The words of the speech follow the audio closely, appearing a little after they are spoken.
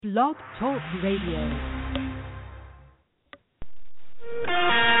Blog Talk Radio.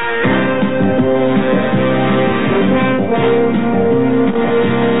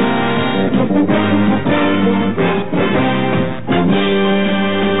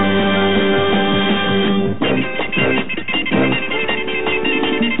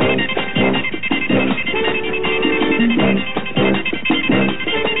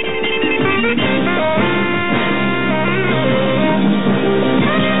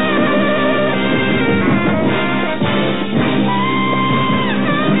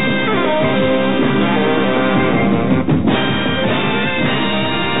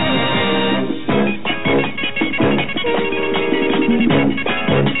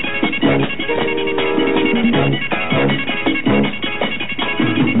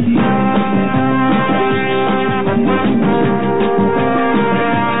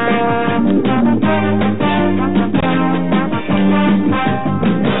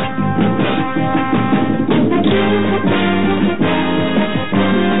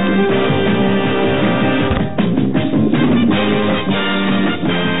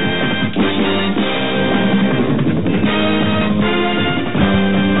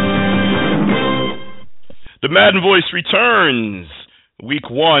 Madden Voice returns. Week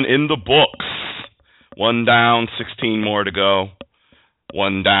 1 in the books. 1 down, 16 more to go.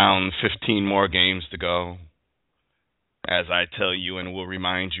 1 down, 15 more games to go. As I tell you and will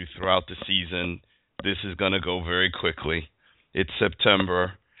remind you throughout the season, this is going to go very quickly. It's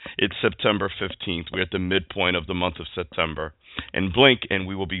September. It's September 15th. We're at the midpoint of the month of September. And blink, and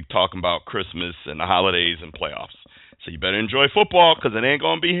we will be talking about Christmas and the holidays and playoffs. So you better enjoy football because it ain't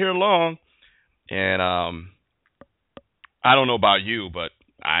going to be here long. And I don't know about you, but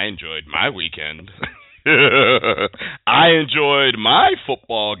I enjoyed my weekend. I enjoyed my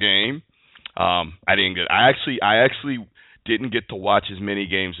football game. I actually didn't get to watch as many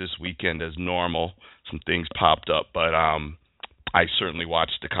games this weekend as normal. Some things popped up, but I certainly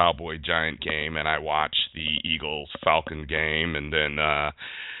watched the Cowboy-Giant game, and I watched the Eagles-Falcon game, and then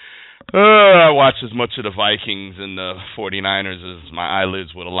I watched as much of the Vikings and the 49ers as my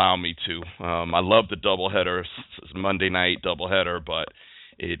eyelids would allow me to. I love the doubleheader, Monday night doubleheader, but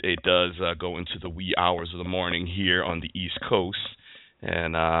it does go into the wee hours of the morning here on the East Coast.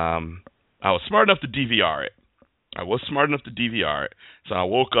 And I was smart enough to DVR it. So I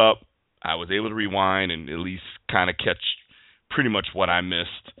woke up, I was able to rewind and at least kind of catch pretty much what I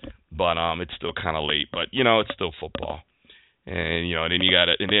missed. But it's still kind of late. But, it's still football. And,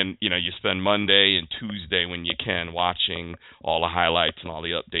 then you spend Monday and Tuesday when you can watching all the highlights and all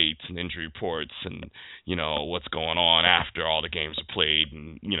the updates and injury reports and, what's going on after all the games are played.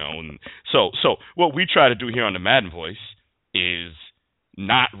 And so what we try to do here on the Madden Voice is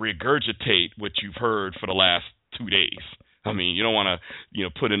not regurgitate what you've heard for the last 2 days. I mean, you don't want to,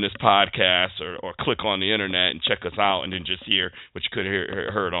 put in this podcast or click on the internet and check us out and then just hear what you could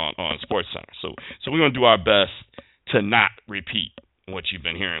have heard on SportsCenter. So we're going to do our best to not repeat what you've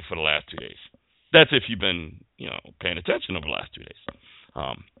been hearing for the last 2 days. That's if you've been, paying attention over the last 2 days.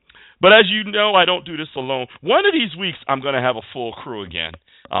 But as you know, I don't do this alone. One of these weeks, I'm going to have a full crew again.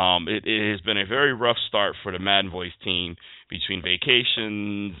 It has been a very rough start for the Madden Voice team between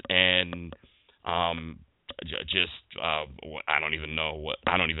vacations and I don't even know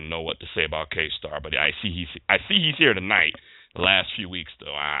what to say about KStarr. But I see he's here tonight. The last few weeks,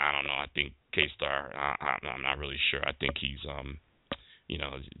 though, I don't know. I think KStarr, I'm not really sure. I think he's,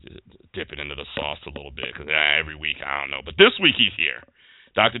 dipping into the sauce a little bit because every week, I don't know. But this week he's here.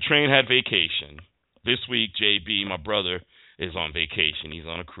 Dr. Train had vacation. This week, JB, my brother, is on vacation. He's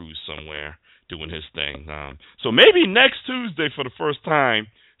on a cruise somewhere doing his thing. So maybe next Tuesday, for the first time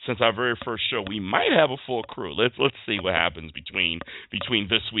since our very first show, we might have a full crew. Let's see what happens between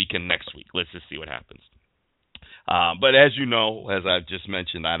this week and next week. Let's just see what happens. But as you know, as I've just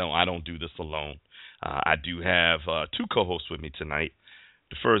mentioned, I don't do this alone. I do have 2 co-hosts with me tonight.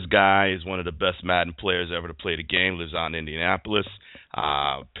 The first guy is one of the best Madden players ever to play the game, lives out in Indianapolis,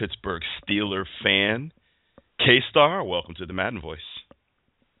 Pittsburgh Steelers fan. KStarr, welcome to the Madden Voice.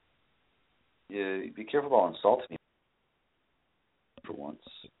 Yeah, be careful about insulting me for once.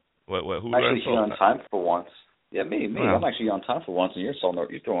 What who I'm actually on time for once. Yeah, me. Wow. I'm actually on time for once, and you're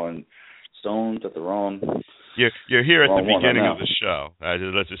throwing stones at the wrong. You're here at the beginning right of the show.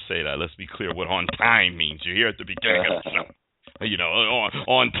 Let's just say that. Let's be clear what on time means. You're here at the beginning of the show.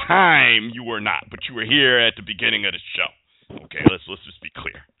 On time you were not, but you were here at the beginning of the show. Okay, let's just be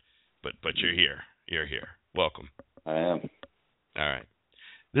clear. But you're here. You're here. Welcome. I am. All right.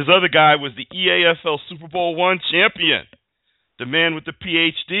 This other guy was the EAFL Super Bowl I champion, the man with the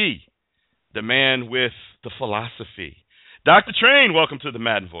PhD, the man with the philosophy, Dr. Train, welcome to the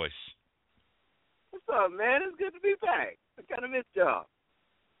Madden Voice. What's up, man? It's good to be back. I kind of missed y'all.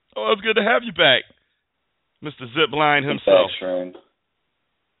 Oh, it's good to have you back, Mr. Zipline himself. Train.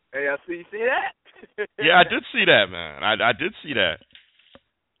 Hey, I see that. Yeah, I did see that, man. I did see that.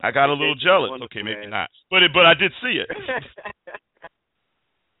 I got a little jealous. Okay, maybe not, but I did see it.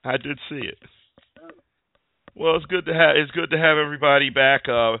 I did see it. Well, it's good to have everybody back.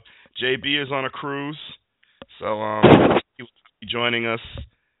 JB is on a cruise, so he will be joining us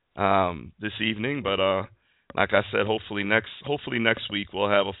this evening. But like I said, hopefully next week we'll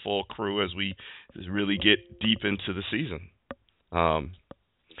have a full crew as we really get deep into the season.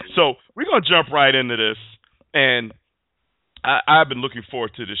 So we're gonna jump right into this, and I've been looking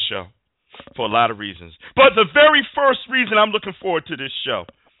forward to this show for a lot of reasons. But the very first reason I'm looking forward to this show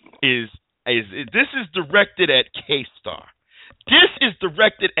is this is directed at KStarr. This is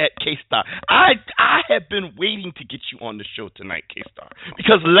directed at KStarr. I have been waiting to get you on the show tonight, KStarr,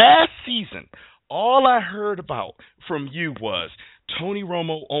 because last season all I heard about from you was Tony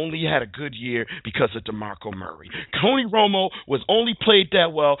Romo only had a good year because of Demarco Murray. Tony Romo was only played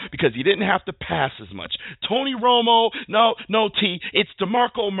that well because he didn't have to pass as much. Tony Romo, no, T, it's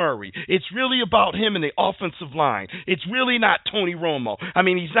Demarco Murray. It's really about him and the offensive line. It's really not Tony Romo. I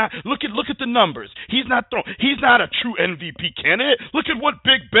mean, he's not. Look at the numbers. He's not a true MVP candidate. Look at what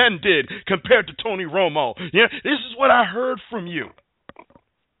Big Ben did compared to Tony Romo. Yeah, this is what I heard from you.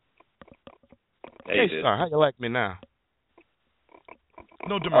 Hey, Star, how you like me now?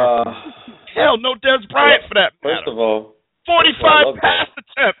 No Demarco. Hell, no Dez Bryant for that matter. First of all, 45 pass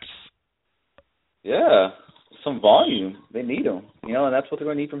attempts. Yeah, some volume. They need him, and that's what they're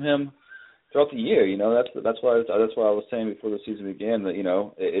going to need from him throughout the year. That's why I was saying before the season began that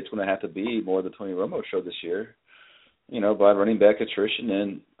it's going to have to be more the Tony Romo show this year. By running back attrition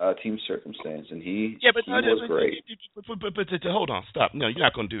and team circumstance, and he was great. But hold on, stop. No, you're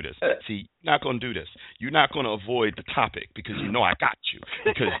not going to do this. See, you're not going to do this. You're not going to avoid the topic because I got you.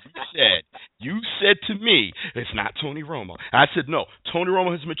 Because you said to me, it's not Tony Romo. I said, no, Tony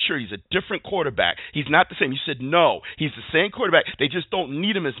Romo has matured. He's a different quarterback. He's not the same. You said, no, he's the same quarterback. They just don't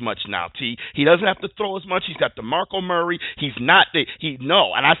need him as much now, T. He doesn't have to throw as much. He's got DeMarco Murray. He's not.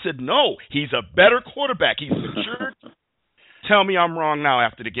 No. And I said, no, he's a better quarterback. He's matured. Tell me I'm wrong now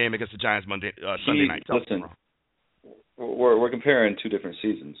after the game against the Giants Sunday night. Listen, we're comparing two different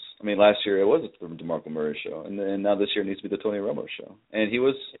seasons. I mean, last year it was the DeMarco Murray show, and now this year it needs to be the Tony Romo show. And he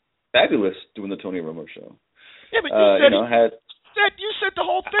was fabulous doing the Tony Romo show. Yeah, but you said the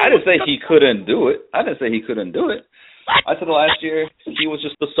whole thing. I didn't say he couldn't do it. I said last year he was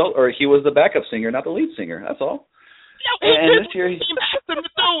just he was the backup singer, not the lead singer. That's all. And this year he asked him to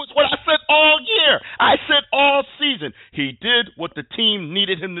do is what I said all year. I said all season. He did what the team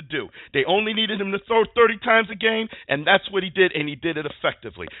needed him to do. They only needed him to throw 30 times a game, and that's what he did, and he did it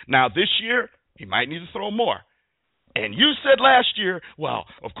effectively. Now this year, he might need to throw more. And you said last year, well,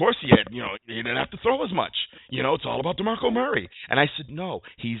 of course he didn't have to throw as much. It's all about DeMarco Murray. And I said, no,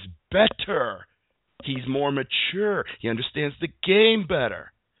 he's better. He's more mature. He understands the game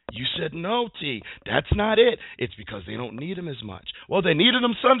better. You said no, T. That's not it. It's because they don't need him as much. Well, they needed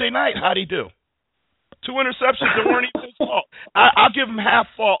him Sunday night. How'd he do? 2 interceptions that weren't even his fault. I'll give him half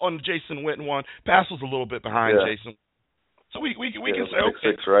fault on the Jason Witten one. Pass was a little bit behind Jason. So we can say,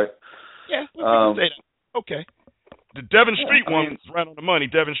 okay. 6, right? Yeah, we can say that. Okay. The Devin Street one was right on the money.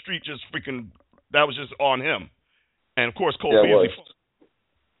 Devin Street just that was just on him. And, of course, Cole Beasley.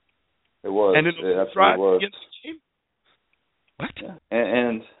 It was. And then it absolutely was. Against the team? What? Yeah.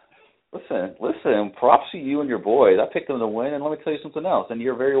 And listen, props to you and your boys. I picked them to win, and let me tell you something else, and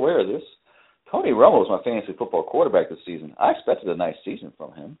you're very aware of this. Tony Romo was my fantasy football quarterback this season. I expected a nice season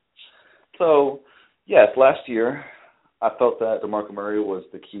from him. So, yes, last year I felt that DeMarco Murray was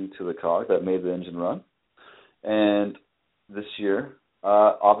the key to the car that made the engine run. And this year,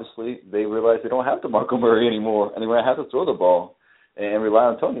 obviously, they realized they don't have DeMarco Murray anymore, and they're going to have to throw the ball and rely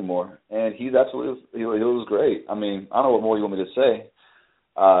on Tony more. And he was great. I mean, I don't know what more you want me to say.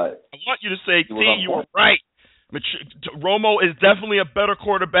 I want you to say, T, you were right. Romo is definitely a better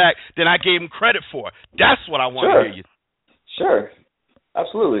quarterback than I gave him credit for. That's what I want to hear you. Sure.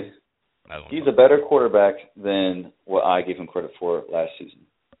 Absolutely. He's a better quarterback than what I gave him credit for last season.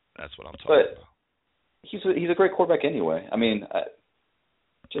 That's what I'm talking about. He's a great quarterback anyway. I mean,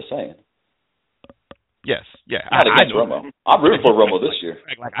 just saying. Yes, yeah. Not against Romo. I'm rooting for Romo this year.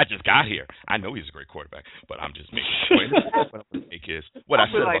 Like I just got here. I know he's a great quarterback, but I'm just making what I make is what I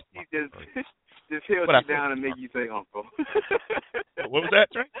said. Like he just held you down and make you say uncle. What was that,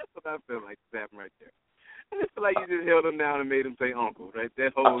 Trey? That's what I feel like happened right there. I just feel like you just held him down and made him say uncle, right?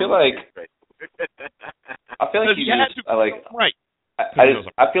 That whole I feel like right.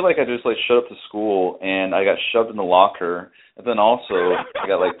 I feel like I just like showed up to school and I got shoved in the locker, and then also I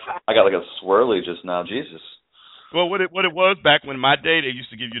got like a swirly just now. Jesus. Well, what it was back when my day, they used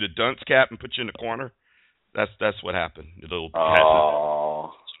to give you the dunce cap and put you in the corner. That's what happened. The little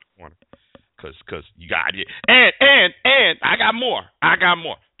oh. corner. Cause you got it. And I got more.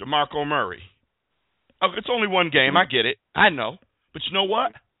 DeMarco Murray. Oh, it's only one game. I get it. I know. But you know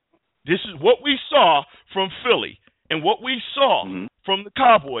what? This is what we saw from Philly and what we saw from the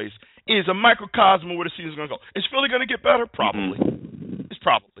Cowboys is a microcosm of where the season's going to go. Is Philly going to get better? Probably. It's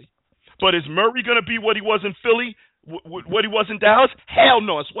probably. But is Murray going to be what he was in Philly, what he was in Dallas? Hell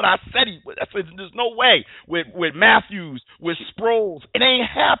no. It's what I said he was. There's no way. With Matthews, with Sproles, it ain't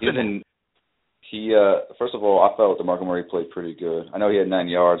happening. First of all, I felt DeMarco Murray played pretty good. I know he had 9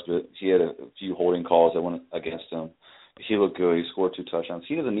 yards, but he had a few holding calls that went against him. He looked good. He scored 2 touchdowns.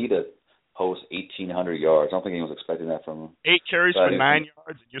 He doesn't need to post 1,800 yards. I don't think anyone was expecting that from him. 8 carries for 9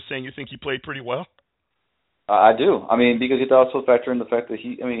 yards. You're saying you think he played pretty well? I do. I mean, because you also factor in the fact that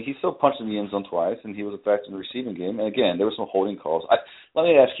he still punched in the end zone twice, and he was a factor in the receiving game. And again, there were some holding calls. Let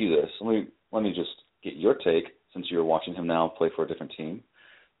me ask you this. Let me just get your take, since you're watching him now play for a different team.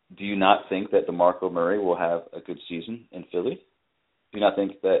 Do you not think that DeMarco Murray will have a good season in Philly? Do you not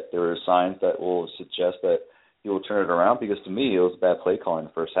think that there are signs that will suggest that he will turn it around? Because to me, it was bad play calling in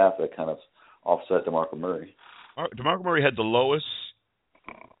the first half that kind of offset DeMarco Murray. DeMarco Murray had the lowest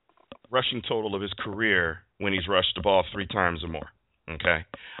rushing total of his career when he's rushed the ball 3 times or more. Okay?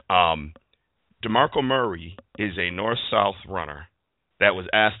 DeMarco Murray is a north-south runner that was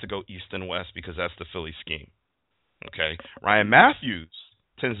asked to go east and west because that's the Philly scheme. Okay? Ryan Matthews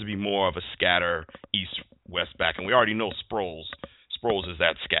tends to be more of a scatter east-west back, and we already know Sproles is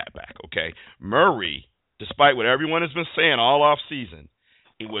that scat back. Okay? Murray, despite what everyone has been saying all off season,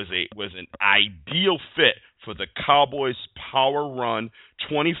 it was an ideal fit for the Cowboys' power run,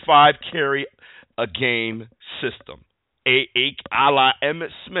 25 carry a game system, a la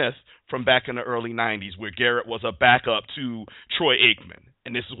Emmitt Smith from back in the early 90s, where Garrett was a backup to Troy Aikman.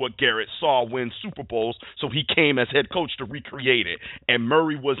 And this is what Garrett saw win Super Bowls, so he came as head coach to recreate it. And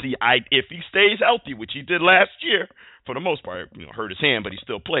Murray was if he stays healthy, which he did last year, for the most part, hurt his hand, but he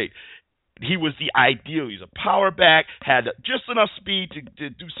still played. He was the ideal. He's a power back, had just enough speed to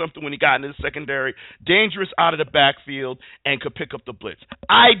do something when he got into the secondary, dangerous out of the backfield, and could pick up the blitz.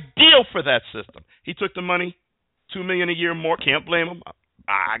 Ideal for that system. He took the money, $2 million a year more. Can't blame him.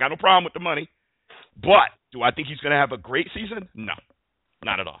 I got no problem with the money. But do I think he's going to have a great season? No,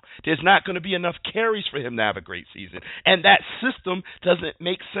 not at all. There's not going to be enough carries for him to have a great season. And that system doesn't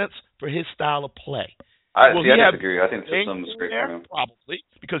make sense for his style of play. I disagree. I think the system is great for him. Probably,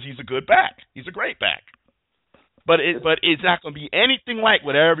 because he's a good back. He's a great back. But it's not going to be anything like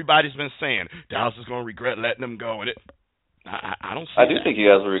what everybody's been saying. Dallas is going to regret letting him go. I don't see that. I do think you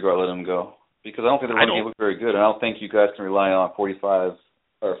guys will regret letting him go, because I don't think the run game looked very good, and I don't think you guys can rely on 45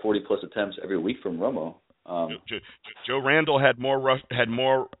 or 40-plus attempts every week from Romo. Joe Randall had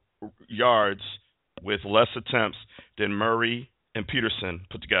more yards with less attempts than Murray and Peterson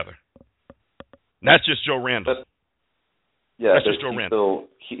put together. That's just Joe Randall. That's just Joe Randall.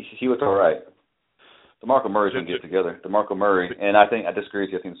 He looked all right. DeMarco Murray's going to get together. DeMarco Murray, and I disagree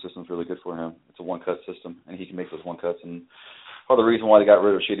with you. I think the system's really good for him. It's a one-cut system, and he can make those one-cuts. And part of the reason why they got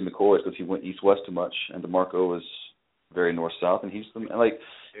rid of Shady McCoy is because he went east-west too much, and DeMarco was very north-south. And here's the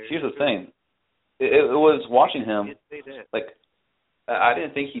thing. It was watching him, I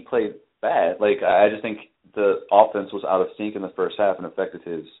didn't think he played bad. I just think the offense was out of sync in the first half and affected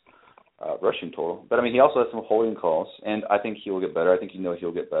his rushing total. But, he also had some holding calls, and I think he will get better. I think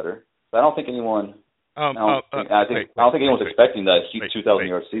he'll get better. But I don't think anyone I don't think anyone's expecting that huge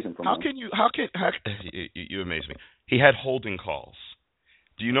 2,000-yard season from him. You amaze me. He had holding calls.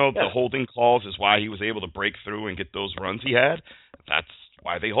 Do you know the holding calls is why he was able to break through and get those runs he had? That's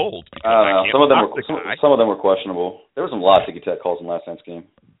why they hold. Some of them were questionable. There were some lot of ticky-tack calls in last night's game.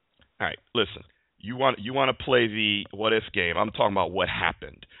 All right, listen. You want to play the what-if game. I'm talking about what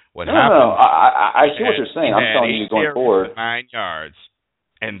happened. No, I see what you're saying. I'm telling you going forward. 9 yards,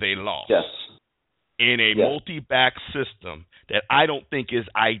 and they lost. Yes. In a multi-back system that I don't think is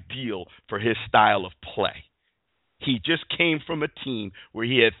ideal for his style of play. He just came from a team where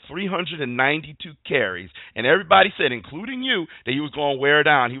he had 392 carries, and everybody said, including you, that he was going to wear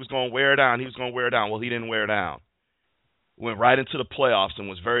down. Well, he didn't wear down. Went right into the playoffs and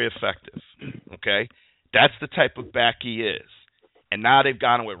was very effective. Okay? That's the type of back he is. And now they've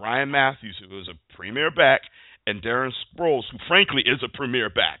gone with Ryan Matthews, who is a premier back, and Darren Sproles, who frankly is a premier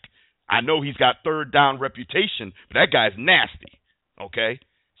back. I know he's got third down reputation, but that guy's nasty. Okay?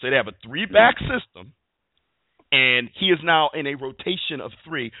 So they have a 3-back system, And he is now in a rotation of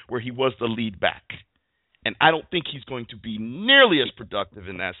 3 where he was the lead back. And I don't think he's going to be nearly as productive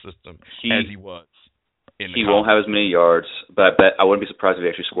in that system as he was in the He won't have as many yards, but I bet I wouldn't be surprised if he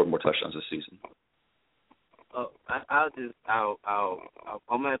actually scored more touchdowns this season. I'm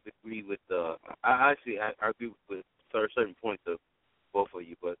gonna have to agree with I agree with certain points of both of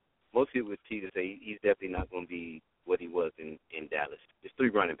you, but mostly with T to say he's definitely not going to be what he was in Dallas. There's 3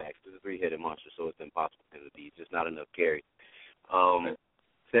 running backs. There's a 3-headed monster, so it's impossible for him to be. It's just not enough carries.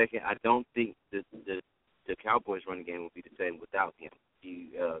 Second, I don't think the Cowboys running game will be the same without him.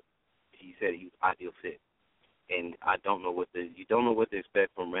 He said he was ideal fit, and you don't know what to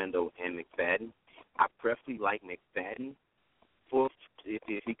expect from Randall and McFadden. I preferably like McFadden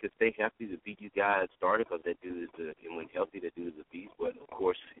if he could stay healthy to beat you guys started, because that dude and when healthy, that dude is a beast. But of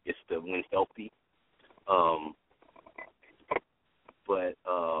course, it's the when healthy. But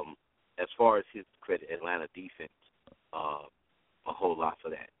as far as his credit, Atlanta defense, a whole lot for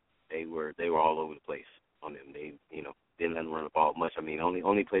that. They were all over the place on them. They didn't let them run the ball much. I mean,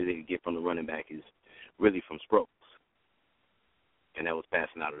 only play they could get from the running back is really from Sproles, and that was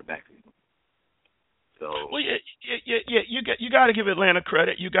passing out of the backfield. So, well, you got to give Atlanta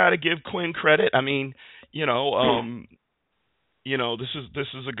credit. You got to give Quinn credit. I mean, this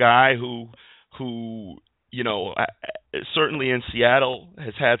is a guy who certainly in Seattle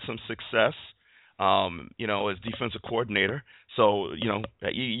has had some success, as defensive coordinator. So,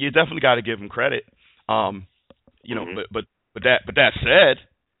 you definitely got to give him credit. But that said,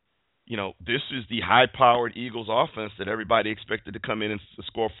 this is the high-powered Eagles offense that everybody expected to come in and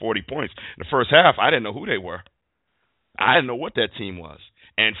score 40 points. In the first half, I didn't know who they were. I didn't know what that team was.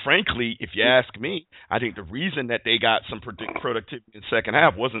 And frankly, if you ask me, I think the reason that they got some productivity in the second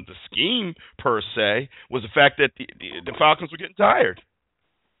half wasn't the scheme per se, was the fact that the Falcons were getting tired.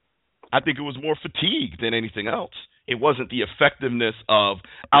 I think it was more fatigue than anything else. It wasn't the effectiveness of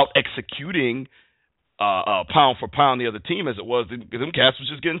out-executing pound for pound the other team as it was. Them cats was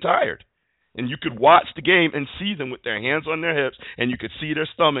just getting tired. And you could watch the game and see them with their hands on their hips, and you could see their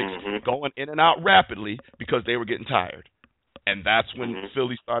stomachs going in and out rapidly because they were getting tired. And that's when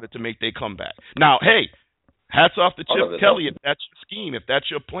Philly started to make their comeback. Now, hey, hats off to Chip Kelly if that's your scheme, if that's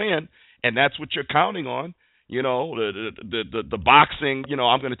your plan, and that's what you're counting on. The boxing,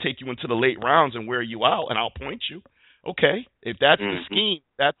 I'm going to take you into the late rounds and wear you out, and I'll point you. Okay, if that's the scheme,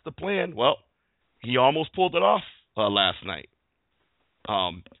 that's the plan, well, he almost pulled it off last night.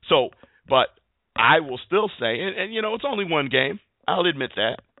 But I will still say, and it's only one game. I'll admit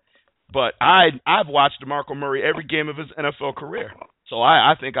that. But I've watched Demarco Murray every game of his NFL career, so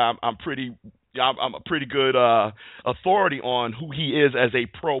I think I'm a pretty good authority on who he is as a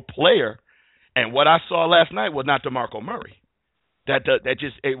pro player. And what I saw last night was not Demarco Murray. Let me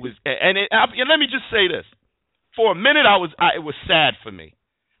just say this: for a minute, it was sad for me.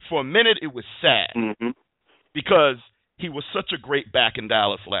 For a minute, it was sad because he was such a great back in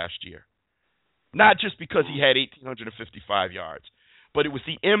Dallas last year. Not just because he had 1,855 yards, but it was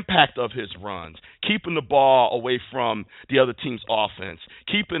the impact of his runs, keeping the ball away from the other team's offense,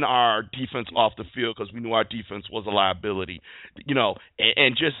 keeping our defense off the field because we knew our defense was a liability,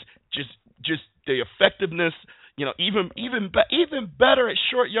 and just the effectiveness. Even better at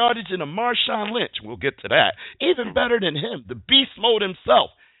short yardage than a Marshawn Lynch. We'll get to that. Even better than him, the beast mode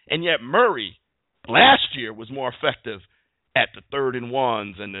himself. And yet Murray last year was more effective at the 3rd and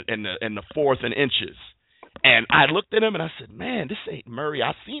 1s and the 4th and inches. And I looked at him and I said, man, this ain't Murray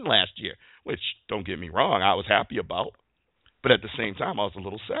I seen last year, which, don't get me wrong, I was happy about. But at the same time, I was a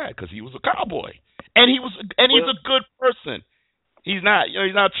little sad because he was a Cowboy. And he's a good person. He's not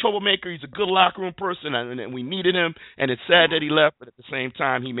a troublemaker. He's a good locker room person, and we needed him. And it's sad that he left, but at the same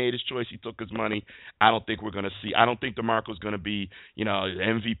time, he made his choice. He took his money. I don't think DeMarco's going to be, the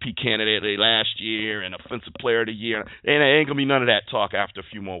MVP candidate last year and Offensive Player of the Year. And it ain't going to be none of that talk after a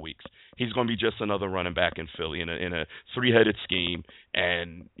few more weeks. He's going to be just another running back in Philly in a 3-headed scheme,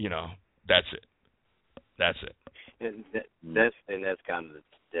 and that's it. That's it. And that's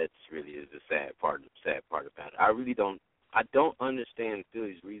really is the sad part about it. I don't understand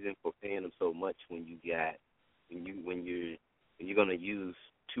Philly's reason for paying him so much when you're going to use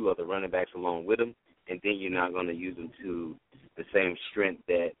 2 other running backs along with him, and then you're not going to use them to the same strength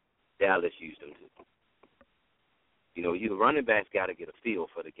that Dallas used them to. You running backs got to get a feel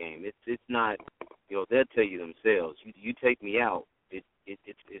for the game. It's not, they'll tell you themselves. You take me out, it's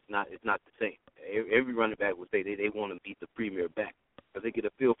not the same. Every running back would say they want to beat the premier back. Because they get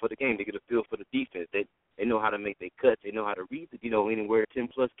a feel for the game. They get a feel for the defense. They know how to make their cuts. They know how to read, anywhere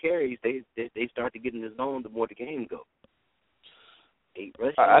 10-plus carries, they start to get in the zone the more the game goes. 8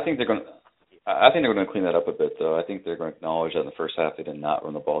 rushes. I think they're going to I think they're going to clean that up a bit, though. I think they're going to acknowledge that in the first half they did not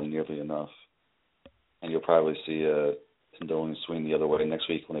run the ball nearly enough. And you'll probably see Sandolian swing the other way next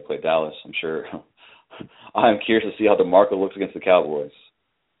week when they play Dallas, I'm sure. I'm curious to see how Demarco looks against the Cowboys.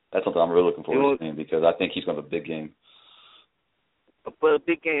 That's something I'm really looking forward to seeing because I think he's going to have a big game. But a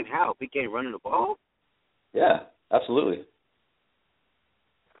big game how? Big game running the ball? Yeah, absolutely.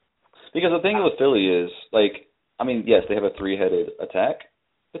 Because the thing with Philly is, yes, they have a three-headed attack,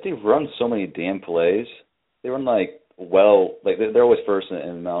 but they run so many damn plays. They run they're always first in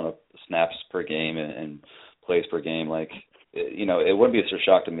amount of snaps per game and plays per game. It wouldn't be a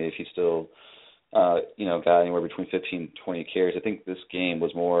shock to me if he still, got anywhere between 15 and 20 carries. I think this game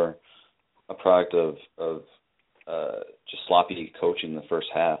was more a product of just sloppy coaching in the first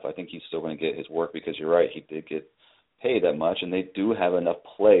half. I think he's still going to get his work because you're right, he did get paid that much, and they do have enough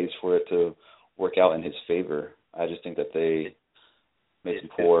plays for it to work out in his favor. I just think that they made some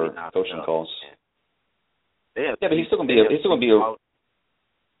poor coaching calls. Yeah, but he's still going to be a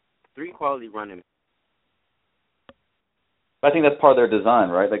three quality running. I think that's part of their design,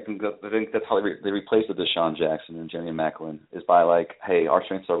 right? I think that's how they replaced the Deshaun Jackson and Jeremy Maclin is by hey, our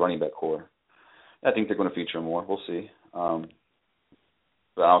strengths are running back core. I think they're going to feature him more. We'll see.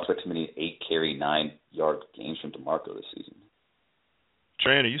 But I don't expect too many 8-carry, 9-yard games from Demarco this season.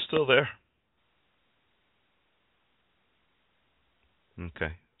 Train, are you still there? Okay.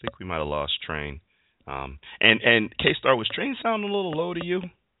 I think we might have lost Train. And KStarr, was Train sounding a little low to you?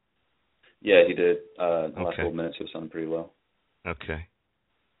 Yeah, he did. The last couple minutes, he was sounding pretty low. Okay.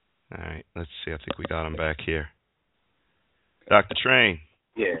 All right. Let's see. I think we got him back here. Dr. Train.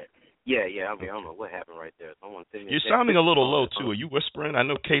 Yeah. I don't know what happened right there. You're sounding a little low too. Are you whispering? I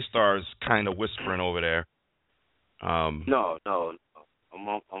know KStarr is kind of whispering over there. No. I'm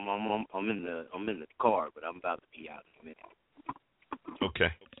in the car, but I'm about to be out in a minute.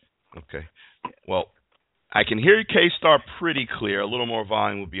 Okay. Well, I can hear KStarr pretty clear. A little more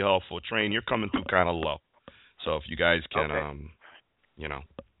volume would be helpful. Train, you're coming through kind of low. So if you guys can,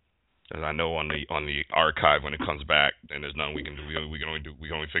 as I know on the archive when it comes back, then there's nothing we can do. We can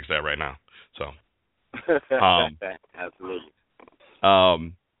only fix that right now. So, absolutely.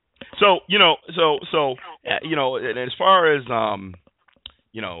 And as far as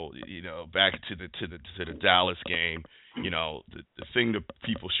back to the Dallas game, the thing that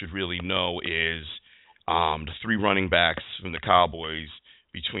people should really know is the three running backs from the Cowboys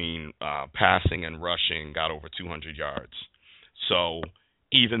between passing and rushing got over 200 yards. So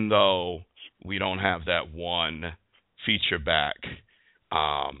even though we don't have that one feature back,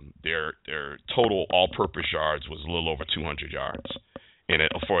 their total all-purpose yards was a little over 200 yards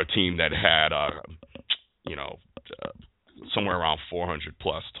for a team that had somewhere around 400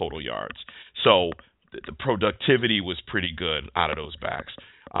 plus total yards. So the productivity was pretty good out of those backs.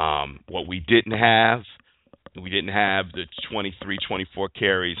 What we didn't have the 23, 24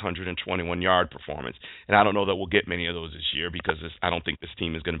 carries, 121 yard performance. And I don't know that we'll get many of those this year because I don't think this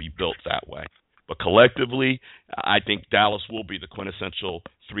team is going to be built that way. But collectively, I think Dallas will be the quintessential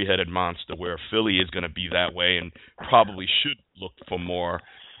three-headed monster where Philly is going to be that way and probably should look for more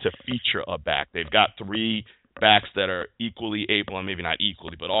to feature a back. They've got three backs that are equally able, and maybe not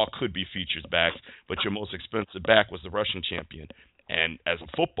equally, but all could be features backs. But your most expensive back was the rushing champion. And as a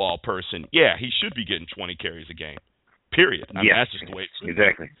football person, yeah, he should be getting 20 carries a game, period. I mean, that's just the way it should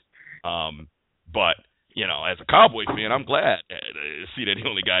exactly. be. But, as a Cowboys fan, I'm glad to see that he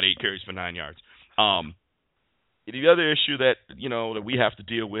only got 8 carries for 9 yards. The other issue that, that we have to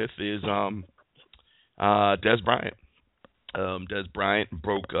deal with is Dez Bryant. Dez Bryant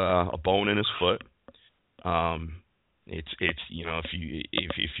broke a bone in his foot. It's if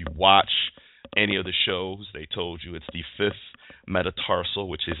you watch any of the shows, they told you it's the 5th metatarsal,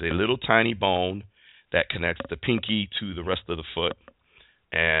 which is a little tiny bone that connects the pinky to the rest of the foot.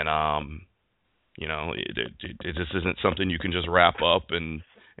 And it just isn't something you can just wrap up and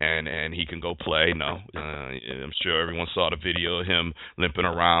he can go play. No, I'm sure everyone saw the video of him limping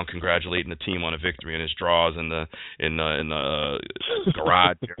around, congratulating the team on a victory in his drawers in the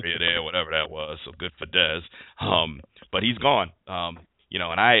garage area there, whatever that was. So good for Dez. But he's gone.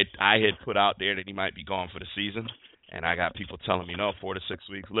 And I had put out there that he might be gone for the season, and I got people telling me, no, 4 to 6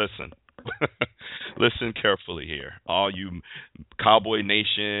 weeks. Listen, listen carefully here, all you Cowboy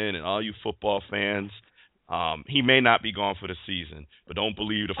Nation and all you football fans. He may not be gone for the season, but don't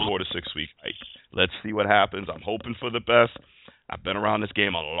believe the 4 to 6 week hype. Let's see what happens. I'm hoping for the best. I've been around this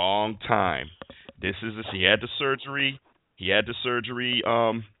game a long time. He had the surgery.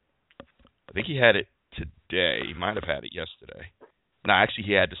 I think he had it today. He might have had it yesterday. No, actually,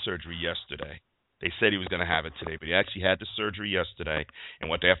 he had the surgery yesterday. They said he was going to have it today, but he actually had the surgery yesterday. And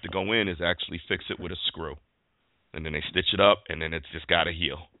what they have to go in is actually fix it with a screw. And then they stitch it up, and then it's just got to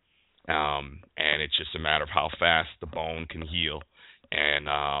heal. And it's just a matter of how fast the bone can heal. And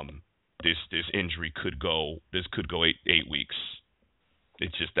this injury could go 8 weeks.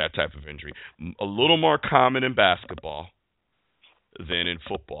 It's just that type of injury. A little more common in basketball than in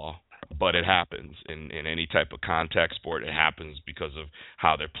football. But it happens in any type of contact sport. It happens because of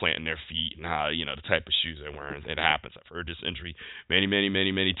how they're planting their feet and how, the type of shoes they're wearing. It happens. I've heard this injury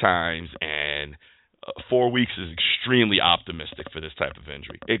many times, and 4 weeks is extremely optimistic for this type of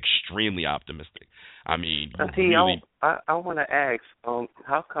injury. Extremely optimistic. I mean, really... I want to ask,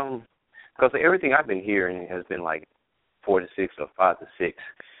 how come? Because everything I've been hearing has been like 4 to 6 or 5 to 6.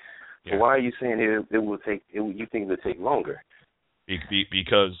 Yeah. So why are you saying it will take? You think it will take longer?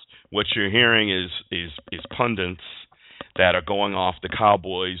 Because what you're hearing is pundits that are going off the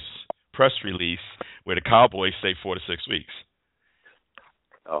Cowboys press release where the Cowboys say 4 to 6 weeks.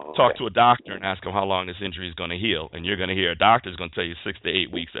 Oh, okay. Talk to a doctor and ask him how long this injury is going to heal, and you're going to hear a doctor's going to tell you 6 to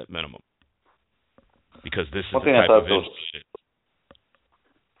 8 weeks at minimum. Because this is the type of injury it is.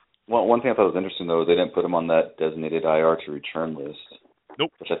 One thing I thought was interesting, though, they didn't put him on that designated IR to return list.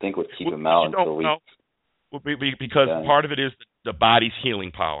 Nope. Which I think would keep him out until week. Well, because part of it is the body's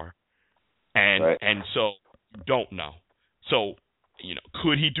healing power, and right. and so you don't know. So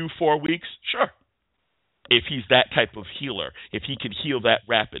could he do 4 weeks? Sure. If he's that type of healer, if he can heal that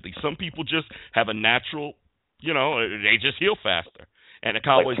rapidly, some people just have a natural, they just heal faster, and the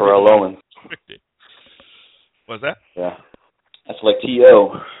Cowboys like Terrell Owens. What's that? Yeah, that's like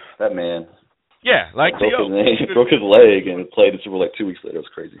T.O. That man. Yeah, like T.O. He broke his leg and played the Super Bowl like 2 weeks later. It was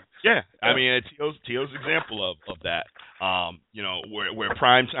crazy. Yeah, I mean, T.O.'s example of that. Where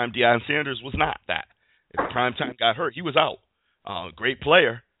primetime Deion Sanders was not that. If primetime got hurt, he was out. Great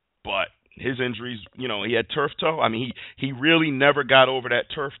player, but his injuries, he had turf toe. I mean, he really never got over that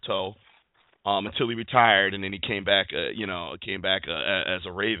turf toe until he retired, and then he came back as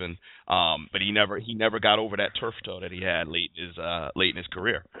a Raven. But he never got over that turf toe that he had late in his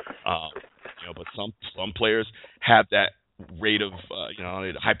career. But some players have that rate of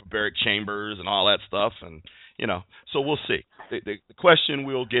hyperbaric chambers and all that stuff, and so we'll see. The question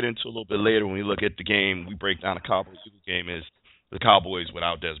we'll get into a little bit later when we look at the game, we break down the Cowboys game, is the Cowboys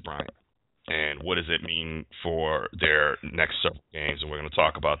without Dez Bryant, and what does it mean for their next several games, and we're going to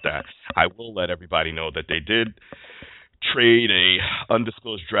talk about that. I will let everybody know that they did trade a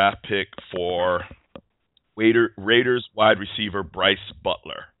undisclosed draft pick for Raiders wide receiver Bryce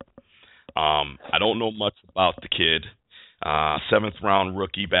Butler. I don't know much about the kid. 7th round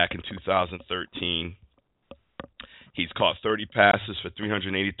rookie back in 2013. He's caught 30 passes for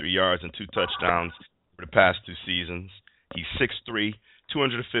 383 yards and 2 touchdowns over the past 2 seasons. He's 6'3",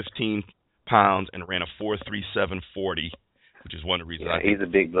 215 pounds, and ran a 4.37 40, which is one of the reasons. Yeah, he's a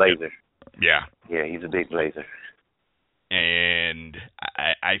big blazer. Yeah. Yeah, he's a big blazer. And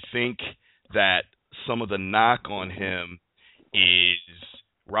I think that some of the knock on him is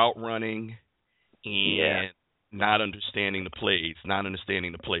route running and not understanding the plays, not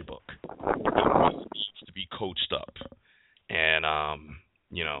understanding the playbook. He needs to be coached up, and and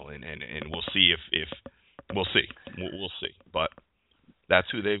we'll see if we'll see. But that's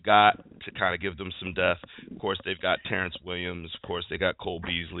who they've got to kind of give them some depth. Of course, they've got Terrence Williams. Of course, they got Cole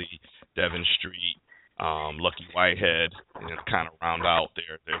Beasley, Devin Street, Lucky Whitehead, and kind of round out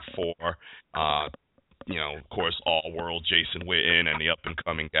their 4. Of course, all-world Jason Witten and the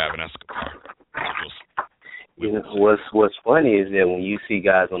up-and-coming Gavin Escobar. What's funny is that when you see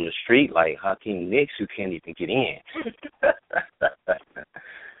guys on the street like Hakeem Nicks who can't even get in.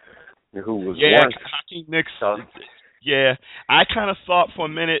 Who was once Hakeem Nicks. Yeah, I kind of thought for a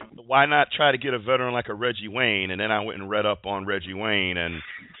minute, why not try to get a veteran like a Reggie Wayne? And then I went and read up on Reggie Wayne, and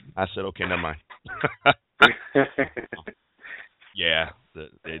I said, okay, never mind. Yeah,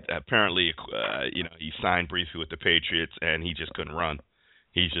 apparently, he signed briefly with the Patriots, and he just couldn't run.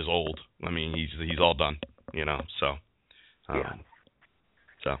 He's just old. I mean, he's all done. So.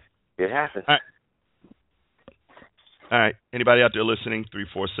 So. It happens. All right. Anybody out there listening?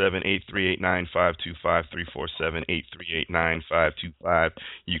 347-838-9525. 347-838-9525.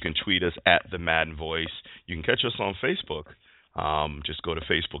 You can tweet us at the Madden Voice. You can catch us on Facebook. Just go to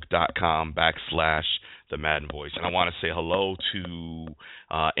facebook.com/the Madden Voice. And I want to say hello to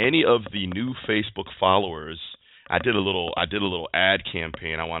any of the new Facebook followers. I did a little ad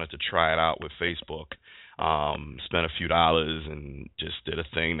campaign. I wanted to try it out with Facebook. Spent a few dollars and just did a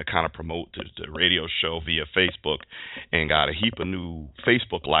thing to kind of promote the radio show via Facebook, and got a heap of new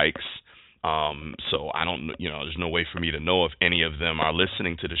Facebook likes. So I don't, there's no way for me to know if any of them are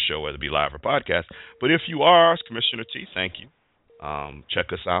listening to the show, whether it be live or podcast. But if you are, Commissioner T, thank you.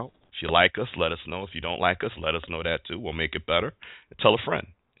 Check us out. If you like us, let us know. If you don't like us, let us know that too. We'll make it better. Tell a friend.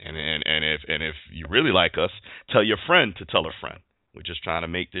 And if you really like us, tell your friend to tell a friend. We're just trying to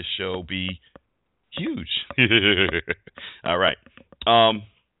make this show be huge. All right. I'm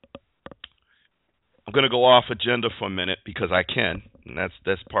going to go off agenda for a minute because I can, and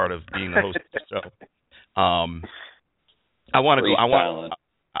that's part of being the host of the show. I want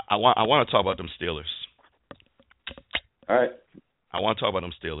to talk about them Steelers. All right. I want to talk about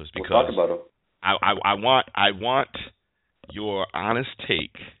them Steelers because we'll talk about them. I want your honest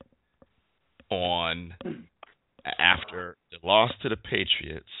take on after the loss to the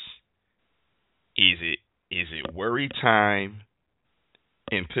Patriots. Is it worry time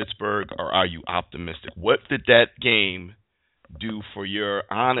in Pittsburgh, or are you optimistic? What did that game do for your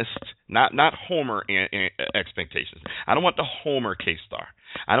honest, not Homer expectations? I don't want the Homer KStarr.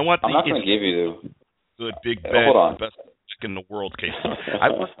 I don't want I'm not going to give you good Big Ben, hold on. best in the world KStarr. I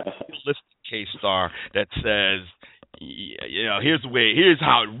want the realistic KStarr that says, here's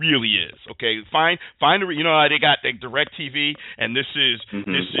how it really is. Okay, find they got Direct TV, and this is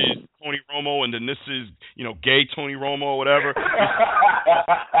Tony Romo, and then this is gay Tony Romo or whatever.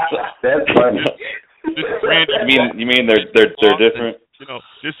 That's funny. This is Randy. You mean they're different?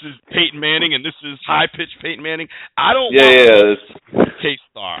 This is Peyton Manning, and this is high pitched Peyton Manning. I don't want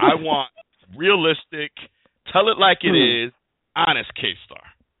KStarr. I want realistic. Tell it like it is. Honest KStarr.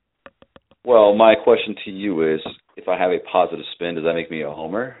 Well, my question to you is, if I have a positive spin, does that make me a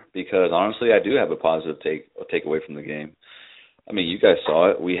homer? Because honestly, I do have a positive takeaway from the game. I mean, you guys saw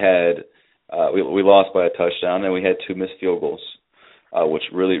it. We had we lost by a touchdown, and we had 2 missed field goals, which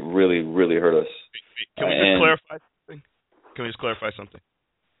really, really, really hurt us. Can we just clarify something? Can we just clarify something?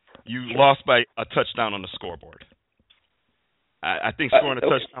 You lost by a touchdown on the scoreboard. I think scoring a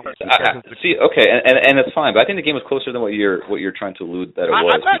touchdown was 2 seconds. Okay, and it's fine, but I think the game was closer than what you're trying to allude that it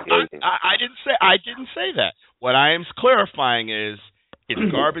was. I didn't say that. What I am clarifying is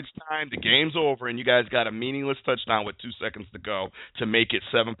it's garbage time. The game's over, and you guys got a meaningless touchdown with 2 seconds to go to make it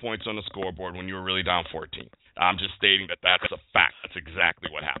 7 points on the scoreboard when you were really down 14. I'm just stating that that's a fact. That's exactly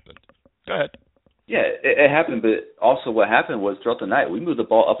what happened. Go ahead. Yeah, it happened, but also what happened was throughout the night we moved the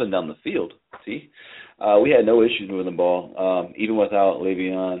ball up and down the field. See, we had no issues moving the ball, even without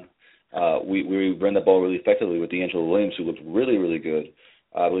Le'Veon. We ran the ball really effectively with D'Angelo Williams, who looked really, really good.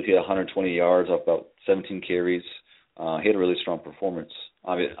 I believe he had 120 yards off about 17 carries. He had a really strong performance.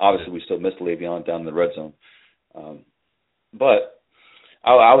 Obviously, we still missed Le'Veon down in the red zone. But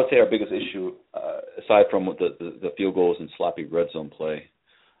I would say our biggest issue, aside from the field goals and sloppy red zone play,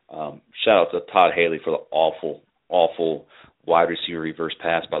 shout out to Todd Haley for the awful wide receiver reverse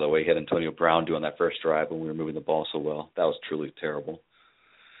pass, by the way. He had Antonio Brown doing that first drive when we were moving the ball so well. That was truly terrible.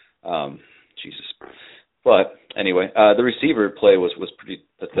 Jesus. But anyway, the receiver play was pretty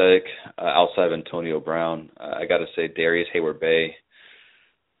pathetic outside of Antonio Brown. I got to say, Darius Hayward-Bay,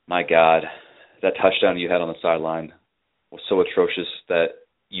 my God, that touchdown you had on the sideline was so atrocious that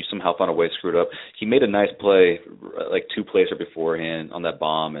you somehow found a way to screw it up. He made a nice play, like 2 plays beforehand on that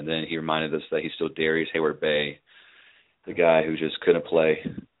bomb, and then he reminded us that he's still Darius Hayward-Bay, the guy who just couldn't play.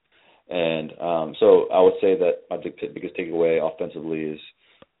 And so I would say that my biggest takeaway offensively is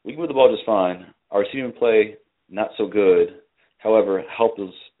we can move the ball just fine. Our receiving play, not so good. However, help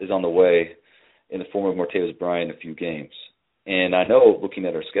is on the way in the form of Martavis Bryant in a few games. And I know, looking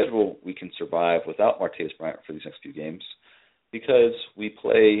at our schedule, we can survive without Martavis Bryant for these next few games because we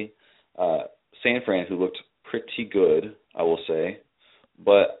play San Fran, who looked pretty good, I will say,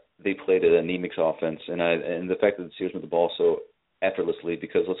 but they played an anemic offense. And the fact that the Steelers moved the ball so effortlessly,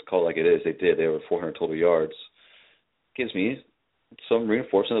 because let's call it like it is, they did. They were 400 total yards. Gives me some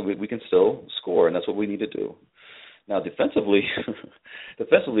reinforcement that we can still score, and that's what we need to do. Now, defensively,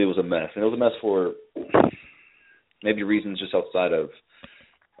 it was a mess, and it was a mess for maybe reasons just outside of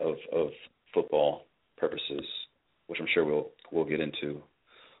football purposes, which I'm sure we'll get into.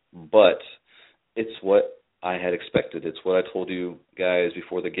 But it's what I had expected. It's what I told you guys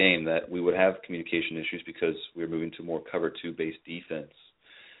before the game, that we would have communication issues because we were moving to more cover 2-based defense,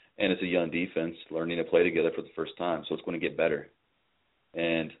 and it's a young defense learning to play together for the first time, so it's going to get better.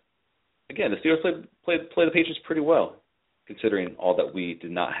 And again, the Steelers played the Patriots pretty well, considering all that we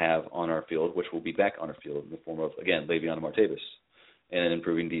did not have on our field, which will be back on our field in the form of, again, Le'Veon and Martavis, and an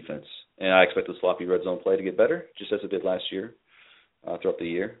improving defense. And I expect the sloppy red zone play to get better, just as it did last year, throughout the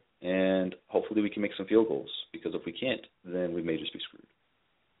year. And hopefully we can make some field goals, because if we can't, then we may just be screwed.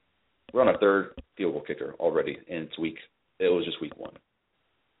 We're on our 3rd field goal kicker already, and it was just week 1.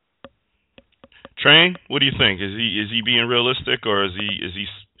 Train, what do you think? Is he being realistic, or is he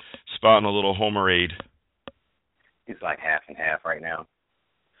spotting a little homerade? He's like half and half right now.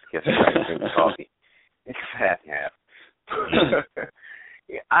 Guess I'm drinking coffee. It's half and half.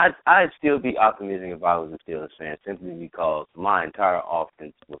 I'd still be optimistic if I was a Steelers fan, simply because my entire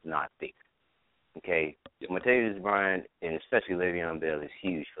offense was not fixed. Okay, Dez Bryant and especially Le'Veon Bell is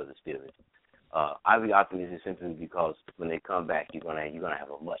huge for the Steelers. I'd be optimistic simply because when they come back, you're gonna have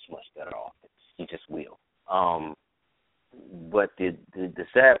a much better offense. You just will. But the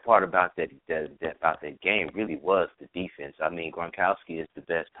sad part about that game really was the defense. I mean, Gronkowski is the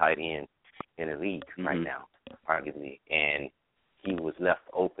best tight end in the league right now, arguably, and he was left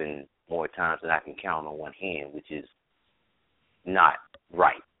open more times than I can count on one hand, which is not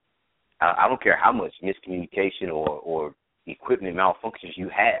right. I don't care how much miscommunication or equipment malfunctions you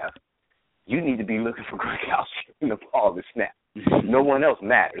have. You need to be looking for Gronkowski when the ball is snapped. No one else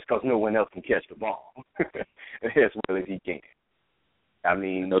matters because no one else can catch the ball as well as he can. I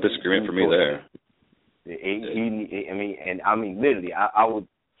mean, no disagreement for me there. Literally,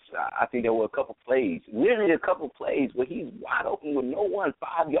 I think there were a couple plays where he's wide open with no one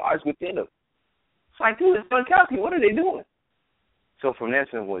 5 yards within him. It's like, dude, it's Gronkowski. What are they doing? So from that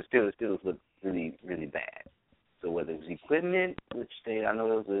standpoint, Steelers look really, really bad. So whether it's equipment, which I know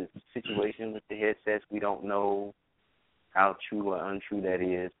there was a situation with the headsets, we don't know how true or untrue that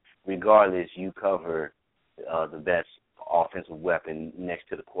is. Regardless, you cover the best offensive weapon next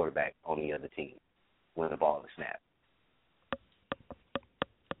to the quarterback on the other team when the ball is snapped.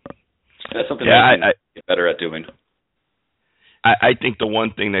 That's something I get better at doing. I think the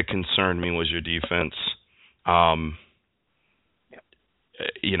one thing that concerned me was your defense.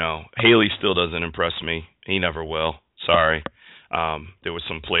 Haley still doesn't impress me. He never will. Sorry. There were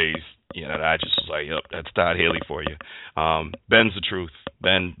some plays, that I just was like, yep, that's Todd Haley for you. Ben's the truth.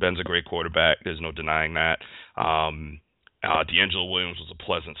 Ben's a great quarterback. There's no denying that. D'Angelo Williams was a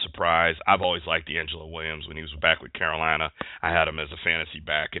pleasant surprise. I've always liked D'Angelo Williams. When he was back with Carolina, I had him as a fantasy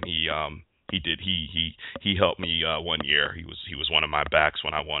back, and he helped me one year. He was one of my backs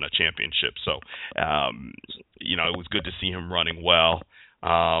when I won a championship. So, it was good to see him running well.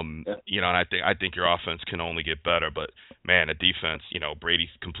 And I think your offense can only get better. But man, the defense, Brady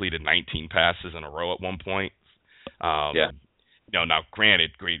completed 19 passes in a row at one point. Now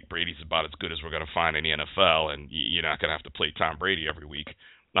granted, Brady's about as good as we're going to find in the NFL, and you're not going to have to play Tom Brady every week.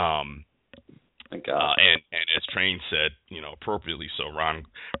 Thank God. And as Train said, appropriately so,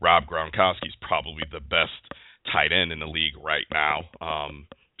 Rob Gronkowski's probably the best tight end in the league right now.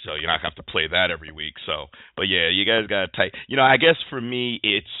 So you're not going to have to play that every week. So, but yeah, you guys got to tight. I guess for me,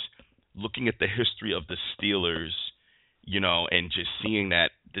 it's looking at the history of the Steelers, and just seeing that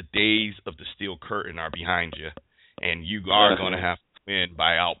the days of the steel curtain are behind you, and you are going to have to win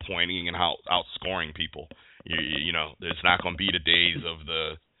by outpointing and outscoring people. There's not going to be the days of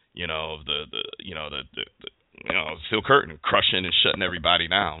the steel curtain crushing and shutting everybody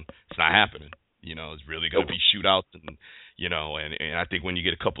down. It's not happening. It's really going to be shootouts and I think when you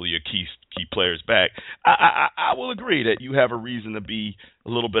get a couple of your key players back, I will agree that you have a reason to be a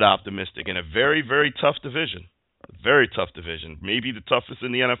little bit optimistic in a very, very tough division. Very tough division. Maybe the toughest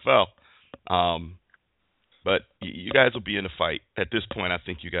in the NFL. But you guys will be in the fight. At this point, I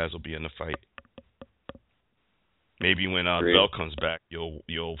think you guys will be in the fight. Maybe when Bell comes back,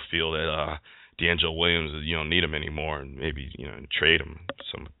 you'll feel that D'Angelo Williams, you don't need him anymore, and maybe trade him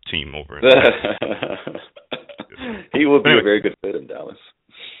some team over. He would be a very good fit in Dallas.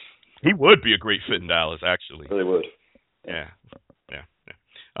 He would be a great fit in Dallas, actually. Really would. Yeah.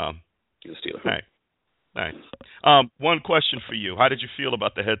 He's a Steeler. All right. One question for you. How did you feel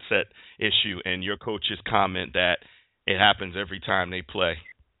about the headset issue and your coach's comment that it happens every time they play?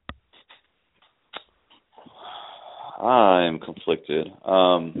 I'm conflicted.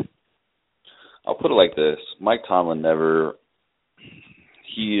 I'll put it like this. Mike Tomlin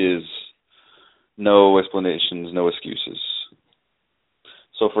he is no explanations, no excuses.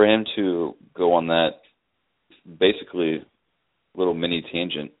 So for him to go on that basically little mini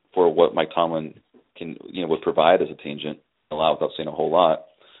tangent for what Mike Tomlin would provide as a tangent, without saying a whole lot,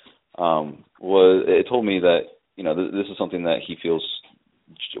 it told me that this is something that he feels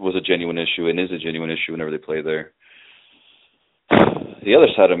was a genuine issue and is a genuine issue whenever they play there. The other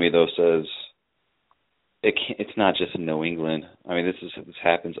side of me though says it's not just in New England. I mean, this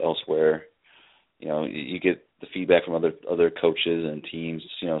happens elsewhere. You get the feedback from other coaches and teams,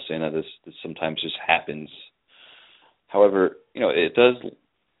 saying that this sometimes just happens. However, it does.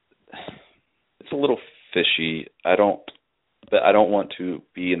 It's a little fishy. I don't want to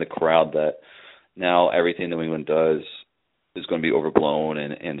be in the crowd that now everything New England does is going to be overblown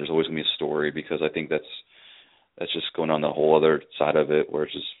and there's always going to be a story Murray, because I think that's just going on the whole other side of it, where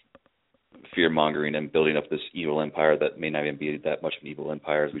it's just fear-mongering and building up this evil empire that may not even be that much of an evil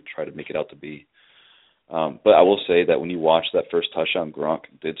empire as we try to make it out to be. But I will say that when you watch that first touchdown Gronk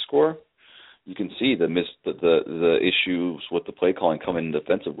did score, you can see the issues with the play calling coming in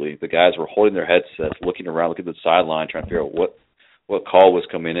defensively. The guys were holding their headsets, looking around, looking at the sideline, trying to figure out what call was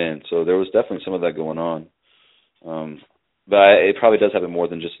coming in. So there was definitely some of that going on. But it probably does happen more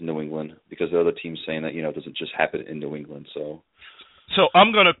than just in New England, because there are other teams saying that, it doesn't just happen in New England. So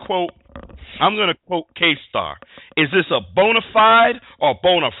I'm gonna quote KStarr. Is this a bona fide or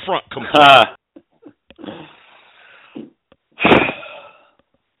bona front complaint?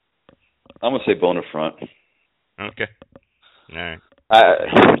 I'm gonna say bona front. Okay. All right.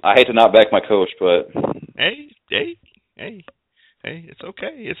 I hate to not back my coach, but hey, it's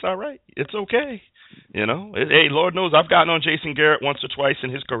okay. It's all right. It's okay. Hey, Lord knows I've gotten on Jason Garrett once or twice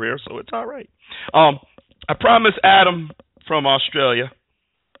in his career, so it's all right. I promised Adam from Australia,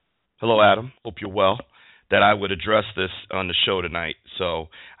 hello Adam, hope you're well, that I would address this on the show tonight. So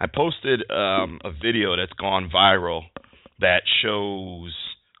I posted a video that's gone viral that shows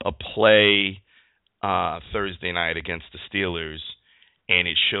a play Thursday night against the Steelers, and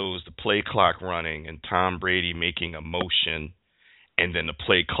it shows the play clock running and Tom Brady making a motion and then the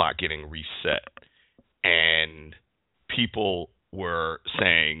play clock getting reset. And people were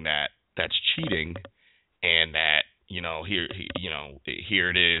saying that that's cheating, and that here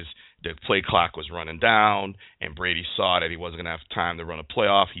it is. The play clock was running down, and Brady saw that he wasn't going to have time to run a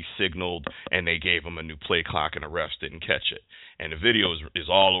playoff. He signaled, and they gave him a new play clock, and the refs didn't catch it. And the video is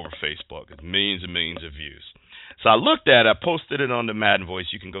all over Facebook. It's millions and millions of views. So I looked at it. I posted it on the Madden Voice.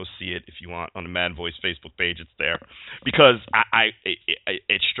 You can go see it if you want on the Madden Voice Facebook page. It's there. Because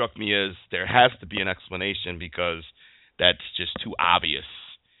it struck me as there has to be an explanation, because that's just too obvious.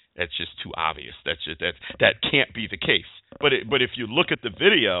 That's just too obvious. That can't be the case. But if you look at the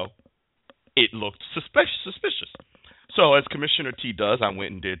video, it looked suspicious. So as Commissioner T does, I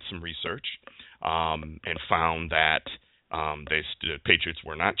went and did some research and found that the Patriots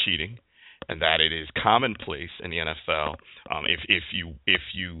were not cheating, and that it is commonplace in the NFL. If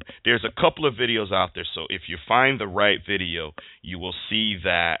you there's a couple of videos out there, so if you find the right video, you will see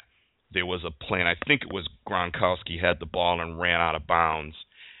that there was a play, and I think it was Gronkowski had the ball and ran out of bounds,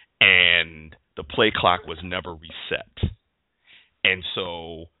 and the play clock was never reset. And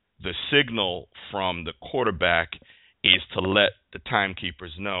so the signal from the quarterback is to let the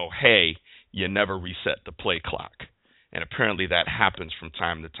timekeepers know, hey, you never reset the play clock. And apparently that happens from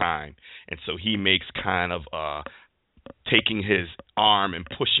time to time. And so he makes kind of a taking his arm and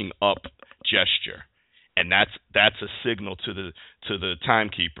pushing up gesture. And that's a signal to the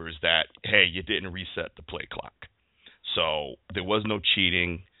timekeepers that, hey, you didn't reset the play clock. So there was no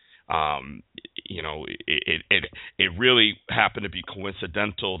cheating. It really happened to be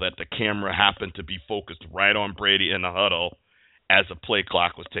coincidental that the camera happened to be focused right on Brady in the huddle as the play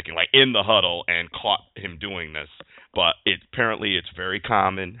clock was ticking, like in the huddle, and caught him doing this. But apparently it's very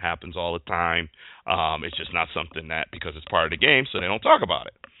common, happens all the time. It's just not something that, because it's part of the game, so they don't talk about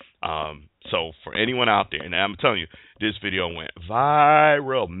it. So for anyone out there, and I'm telling you, this video went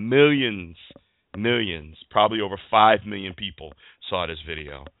viral, millions, probably over 5 million people saw this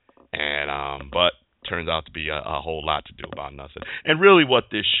video. And but turns out to be a whole lot to do about nothing. And really what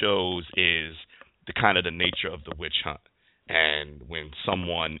this shows is the kind of the nature of the witch hunt. And when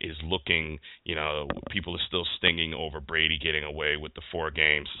someone is looking, people are still stinging over Brady getting away with the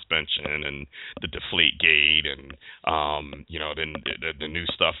 4-game suspension and the deflate gate, and then the new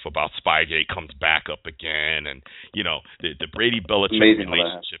stuff about Spygate comes back up again, and the Brady Belichick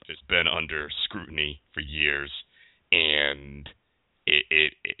relationship has been under scrutiny for years, and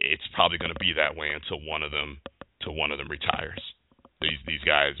it's probably going to be that way until one of them retires. These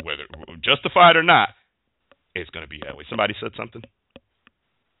guys, whether justified or not, it's going to be that way. Somebody said something?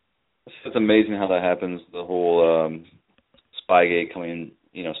 It's amazing how that happens. The whole Spygate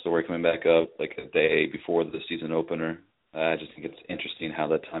story coming back up like a day before the season opener. I just think it's interesting how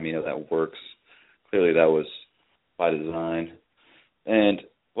that timing of that works. Clearly that was by design. And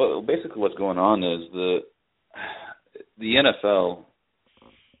basically what's going on is the NFL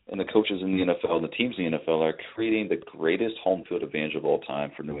and the coaches in the NFL and the teams in the NFL are creating the greatest home field advantage of all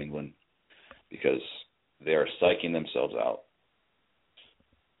time for New England, because they are psyching themselves out,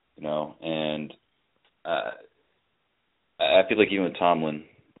 and I feel like even Tomlin,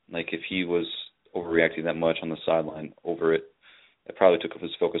 like if he was overreacting that much on the sideline over it, it probably took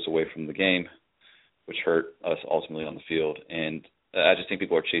his focus away from the game, which hurt us ultimately on the field. And I just think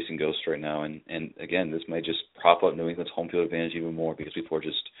people are chasing ghosts right now, and again, this might just prop up New England's home field advantage even more, because people are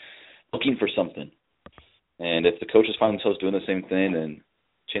just looking for something. And if the coaches find themselves doing the same thing, then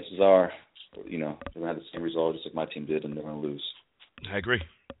chances are, they're going to have the same result just like my team did, and they're going to lose. I agree.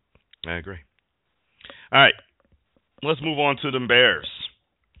 All right. Let's move on to the Bears.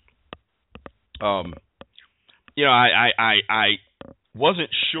 I wasn't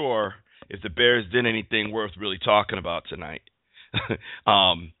sure if the Bears did anything worth really talking about tonight.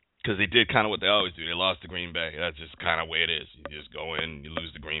 Because they did kind of what they always do. They lost to Green Bay. That's just kind of the way it is. You just go in, you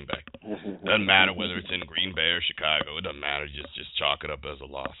lose to Green Bay. Doesn't matter whether it's in Green Bay or Chicago. It doesn't matter. Just chalk it up as a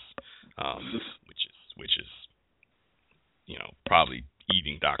loss, which is probably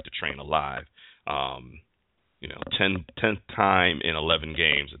eating Dr. Train alive. 10th time in 11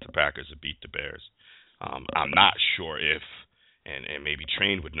 games that the Packers have beat the Bears. I'm not sure if, and maybe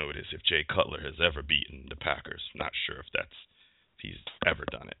Train would know this, if Jay Cutler has ever beaten the Packers. Not sure if he's ever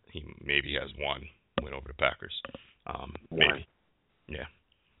done it. He maybe has one win over the Packers. Maybe. Yeah.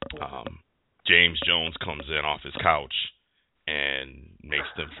 James Jones comes in off his couch and makes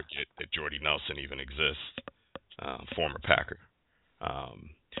them forget that Jordy Nelson even exists, former Packer.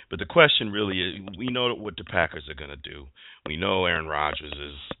 But the question really is, we know what the Packers are going to do. We know Aaron Rodgers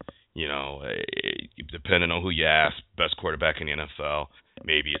is, depending on who you ask, best quarterback in the NFL.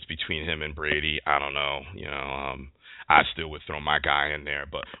 Maybe it's between him and Brady. I don't know. I still would throw my guy in there.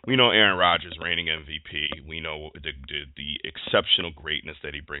 But we know Aaron Rodgers, reigning MVP. We know the exceptional greatness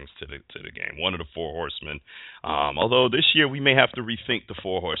that he brings to the game. One of the four horsemen. Although this year we may have to rethink the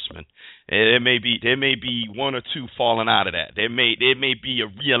four horsemen. There may be one or two falling out of that. There may be a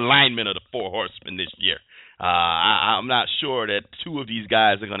realignment of the four horsemen this year. I'm not sure that two of these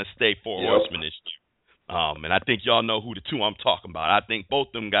guys are going to stay four horsemen this year. And I think y'all know who the two I'm talking about. I think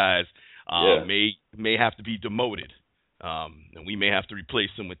both them guys may have to be demoted. And we may have to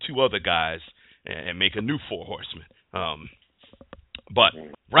replace them with two other guys and make a new four horsemen. But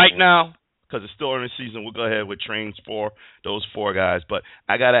right now, because it's still early season, we'll go ahead with Trains for those four guys. But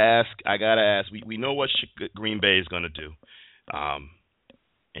I gotta ask. We know what Green Bay is gonna do,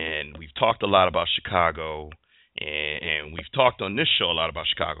 and we've talked a lot about Chicago, and we've talked on this show a lot about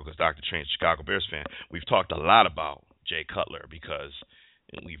Chicago because Dr. Train's a Chicago Bears fan. We've talked a lot about Jay Cutler because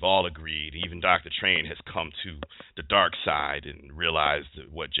we've all agreed, even Dr. Train has come to the dark side and realized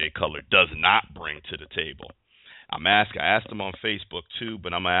what Jay Cutler does not bring to the table. I asked him on Facebook too,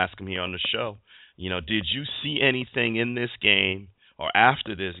 but I'm going to ask him here on the show. Did you see anything in this game or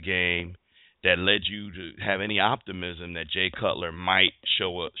after this game that led you to have any optimism that Jay Cutler might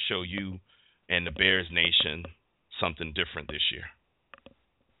show you and the Bears Nation something different this year?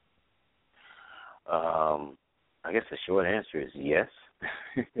 I guess the short answer is yes.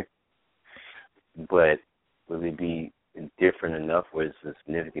 But will it be different enough where it's a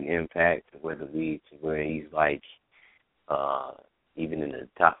significant impact, whether lead to where he's like even in the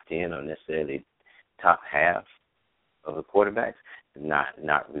top 10 or necessarily top half of the quarterbacks?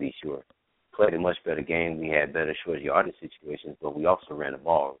 Not really sure. Played a much better game. We had better short yardage situations, but we also ran the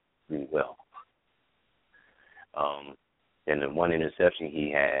ball really well. And the one interception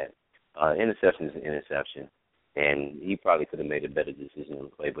he had, interception is an interception. And he probably could have made a better decision on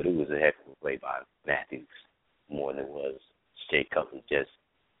the play, but it was a heck of a play by Matthews more than it was Jay Cutler just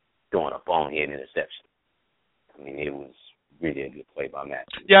throwing a bonehead interception. I mean, it was really a good play by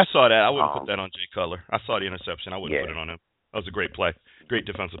Matthews. Yeah, I saw that. I wouldn't put that on Jay Cutler. I saw the interception. I wouldn't put it on him. That was a great play. Great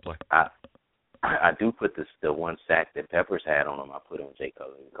defensive play. I do put the one sack that Peppers had on him, I put on Jay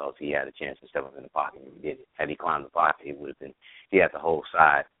Cutler because he had a chance to step up in the pocket and he did it. Had he climbed the pocket, it would have been, he had the whole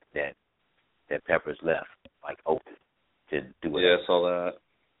side that Peppers left open to do it. Yeah, I saw that.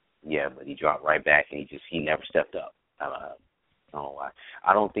 Yeah, but he dropped right back and he never stepped up. I don't know why.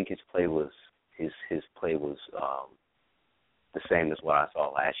 I don't think his play was the same as what I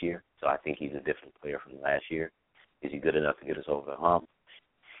saw last year. So I think he's a different player from last year. Is he good enough to get us over the hump?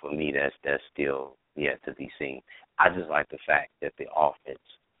 For me, that's still yet to be seen. I just like the fact that the offense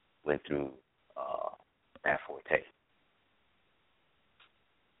went through that forte.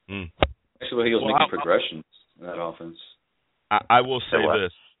 Actually, he was making progressions in that offense. I will say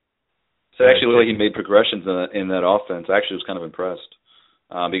this. So actually, the way he made progressions in that offense, I actually was kind of impressed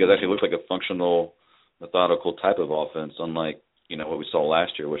because it actually looked like a functional, methodical type of offense, unlike what we saw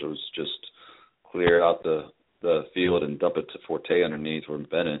last year, which was just clear out the field and dump it to Forte underneath or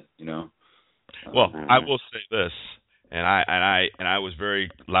Bennett. Well, I will say this, and I was very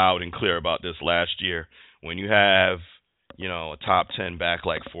loud and clear about this last year. When you have a top 10 back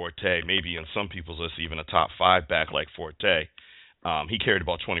like Forte, maybe in some people's list even a top 5 back like Forte, he carried the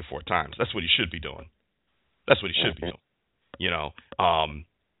ball 24 times. That's what he should be doing. That's what he should be doing.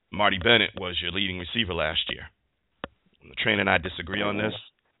 Marty Bennett was your leading receiver last year. The trainer and I disagree on this.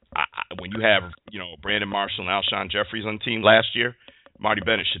 when you have, Brandon Marshall and Alshon Jeffries on the team last year, Marty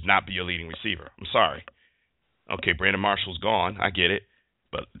Bennett should not be your leading receiver. I'm sorry. Okay, Brandon Marshall's gone. I get it.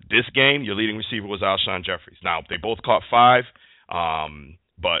 But this game, your leading receiver was Alshon Jeffries. Now, they both caught 5,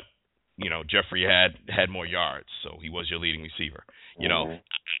 but, Jeffrey had more yards, so he was your leading receiver.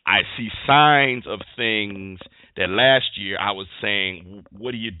 I see signs of things that last year I was saying,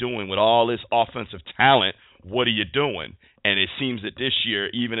 what are you doing with all this offensive talent? What are you doing? And it seems that this year,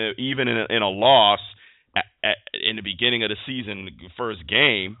 even in a loss in the beginning of the season, the first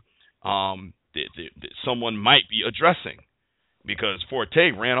game, someone might be addressing, because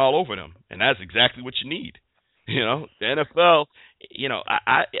Forte ran all over them, and that's exactly what you need. The NFL,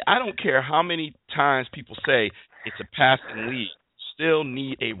 I don't care how many times people say it's a passing league. You still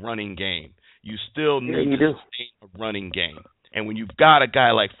need a running game. You still need to sustain a running game. And when you've got a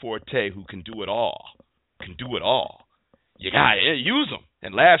guy like Forte who can do it all, you got to use him.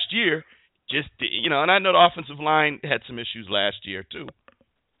 And last year, and I know the offensive line had some issues last year too.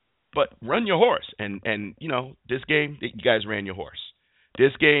 But run your horse. And this game, you guys ran your horse.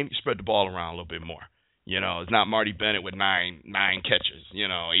 This game, you spread the ball around a little bit more. It's not Marty Bennett with nine catches,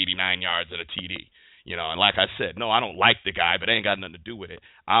 89 yards at a TD. And like I said, no, I don't like the guy, but it ain't got nothing to do with it.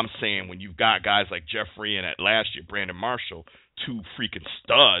 I'm saying when you've got guys like Jeffrey and at last year Brandon Marshall, 2 freaking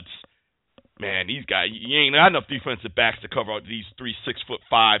studs, man, these guys, you ain't got enough defensive backs to cover out these 3 6'5",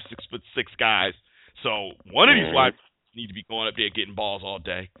 6'6" guys. So one of these wide need to be going up there getting balls all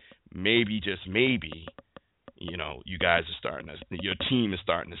day. Maybe, just maybe, you guys are your team is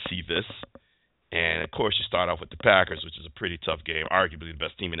starting to see this. And, of course, you start off with the Packers, which is a pretty tough game, arguably the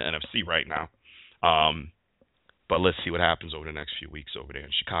best team in the NFC right now. But let's see what happens over the next few weeks over there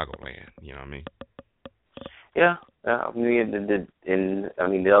in Chicagoland. You know what I mean? Yeah. The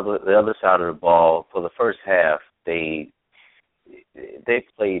other side of the ball, for the first half, they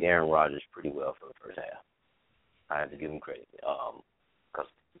played Aaron Rodgers pretty well for the first half. I have to give them credit. Because,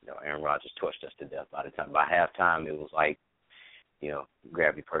 Aaron Rodgers torched us to death. By halftime, it was like,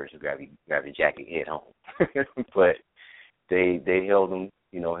 grab your purse and grab your jacket, head home. But they held them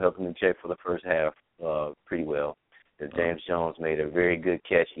in check for the first half pretty well. James Jones made a very good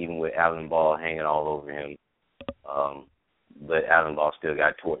catch, even with Allen Ball hanging all over him. But Allen Ball still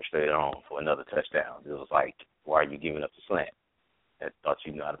got torched later on for another touchdown. It was like, why are you giving up the slant? I thought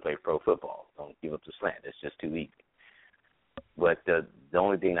you knew how to play pro football. Don't give up the slant. It's just too easy. But the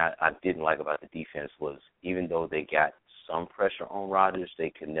only thing I didn't like about the defense was, even though they got some pressure on Rodgers, they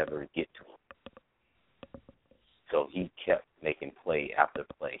could never get to him. So he kept making play after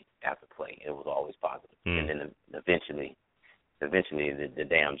play after play. It was always positive. And then eventually the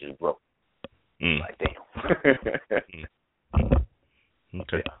dam just broke. Like, damn.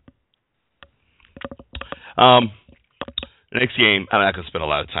 Okay. Yeah. The next game, I'm not going to spend a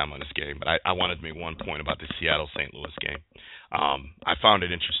lot of time on this game, but I wanted to make one point about the Seattle-St. Louis game. I found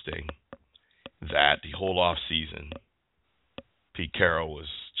it interesting that the whole off season, Pete Carroll was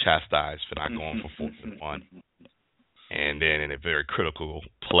chastised for not going for 4th and 1. And then in a very critical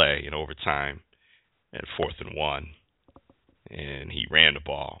play in overtime at 4th and 1, and he ran the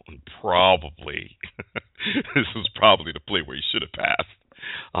ball. And probably, this was probably the play where he should have passed.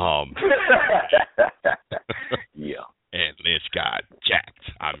 Yeah. And Lynch got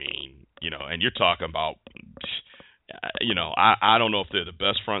jacked. I mean, and you're talking about, I don't know if they're the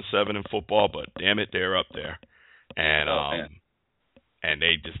best front 7 in football, but damn it, they're up there. And and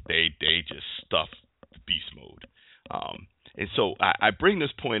they just stuffed the beast mode. And so I bring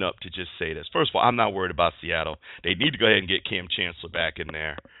this point up to just say this. First of all, I'm not worried about Seattle. They need to go ahead and get Cam Chancellor back in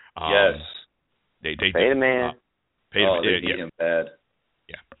there. Yes. They pay the man. They beat him bad.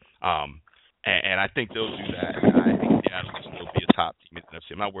 Yeah. And I think they'll do that. I think Seattle will still be a top team in the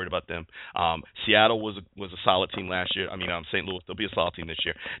NFC. I'm not worried about them. Seattle was a solid team last year. St. Louis, they'll be a solid team this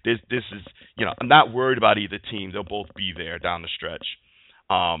year. This is, I'm not worried about either team. They'll both be there down the stretch.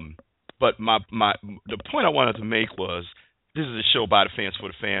 But the point I wanted to make was, this is a show by the fans for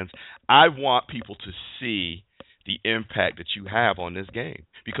the fans. I want people to see the impact that you have on this game,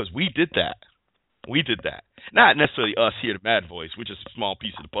 because we did that. We did that. Not necessarily us here at Madden Voice, which is a small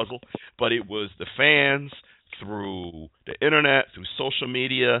piece of the puzzle, but it was the fans through the internet, through social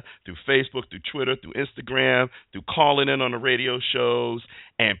media, through Facebook, through Twitter, through Instagram, through calling in on the radio shows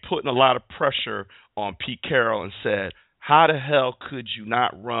and putting a lot of pressure on Pete Carroll and said, how the hell could you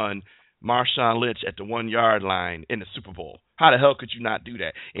not run Marshawn Lynch at the 1-yard line in the Super Bowl? How the hell could you not do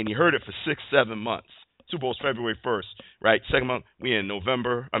that? And you heard it for 6-7 months. Super Bowl's February 1st, right? Second month, we in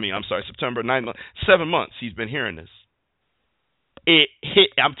September, 9 months. 7 months he's been hearing this. It hit.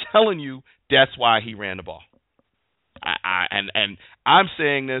 I'm telling you, that's why he ran the ball. And I'm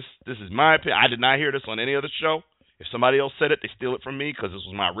saying this is my opinion. I did not hear this on any other show. If somebody else said it, they steal it from me because this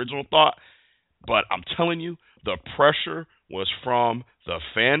was my original thought. But I'm telling you, the pressure was from the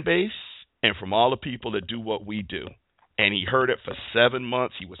fan base and from all the people that do what we do. And he heard it for 7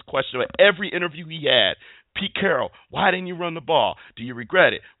 months. He was questioned at every interview he had. Pete Carroll, why didn't you run the ball? Do you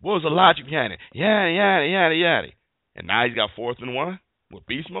regret it? What was the logic behind it? Yada, yada, yada, yada. And now he's got 4th and 1 with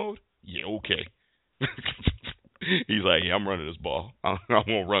beast mode? Yeah, okay. He's like, yeah, I'm running this ball. I'm going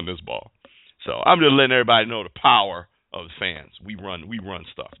to run this ball. So I'm just letting everybody know the power of the fans. We run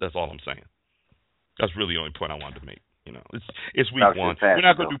stuff. That's all I'm saying. That's really the only point I wanted to make. You know, it's week one. We're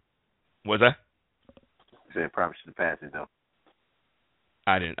not going to do. What's that? I said probably should have passed it though.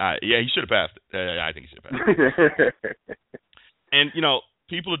 I didn't. Yeah, he should have passed it. I think he should have passed it. And you know,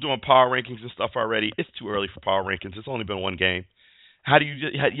 people are doing power rankings and stuff already. It's too early for power rankings. It's only been one game. How do you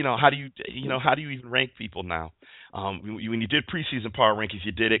even rank people now? When you did preseason power rankings,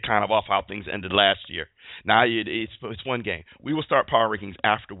 you did it kind of off how things ended last year. Now it's one game. We will start power rankings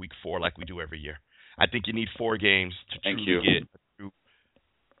after week 4, like we do every year. I think you need 4 games to truly get a true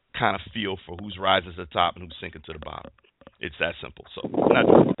kind of feel for who's rising to the top and who's sinking to the bottom. It's that simple. So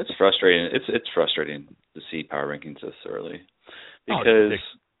it's frustrating. It's frustrating to see power rankings this early because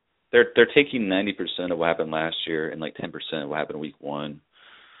they're taking 90% of what happened last year and like 10% of what happened in week 1,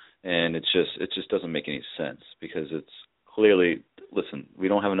 and it just doesn't make any sense because it's clearly, listen, we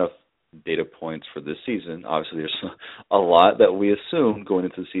don't have enough data points for this season. Obviously, there's a lot that we assume going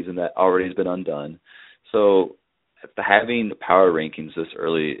into the season that already has been undone. So having the power rankings this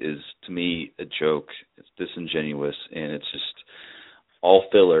early is, to me, a joke. It's disingenuous, and it's just all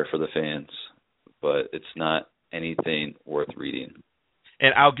filler for the fans. But it's not anything worth reading.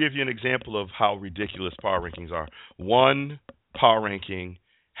 And I'll give you an example of how ridiculous power rankings are. One power ranking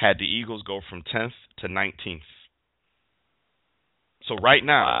had the Eagles go from 10th to 19th. So right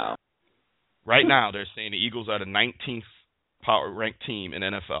now, they're saying the Eagles are the 19th power ranked team in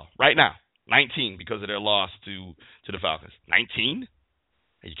NFL. Right now, 19 because of their loss to the Falcons. 19?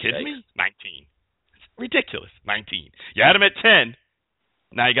 Are you kidding me? 19. It's ridiculous. 19. You had them at 10.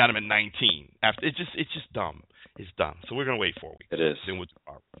 Now you got them at 19. It's just dumb. It's dumb. So we're gonna wait 4 weeks. It is. Then we'll do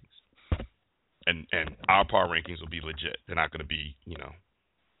power rankings. And our power rankings will be legit. They're not gonna be,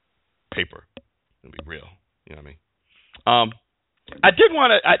 paper. It'll be real. You know what I mean? I did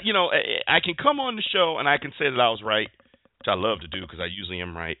want to, I can come on the show and I can say that I was right, which I love to do because I usually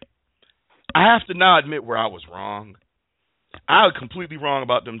am right. I have to now admit where I was wrong. I was completely wrong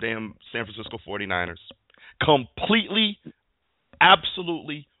about them damn San Francisco 49ers. Completely,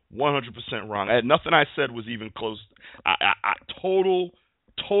 absolutely, 100% wrong. Nothing I said was even close. Total,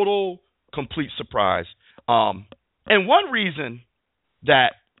 complete surprise. And one reason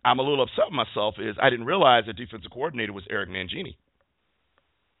that I'm a little upset with myself is I didn't realize the defensive coordinator was Eric Mangini.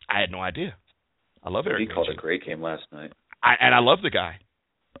 I had no idea. I love Eric Mangini. He called a great game last night. I love the guy.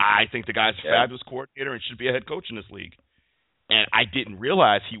 I think the guy's a fabulous coordinator and should be a head coach in this league. And I didn't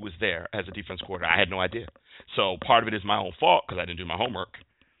realize he was there as a defense coordinator. I had no idea. So part of it is my own fault because I didn't do my homework.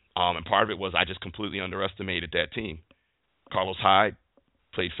 And part of it was I just completely underestimated that team. Carlos Hyde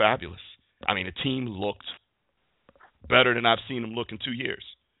played fabulous. I mean, the team looked better than I've seen them look in 2 years.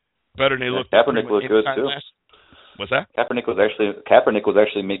 Better than they looked. Kaepernick looked good too. What's that? Kaepernick was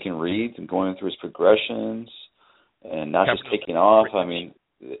actually making reads and going through his progressions and not just taking off. I mean,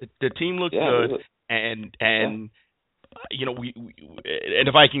 the team looked good, and we and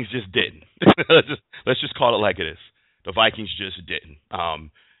the Vikings just didn't. let's just call it like it is. The Vikings just didn't.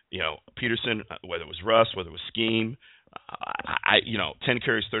 Peterson, whether it was Russ, whether it was scheme, 10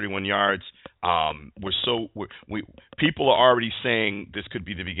 carries, 31 yards. People are already saying this could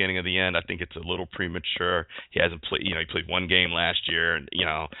be the beginning of the end. I think it's a little premature. He hasn't played. He played one game last year, and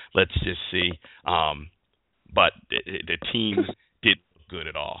let's just see. But the team didn't look good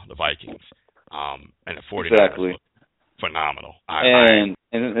at all. The Vikings, and the 49ers looked phenomenal. I'm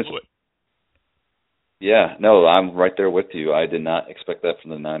right there with you. I did not expect that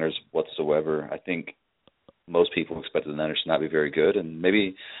from the Niners whatsoever. I think most people expected the Niners to not be very good, and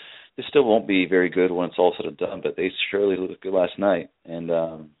maybe they still won't be very good when it's all said and done, but they surely looked good last night. And,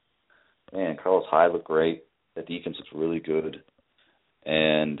 Carlos Hyde looked great. The defense looked really good.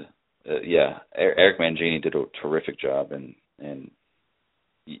 And, Eric Mangini did a terrific job. And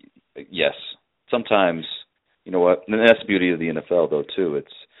yes, sometimes, you know what, and that's the beauty of the NFL, though, too.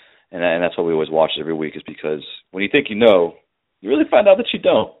 And that's why we always watch it every week, is because when you think you know, you really find out that you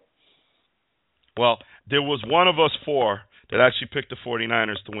don't. Well, there was one of us 4 that actually picked the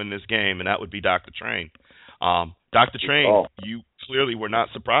 49ers to win this game, and that would be Dr. Train. Dr. Train, you clearly were not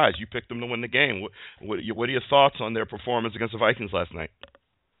surprised. You picked them to win the game. What are your thoughts on their performance against the Vikings last night?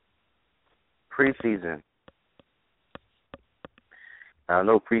 Preseason. I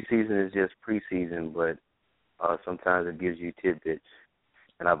know preseason is just preseason, but sometimes it gives you tidbits.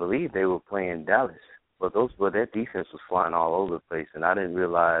 And I believe they were playing Dallas. But that defense was flying all over the place, and I didn't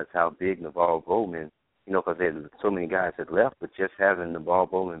realize how big Navarro Bowman, because so many guys had left, but just having Navarro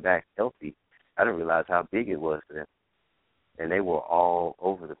Bowman back healthy, I didn't realize how big it was for them. And they were all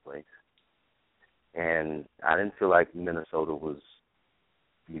over the place. And I didn't feel like Minnesota was,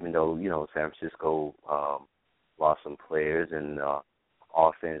 even though, San Francisco lost some players and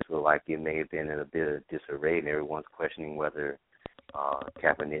offense looked like it may have been in a bit of disarray, and everyone's questioning whether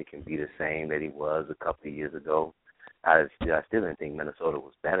Kaepernick can be the same that he was a couple of years ago. I still didn't think Minnesota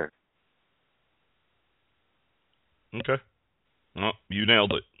was better. Okay. Well, you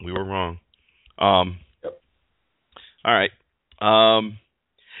nailed it. We were wrong. Yep. All right. I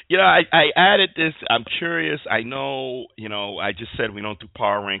added this. I'm curious. I know, I just said we don't do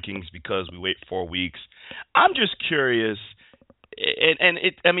power rankings because we wait 4 weeks. I'm just curious,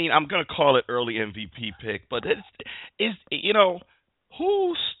 I'm going to call it early MVP pick, but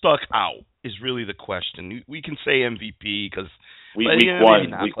who stuck out is really the question. We can say MVP because week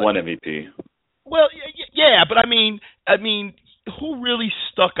one MVP. Well, yeah, but I mean, who really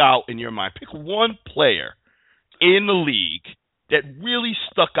stuck out in your mind? Pick one player in the league that really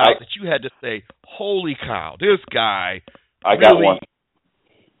stuck out that you had to say, "Holy cow, this guy!" I got one.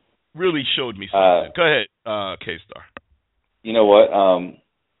 Really showed me something. Go ahead, KStarr. You know what?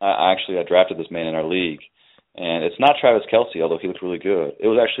 I drafted this man in our league. And it's not Travis Kelce, although he looked really good. It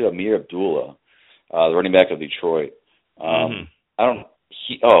was actually Amir Abdullah, the running back of Detroit.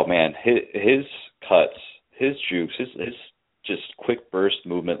 His cuts, his jukes, his just quick burst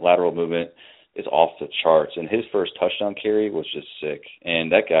movement, lateral movement is off the charts. And his first touchdown carry was just sick.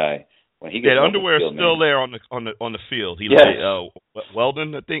 And that guy, when he gets that underwear is still there on the field.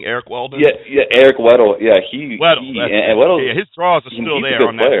 Weldon, I think, Eric Weldon. Yeah, Eric Weddle. Yeah, Weddle. His draws are still there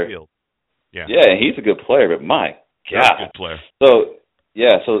on that field. Yeah, he's a good player, but my God. He's a good player. So,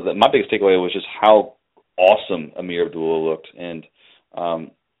 my biggest takeaway was just how awesome Amir Abdullah looked, and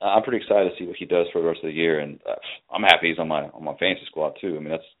I'm pretty excited to see what he does for the rest of the year, and I'm happy he's on my fantasy squad too. I mean,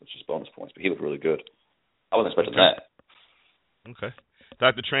 that's just bonus points, but he looked really good. I wasn't expecting that. Okay.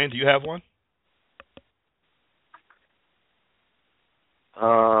 Dr. Train, do you have one?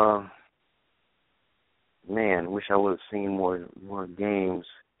 Man, wish I would have seen more games.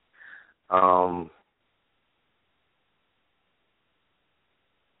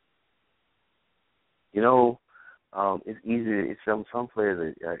 It's easy. Some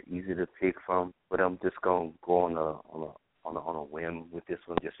players are easy to pick from, but I'm just gonna go on a whim with this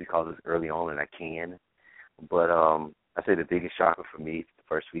one just because it's early on and I can. But I say the biggest shocker for me the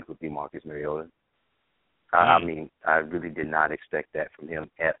first week would be Marcus Mariota. I mean, I really did not expect that from him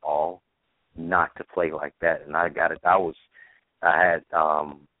at all, not to play like that. And I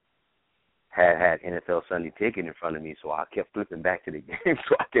had NFL Sunday Ticket in front of me, so I kept flipping back to the game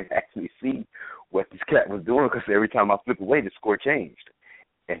so I could actually see what this cat was doing, because every time I flip away, the score changed.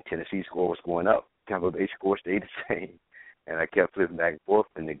 And Tennessee's score was going up. Tampa Bay score stayed the same. And I kept flipping back and forth,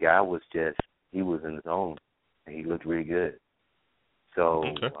 and the guy was he was in his own, and he looked really good. So,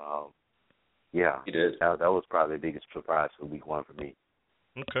 yeah, he did. That was probably the biggest surprise for week one for me.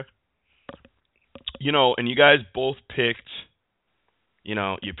 Okay. And you guys both picked,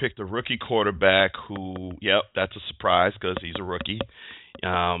 you picked a rookie quarterback who, that's a surprise because he's a rookie.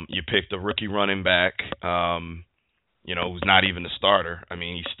 You picked a rookie running back, who's not even the starter. I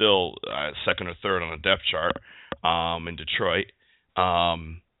mean, he's still second or third on the depth chart in Detroit.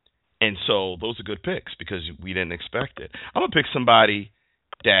 And so those are good picks because we didn't expect it. I'm going to pick somebody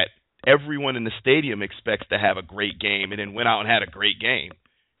that everyone in the stadium expects to have a great game and then went out and had a great game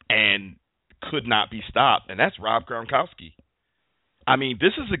and could not be stopped, and that's Rob Gronkowski. I mean,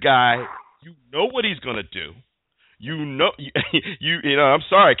 this is a guy, you know what he's going to do. I'm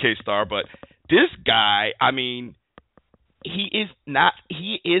sorry, KStarr, but this guy, I mean, he is not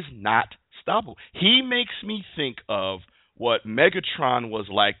stoppable. He makes me think of what Megatron was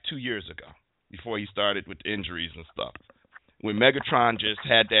like 2 years ago before he started with injuries and stuff. When Megatron just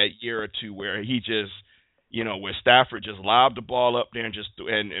had that year or two where he just, where Stafford just lobbed the ball up there and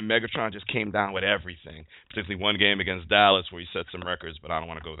Megatron just came down with everything. Particularly one game against Dallas where he set some records, but I don't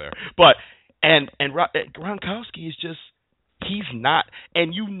want to go there. But and Gronkowski is just, he's not,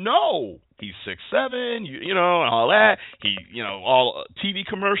 and he's 6'7", and all that. He all TV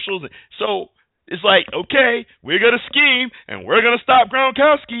commercials. So it's like, okay, we're gonna scheme and we're gonna stop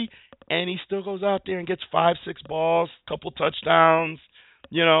Gronkowski. and he still goes out there and gets 5-6 balls, couple touchdowns,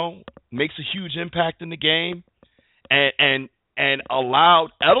 makes a huge impact in the game, and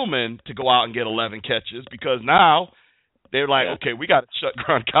allowed Edelman to go out and get 11 catches because now they're like, okay, we got to shut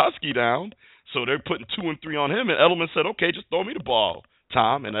Gronkowski down. So they're putting 2 and 3 on him, and Edelman said, okay, just throw me the ball,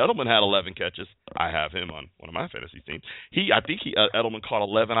 Tom. And Edelman had 11 catches. I have him on one of my fantasy teams. I think Edelman caught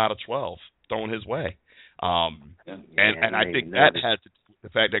 11 out of 12 thrown his way. And I think that had to do with the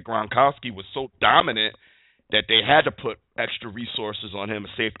fact that Gronkowski was so dominant that they had to put extra resources on him, a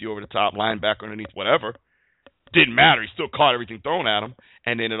safety over the top, linebacker underneath, whatever. Didn't matter. He still caught everything thrown at him,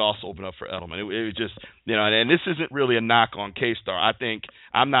 and then it also opened up for Edelman. It was just, and this isn't really a knock on KStarr. I think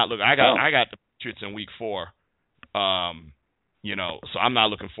I'm not looking. I got the Patriots in week 4, so I'm not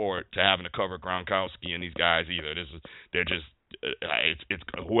looking forward to having to cover Gronkowski and these guys either. It's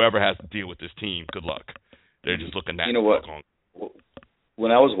whoever has to deal with this team. Good luck. They're just looking at. You know what?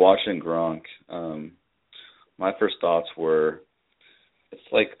 When I was watching Gronk, my first thoughts were,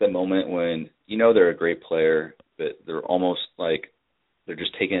 it's like the moment when they're a great player, but they're almost like they're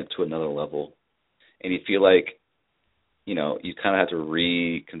just taking it to another level, and you feel like you kind of have to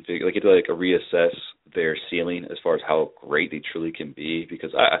reconfigure, like you have to reassess their ceiling as far as how great they truly can be.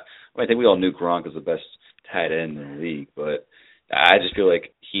 Because I think we all knew Gronk was the best tight end in the league, but I just feel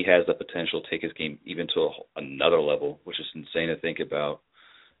like he has the potential to take his game even to another level, which is insane to think about.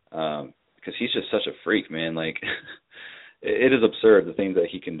 Because he's just such a freak, man. Like. It is absurd the things that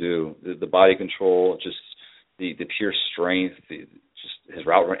he can do, the body control, just the pure strength, just his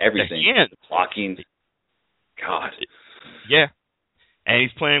route run, everything, the blocking. God. Yeah, and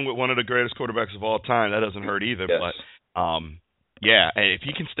he's playing with one of the greatest quarterbacks of all time. That doesn't hurt either. Yes. But if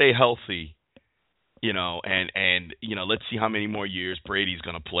he can stay healthy, and let's see how many more years Brady's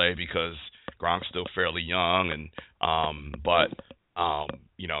going to play because Gronk's still fairly young, and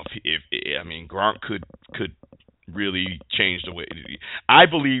if Gronk could really changed the way. I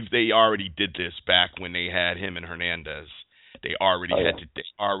believe they already did this back when they had him and Hernandez. They already they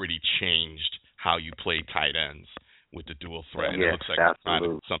already changed how you play tight ends with the dual threat. And it looks like they're trying to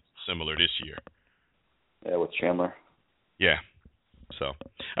do something similar this year. Yeah, with Chandler. Yeah. So, all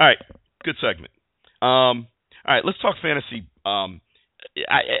right, good segment. All right, let's talk fantasy.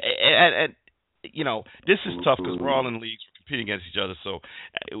 This is tough because we're all in leagues. Competing against each other, so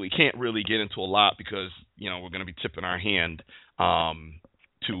we can't really get into a lot because we're going to be tipping our hand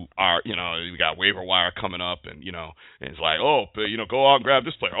to our we got waiver wire coming up, and and it's like, go out and grab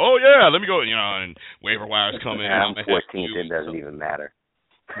this player. Oh yeah, let me go, and waiver wire's coming. I'm 14th. It doesn't even matter.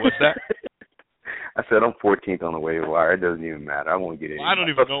 What's that? I said I'm 14th on the waiver wire. It doesn't even matter. I won't get it. I don't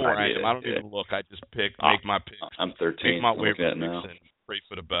even know where I am. I don't even look. I just make my picks. I'm 13th. Pick my waiver picks and pray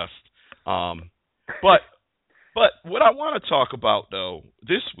for the best. But what I want to talk about, though,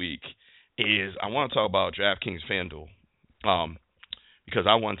 this week is I want to talk about DraftKings FanDuel because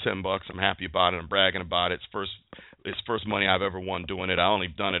I won $10. I'm happy about it. I'm bragging about it. It's first money I've ever won doing it. I only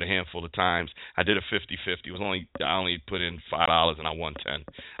done it a handful of times. I did a 50-50. I only put in $5 and I won $10.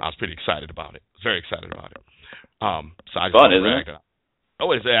 I was pretty excited about it. Very excited about it. So I just fun, isn't it?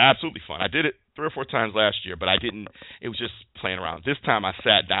 Oh, it's absolutely fun. I did it 3 or 4 times last year, but I didn't. It was just playing around. This time I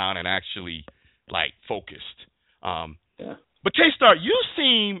sat down and actually focused. But KStarr, you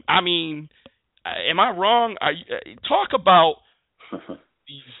seem, am I wrong? Talk about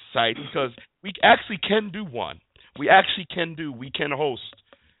these sites because we actually can do one. We can host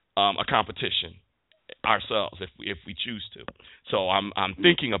a competition ourselves if we choose to. So I'm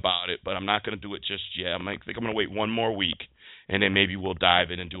thinking about it, but I'm not going to do it just yet. I think I'm going to wait one more week, and then maybe we'll dive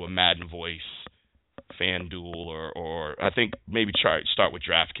in and do a Madden Voice, FanDuel, or I think maybe start with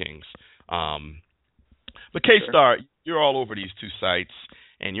DraftKings. But KStarr, you're all over these 2 sites,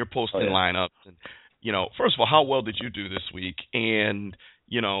 and you're posting lineups. And, first of all, how well did you do this week? And,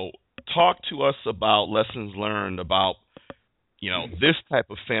 talk to us about lessons learned about, this type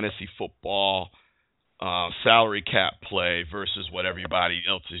of fantasy football salary cap play versus what everybody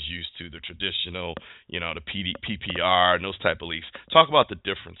else is used to, the traditional, the PPR and those type of leagues. Talk about the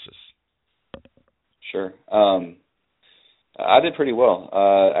differences. Sure. I did pretty well,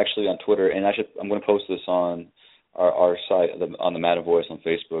 actually, on Twitter, and I'm going to post this on our site, on the Madden Voice on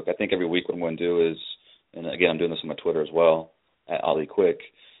Facebook. I think every week what I'm going to do is, and again, I'm doing this on my Twitter as well, at Ollie Quick,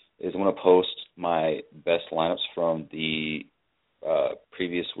 is I'm going to post my best lineups from the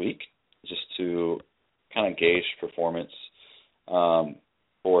previous week, just to kind of gauge performance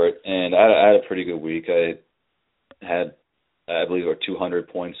for it. And I had a pretty good week. I had, I believe, 200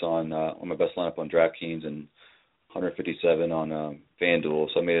 points on my best lineup on DraftKings and 157 on FanDuel.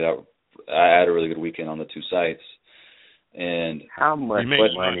 So I had a really good weekend on the 2 sites. And how much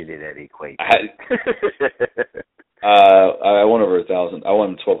money did that equate to? I won over 1,000. I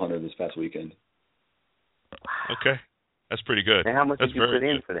won 1,200 this past weekend. Okay, that's pretty good. And how much did you put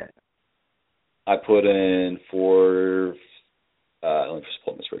in for that? I put in let me just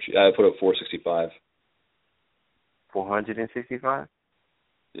pull up my spreadsheet. I put up 465. 465?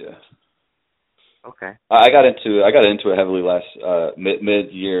 Yeah. Okay. I got into it heavily last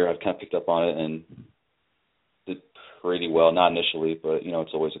mid-year. I kind of picked up on it and did pretty well. Not initially, but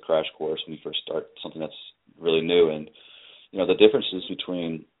it's always a crash course when you first start something that's really new. And the differences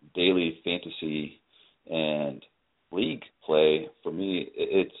between daily fantasy and league play, for me,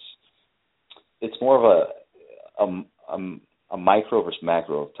 it's more of a micro versus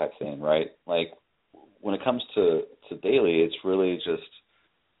macro type thing, right? Like when it comes to daily, it's really just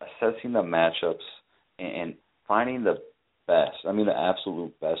assessing the matchups and finding the best, the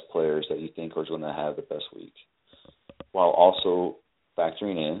absolute best players that you think are going to have the best week, while also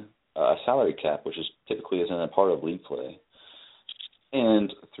factoring in a salary cap, which is typically isn't a part of league play.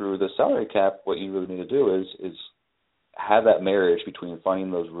 And through the salary cap, what you really need to do is have that marriage between finding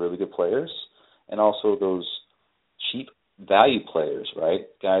those really good players and also those cheap value players, right?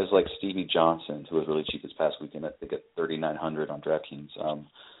 Guys like Stevie Johnson, who was really cheap this past weekend. I think at $3,900 on DraftKings.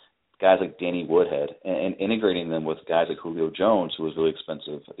 Guys like Danny Woodhead, and integrating them with guys like Julio Jones, who was really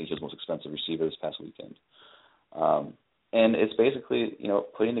expensive. I think he was the most expensive receiver this past weekend. And it's basically,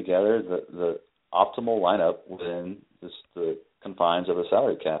 putting together the optimal lineup within the confines of a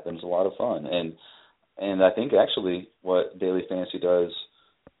salary cap, and it's a lot of fun. And I think actually what daily fantasy does,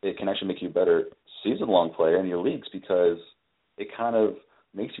 it can actually make you a better season-long player in your leagues because it kind of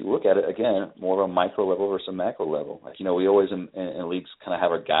makes you look at it, again, more of a micro level versus a macro level. Like, we always in leagues kind of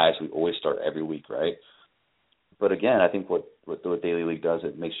have our guys we always start every week, right? But again, I think what the Daily League does,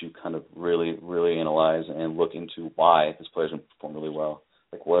 it makes you kind of really, really analyze and look into why this player's going to perform really well.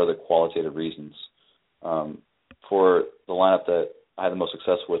 Like, what are the qualitative reasons? For the lineup that I had the most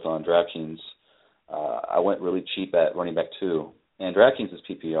success with on DraftKings, I went really cheap at running back 2. And DraftKings is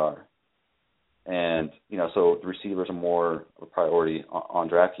PPR. And, so the receivers are more of a priority on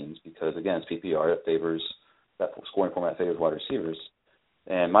DraftKings because, again, it's PPR. It favors that scoring format favors wide receivers.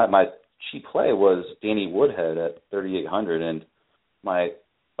 And my cheap play was Danny Woodhead at 3,800. And my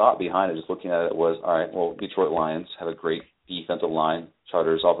thought behind it, just looking at it, was, all right, well, Detroit Lions have a great defensive line.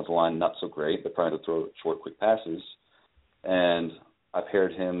 Chargers' offensive line, not so great. They're trying to throw short, quick passes. And I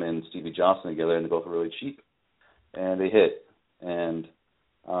paired him and Stevie Johnson together, and they both were really cheap. And they hit. And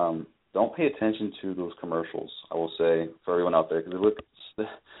don't pay attention to those commercials, I will say, for everyone out there, because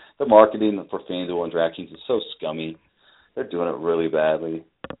the marketing for FanDuel and DraftKings is so scummy. They're doing it really badly.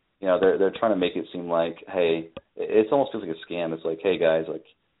 They're trying to make it seem like, hey, it almost feels like a scam. It's like, hey, guys, like,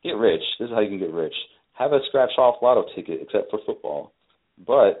 get rich. This is how you can get rich. Have a scratch-off lotto ticket, except for football.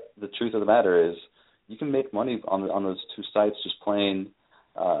 But the truth of the matter is you can make money on those two sites just playing,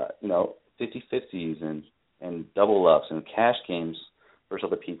 50-50s and double-ups and cash games versus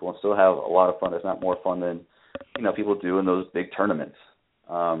other people and still have a lot of fun. It's not more fun than, people do in those big tournaments.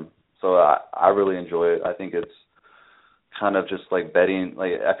 So I really enjoy it. I think it's kind of just like betting.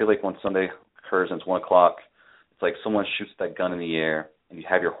 Like, I feel like when Sunday occurs and it's 1 o'clock, it's like someone shoots that gun in the air and you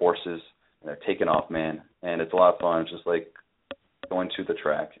have your horses and they're taking off, man. And it's a lot of fun. It's just like going to the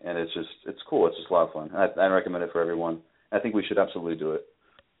track. And it's cool. It's just a lot of fun. I recommend it for everyone. I think we should absolutely do it.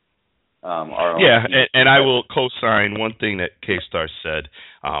 And I will co-sign one thing that KStarr said.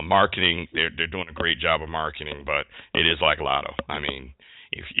 Marketing, they're doing a great job of marketing, but it is like lotto. I mean,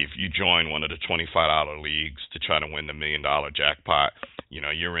 if you join one of the $25 leagues to try to win the $1 million jackpot,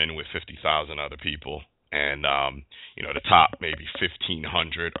 you're in with 50,000 other people, and the top maybe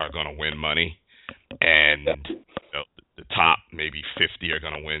 1,500 are going to win money, and the top maybe 50 are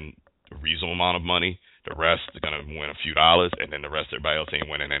going to win a reasonable amount of money. The rest are going to win a few dollars, and then the rest, everybody else ain't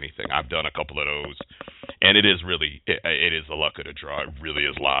winning anything. I've done a couple of those, and it is really, it is the luck of the draw. It really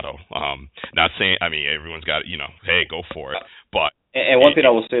is lotto. Not saying, everyone's got, hey, go for it. But and one thing I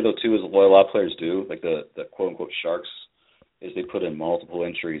will say, though, too, is what a lot of players do, like the quote-unquote sharks, is they put in multiple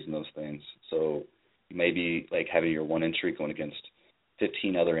entries in those things. So you may be, like, having your one entry going against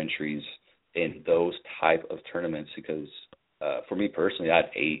 15 other entries in those type of tournaments because, for me personally, I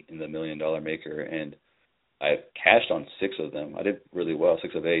had 8 in the $1 Million Maker, and I cashed on 6 of them. I did really well,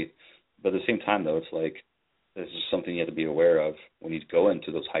 6 of 8. But at the same time, though, it's like this is something you have to be aware of when you go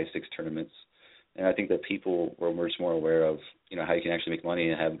into those high-stakes tournaments. And I think that people were much more aware of, how you can actually make money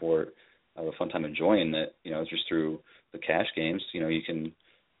and have more of a fun time enjoying it, just through the cash games. You can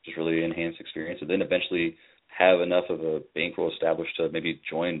just really enhance experience and then eventually have enough of a bankroll established to maybe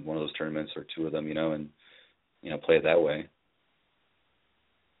join one of those tournaments or 2 of them, and play it that way.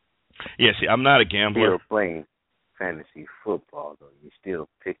 Yeah, see, I'm not a gambler. Still playing fantasy football, though. You're still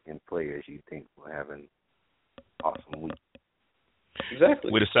picking players you think will have an awesome week.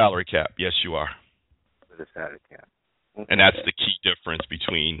 Exactly. With a salary cap, yes, you are. With a salary cap. Okay. And that's the key difference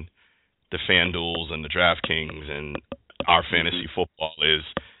between the FanDuels and the DraftKings and our fantasy football is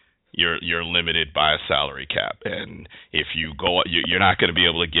you're limited by a salary cap, and if you go, you're not going to be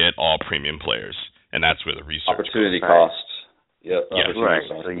able to get all premium players, and that's where the research opportunity goes. costs. Yep. Yes. Right.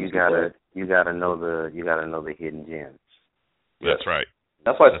 So you gotta know the hidden gems. That's right.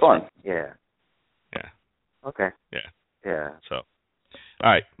 That's why it's fun. Yeah. Yeah. Okay. Yeah. Yeah. So, all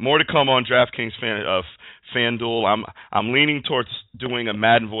right, more to come on DraftKings FanDuel. I'm leaning towards doing a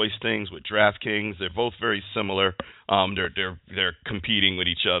Madden Voice things with DraftKings. They're both very similar. They're competing with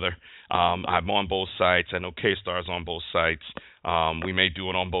each other. I'm on both sites. I know KStar's on both sites. We may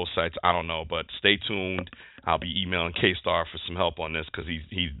do it on both sites. I don't know, but stay tuned. I'll be emailing KStarr for some help on this because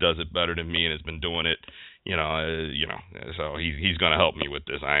he does it better than me and has been doing it. So he's gonna help me with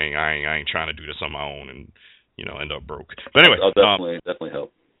this. I ain't trying to do this on my own and end up broke. But anyway, I'll definitely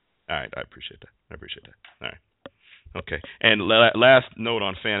help. All right, I appreciate that. All right. Okay. And last note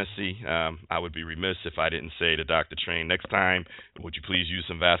on fantasy, I would be remiss if I didn't say to Dr. Train, next time, would you please use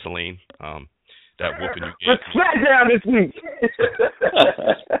some Vaseline? That whooping you gave me. Smack down this week.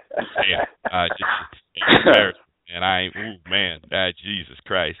 Yeah. It's embarrassing. And Jesus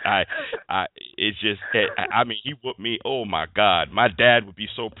Christ. It's just, he whooped me. Oh my God. My dad would be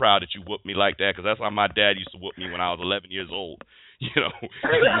so proud that you whooped me like that because that's how my dad used to whoop me when I was 11 years old. He used to whoop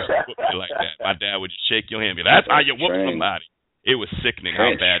me like that. My dad would just shake your hand and be like, that's how you whoop somebody. It was sickening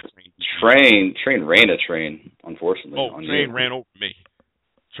how bad Train ran a train, unfortunately. Oh, Train ran over me.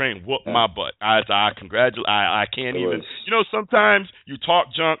 Train whooped my butt. I congratulate. I can't even. Sometimes you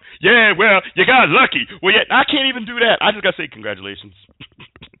talk junk. Yeah, well, you got lucky. Well, yeah, I can't even do that. I just gotta say congratulations.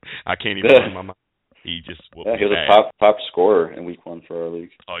 I can't even do my mouth. He just whooped me bad. He was a top scorer in week 1 for our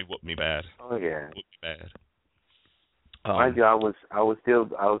league. Oh, he whooped me bad. Oh yeah. Whooped me bad. Mind you, I was still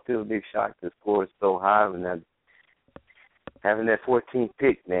a big shock the score is so high and that having that 14th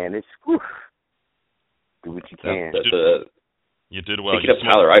pick, man, it's whew, do what you can. You did well. Picking up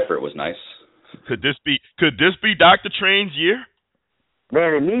Tyler Eifert was nice. Could this be Dr. Train's year?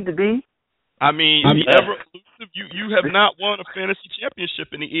 Man, it need to be. I mean, ever elusive. You have not won a fantasy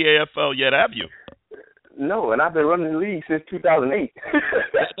championship in the EAFL yet, have you? No, and I've been running the league since 2008.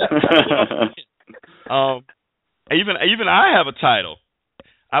 Even I have a title.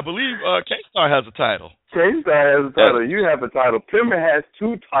 I believe KStarr has a title. KStarr has a title. You have a title. Plymouth has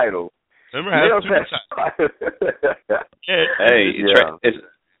 2 titles. Plymouth has 2 titles.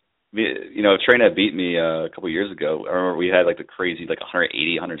 Train had beat me a couple of years ago. I remember we had like the crazy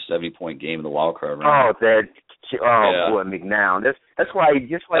 180, 170 point game in the wild card round. Boy, McNown. That's why he's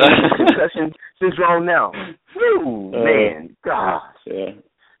concussion syndrome now. Woo, man, gosh. Yeah,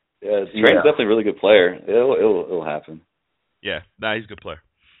 Train's definitely a really good player. It'll happen. Yeah, he's a good player.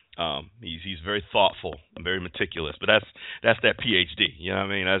 He's very thoughtful and very meticulous, but that's that PhD. You know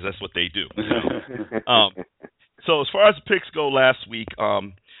what I mean? That's what they do. So as far as the picks go last week,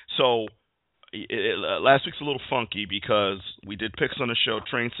 last week's a little funky because we did picks on the show.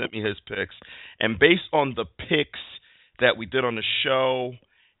 Train sent me his picks, and based on the picks that we did on the show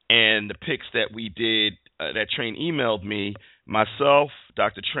and the picks that we did that Train emailed me, myself,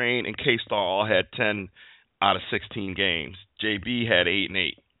 Dr. Train, and KStarr all had 10 out of 16 games. JB had 8 and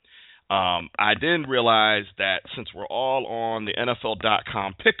 8. I didn't realize that since we're all on the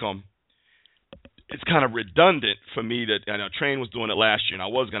NFL.com pick'em, it's kind of redundant for me that I know Train was doing it last year, and I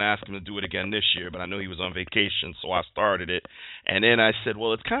was going to ask him to do it again this year, but I know he was on vacation, so I started it. And then I said,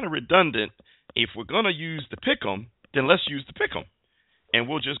 well, it's kind of redundant. If we're going to use the pick'em, then let's use the pick'em, and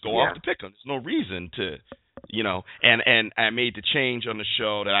we'll just go off the pick'em. There's no reason to, And I made the change on the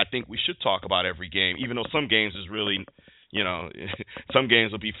show that I think we should talk about every game, even though some games is really. Some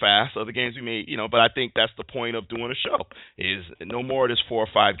games will be fast, other games we may, but I think that's the point of doing a show is no more of this 4 or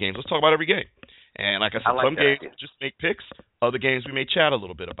 5 games. Let's talk about every game. And like I said, some games we'll just make picks, other games we may chat a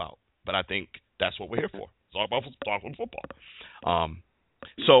little bit about. But I think that's what we're here for. It's all about football.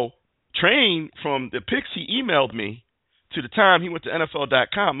 So Train, from the picks he emailed me to the time he went to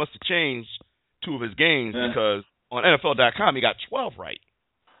NFL.com, must have changed 2 of his games because on NFL.com he got 12 right.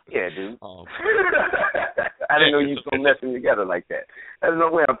 Yeah, dude. I didn't know you was going to mess them together like that. There's no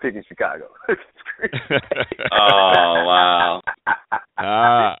way I'm picking Chicago. Oh, wow.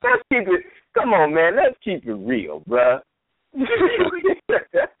 Let's keep it. Come on, man. Let's keep it real, bruh.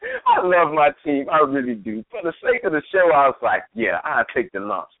 I love my team. I really do. For the sake of the show, I was like, I'll take the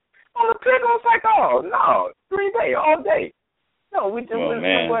loss. on the pick. I was like, oh no, Green Bay all day. No, we just weren't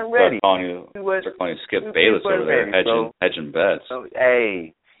ready. They're calling you Skip Bayless over there, hedging bets. So,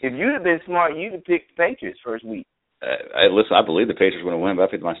 hey, if you'd have been smart, you'd have picked the Patriots first week. Listen, I believe the Patriots were going to win, but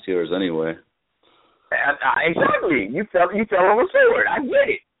I picked my Steelers anyway. Exactly. You fell on the sword. I get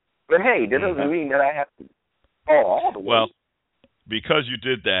it. But hey, that doesn't mean that I have to all the way. Well, because you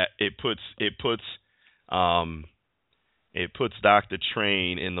did that, it puts Dr.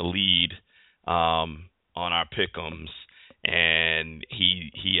 Train in the lead on our pick'ems, and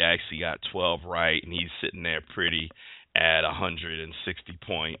he actually got 12 right, and he's sitting there pretty at 160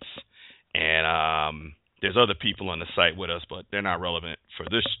 points. And there's other people on the site with us, but they're not relevant for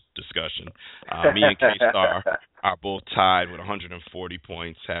this discussion. Me and KStarr are both tied with 140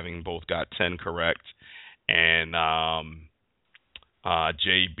 points, having both got 10 correct. And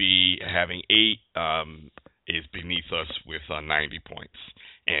JB, having 8, is beneath us with 90 points.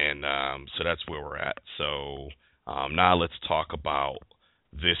 And so that's where we're at. So now let's talk about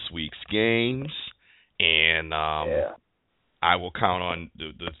this week's games. And I will count on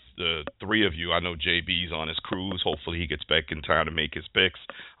the three of you. I know JB's on his cruise. Hopefully he gets back in time to make his picks,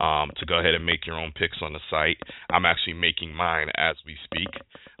 to go ahead and make your own picks on the site. I'm actually making mine as we speak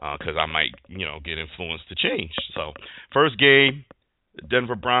because I might, get influenced to change. So first game,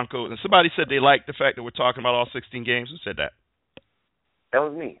 Denver Broncos. And somebody said they liked the fact that we're talking about all 16 games. Who said that? That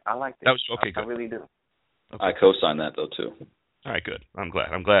was me. I liked it. That was okay. Good. I really do. Okay. I co-signed that though too. All right, good. I'm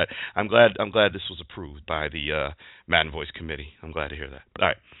glad this was approved by the Madden Voice Committee. I'm glad to hear that. All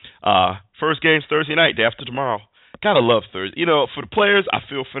right. First game's Thursday night, day after tomorrow. Gotta love Thursday. For the players, I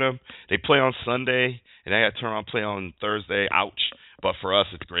feel for them. They play on Sunday, and they got to turn around and play on Thursday. Ouch. But for us,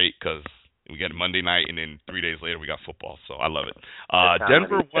 it's great because we get Monday night, and then 3 days later, we got football. So I love it.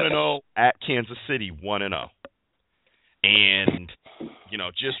 Denver 1-0 at Kansas City 1-0. And,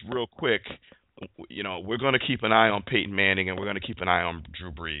 just real quick, we're going to keep an eye on Peyton Manning, and we're going to keep an eye on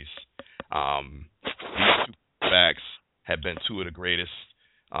Drew Brees. These two backs have been two of the greatest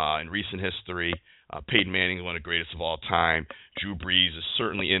in recent history. Peyton Manning is one of the greatest of all time. Drew Brees is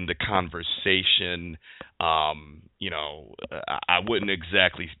certainly in the conversation. I wouldn't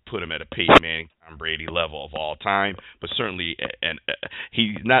exactly put him at a Peyton Manning, Tom Brady level of all time, but certainly, and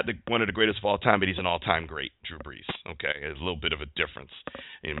he's not one of the greatest of all time, but he's an all-time great, Drew Brees. Okay, there's a little bit of a difference,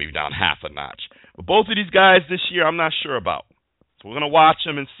 maybe down half a notch. But both of these guys this year, I'm not sure about. So we're going to watch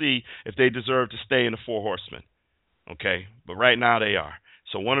them and see if they deserve to stay in the Four Horsemen. Okay, but right now they are.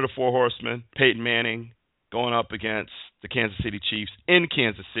 So one of the Four Horsemen, Peyton Manning, going up against the Kansas City Chiefs in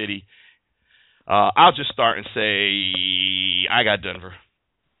Kansas City. I'll just start and say I got Denver,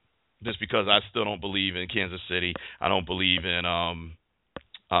 just because I still don't believe in Kansas City. I don't believe in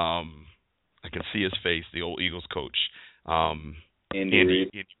I can see his face, the old Eagles coach, Andy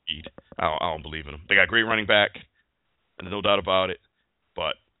Reid. I don't believe in him. They got great running back, and no doubt about it.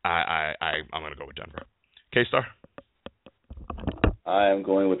 But I'm going to go with Denver. KStarr? I am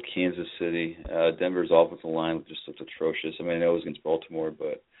going with Kansas City. Denver's offensive line just looks atrocious. I mean, I know it was against Baltimore,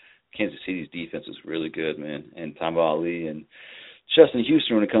 but Kansas City's defense is really good, man. And Tom Ali and Justin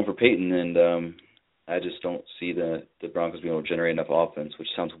Houston are going to come for Peyton, and I just don't see the Broncos being able to generate enough offense, which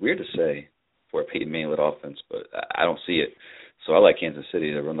sounds weird to say for a Peyton Manning-led offense, but I don't see it. So I like Kansas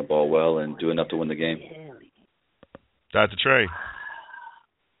City to run the ball well and do enough to win the game. Dr. Trey.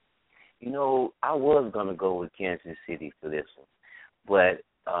 I was going to go with Kansas City for this one. But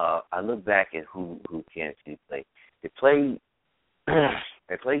I look back at who Kansas City played. They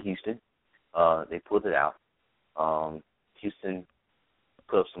played Houston. They pulled it out. Houston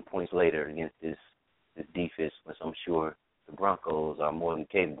put up some points later against this defense, which I'm sure the Broncos are more than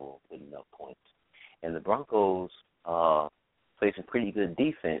capable of enough points. And the Broncos played some pretty good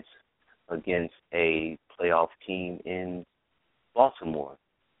defense against a playoff team in Baltimore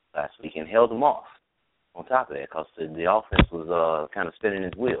last week and held them off. On top of that, because the offense was kind of spinning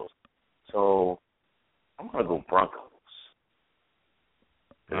its wheels. So I'm going to go Broncos.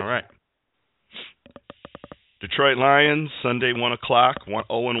 All right. Detroit Lions, Sunday, 1 o'clock,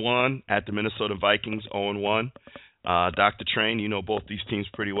 0-1 at the Minnesota Vikings, 0-1. Dr. Train, you know both these teams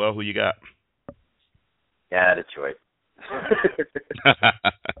pretty well. Who you got? Yeah, Detroit.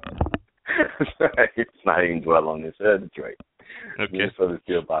 It's not even dwell on this. Detroit. Okay. Minnesota's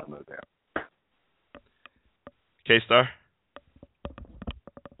still bottom of the barrel. KStarr?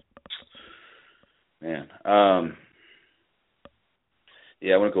 Man.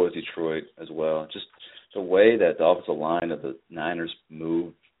 Yeah, I want to go with Detroit as well. Just the way that the offensive line of the Niners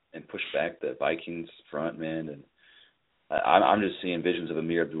moved and pushed back the Vikings front, man. And I'm just seeing visions of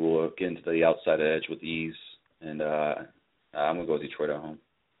Amir Abdullah getting to the outside edge with ease. And I'm going to go with Detroit at home.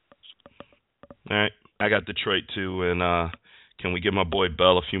 All right. I got Detroit too, and can we give my boy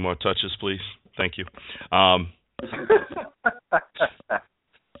Bell a few more touches, please? Thank you.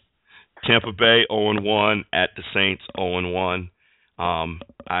 Tampa Bay 0-1 at the Saints 0-1.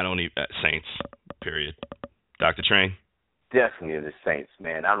 I don't even Saints. Period. Dr. Train. Definitely the Saints,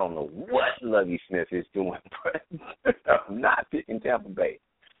 man. I don't know what Lovie Smith is doing, but I'm not picking Tampa Bay.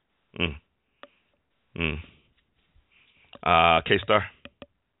 KStarr.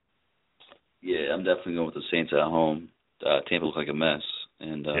 Yeah, I'm definitely going with the Saints at home. Tampa looks like a mess,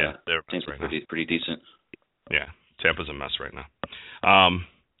 and they're Tampa's right pretty decent. Yeah, Tampa's a mess right now.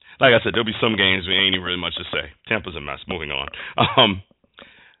 Like I said, there'll be some games we ain't even really much to say. Tampa's a mess. Moving on.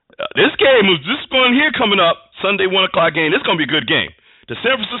 This one here coming up, Sunday 1 o'clock game. This is going to be a good game. The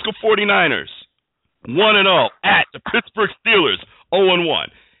San Francisco 49ers, 1-0 at the Pittsburgh Steelers, 0-1.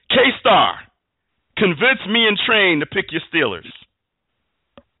 KStarr, convince me and Train to pick your Steelers.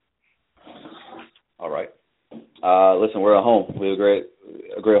 All right. Listen, we're at home. We have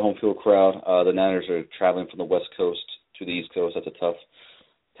a great home field crowd. The Niners are traveling from the West Coast to the East Coast. That's a tough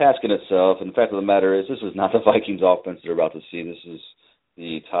task in itself. And the fact of the matter is, this is not the Vikings offense they're about to see. This is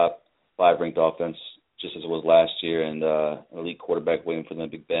the top 5 ranked offense, just as it was last year, and an elite quarterback waiting for them,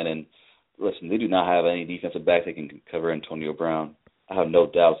 Big Ben. And listen, they do not have any defensive back that can cover Antonio Brown. I have no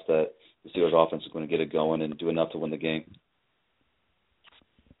doubts that the Steelers offense is going to get it going and do enough to win the game.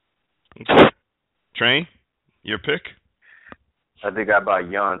 Okay. Train, your pick? I think I about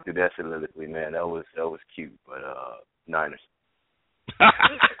yawned through that soliloquy, man. That was cute, but Niners.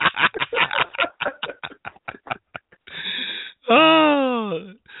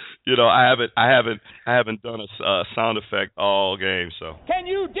 Oh, I haven't done a sound effect all game. So can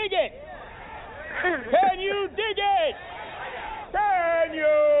you dig it? Can you dig it? Can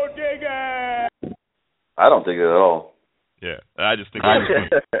you dig it? I don't dig it at all. Yeah, I just think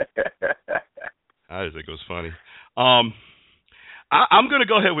it was funny. I'm gonna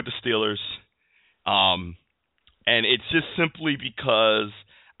go ahead with the Steelers, and it's just simply because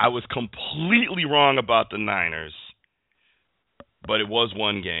I was completely wrong about the Niners. But it was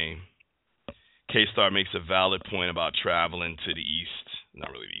one game. KStarr makes a valid point about traveling to the East, not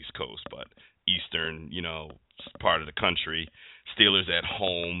really the East Coast, but Eastern, part of the country. Steelers at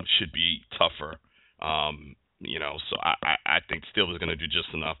home should be tougher. So I think Steelers are going to do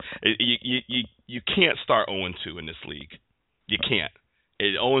just enough. You can't start 0-2 in this league. You can't.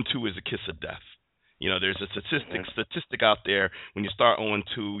 0-2 is a kiss of death. There's a statistic out there. When you start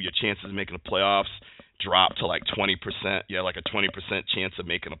 0-2, your chances of making the playoffs drop to like 20%. Yeah, like a 20% chance of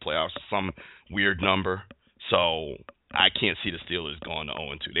making the playoffs, some weird number. So I can't see the Steelers going to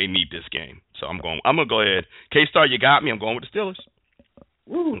 0-2. They need this game. So I'm gonna go ahead. KStarr, you got me. I'm going with the Steelers.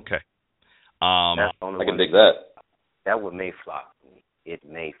 Woo. Okay. That's the only I can dig that. That one may flop for me. It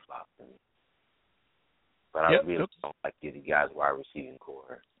may flop for me. But I really don't like the guys wide receiving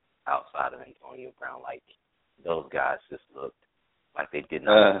core outside of Antonio Brown. Like, those guys just looked like they did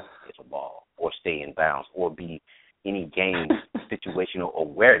not get the ball or stay in bounds or be any game situational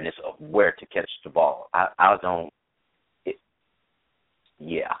awareness of where to catch the ball. I don't.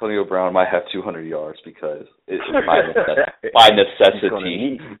 Yeah. Antonio Brown might have 200 yards because it's by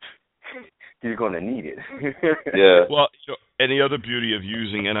necessity. He's going to need it. Yeah. Well, and the other beauty of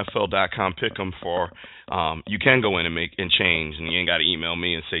using NFL.com Pick'em for, you can go in and change, and you ain't got to email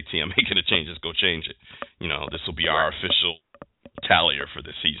me and say, T, I'm making a change. Just go change it. This will be our official tallier for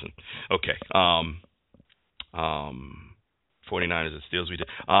this season. Okay. 49ers and Steelers we did.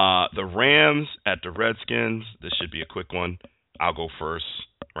 The Rams at the Redskins. This should be a quick one. I'll go first.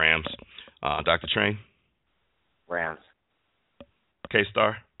 Rams. Dr. Train? Rams.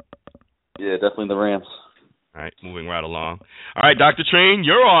 KStarr? Yeah, definitely the Rams. All right, moving right along. All right, Dr. Train,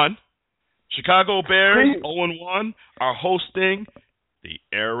 you're on. Chicago Bears, 0-1, are hosting the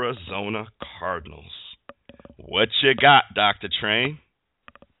Arizona Cardinals. What you got, Dr. Train?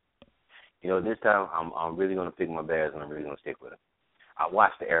 This time I'm really going to pick my Bears, and I'm really going to stick with them. I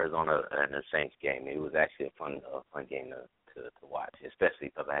watched the Arizona and the Saints game. It was actually a fun game to watch, especially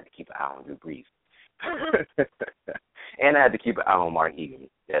because I had to keep an eye on Drew Brees. And I had to keep an eye on Mark Egan.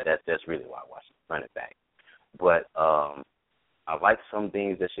 That's really why I watched him run it back. But I like some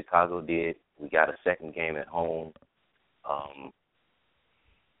things that Chicago did. We got a second game at home.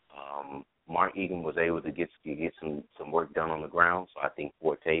 Mark Egan was able to get some work done on the ground. So I think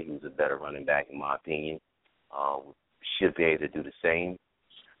Forte, who's a better running back in my opinion, should be able to do the same.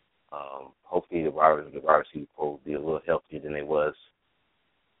 Hopefully the wide receiver will be a little healthier than they was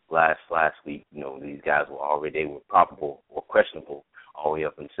last week. These guys were probable or questionable all the way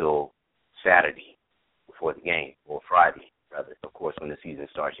up until Saturday before the game or Friday. rather. Of course, when the season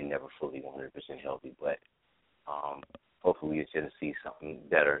starts, you're never fully 100% healthy, but hopefully we get to see something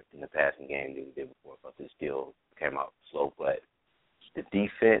better in the passing game than we did before, but this still came out slow. But the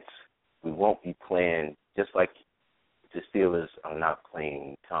defense, we won't be playing, just like the Steelers are not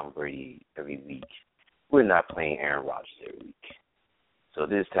playing Tom Brady every week. We're not playing Aaron Rodgers every week. So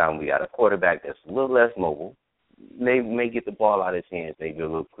this time we got a quarterback that's a little less mobile, may get the ball out of his hands maybe a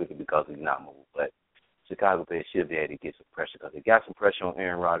little quicker because he's not mobile, but Chicago Bears should be able to get some pressure because they got some pressure on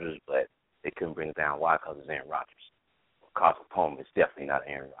Aaron Rodgers, but they couldn't bring it down. Why? Because it's Aaron Rodgers. Carson Palmer is definitely not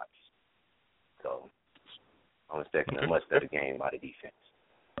Aaron Rodgers. So I'm expecting a much better game by the defense.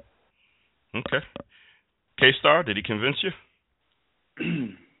 Okay. KStarr, did he convince you?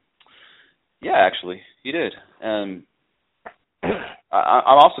 Yeah, actually, he did. I'm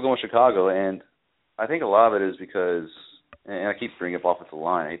also going with Chicago, and I think a lot of it is because, and I keep bringing up offensive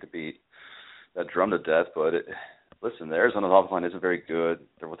line. I hate to beat that drum to death, but listen, the Arizona's offensive line isn't very good.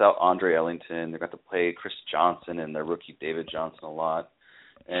 They're without Andre Ellington. They're going to play Chris Johnson and their rookie David Johnson a lot.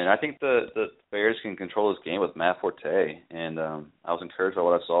 And I think the Bears can control this game with Matt Forte. And I was encouraged by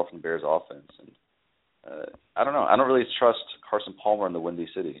what I saw from the Bears offense. And I don't know. I don't really trust Carson Palmer in the Windy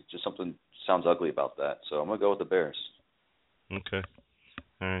City. Just something sounds ugly about that. So I'm going to go with the Bears. Okay.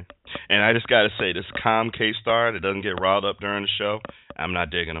 All right. And I just got to say, this calm KStarr that doesn't get riled up during the show, I'm not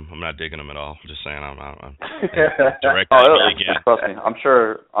digging him. I'm not digging him at all. I'm just saying I'm direct. Trust me. I'm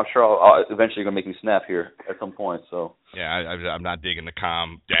sure I'll eventually going to make me snap here at some point. So yeah, I'm not digging the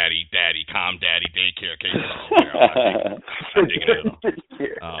calm daddy daycare KStarr. I'm not digging it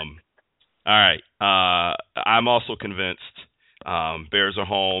at all. All right. I'm also convinced Bears are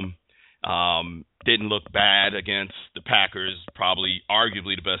home. Didn't look bad against the Packers, probably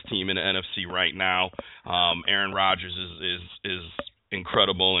arguably the best team in the NFC right now. Aaron Rodgers is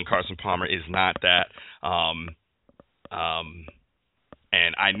incredible, and Carson Palmer is not that. And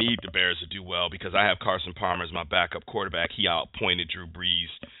I need the Bears to do well because I have Carson Palmer as my backup quarterback. He outpointed Drew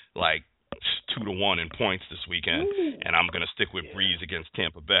Brees like 2-1 in points this weekend, and I'm going to stick with Brees against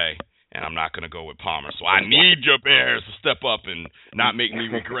Tampa Bay. And I'm not going to go with Palmer. So I need your Bears to step up and not make me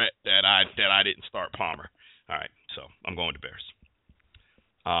regret that I didn't start Palmer. All right, so I'm going to Bears.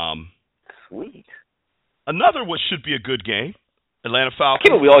 Sweet. Another what should be a good game. Atlanta Falcons.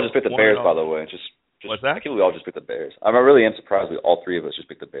 I can't believe we all just picked the Bears, by the way. What's that? I can't believe we all just picked the Bears. I really am surprised all three of us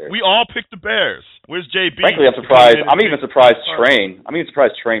just picked the Bears. We all picked the Bears. Where's JB? Frankly, I'm surprised. I'm even surprised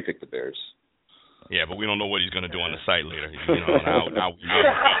Train picked the Bears. Yeah, but we don't know what he's going to do on the site later. Now we know.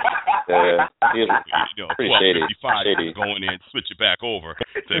 Pretty shady. He's going in, switch it back over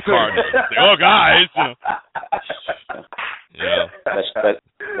to the Cardinals. Say, oh, guys.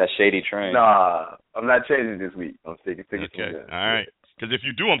 That shady Train. Nah, I'm not changing this week. I'm sticking to it. Okay, all right. Because if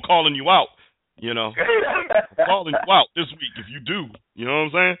you do, I'm calling you out. I'm calling you out this week if you do. You know what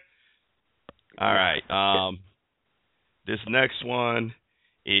I'm saying? All right. This next one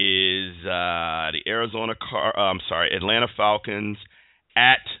is the Atlanta Falcons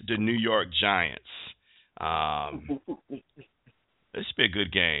at the New York Giants. This should be a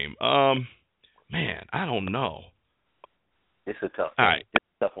good game. Man, I don't know. It's a tough one. Right. It's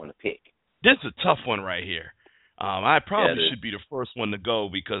a tough one to pick. This is a tough one right here. I probably should be the first one to go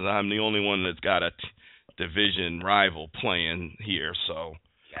because I'm the only one that's got a division rival playing here. So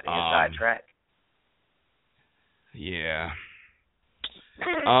got an inside track. Yeah.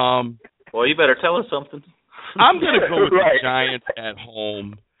 Well, you better tell us something. I'm going to go with the Giants at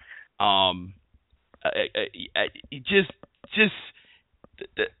home.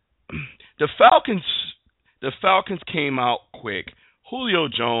 The Falcons came out quick. Julio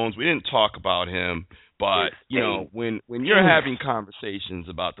Jones, we didn't talk about him, but when you're having conversations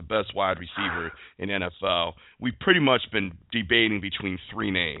about the best wide receiver in NFL, we've pretty much been debating between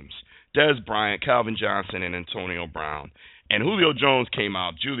three names: Dez Bryant, Calvin Johnson, and Antonio Brown. And Julio Jones came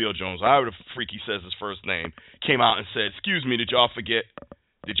out, Julio Jones, however the freak he says his first name, came out and said, "Excuse me, did y'all forget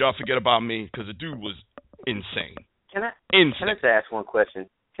about me?" Because the dude was insane. Can I just ask one question?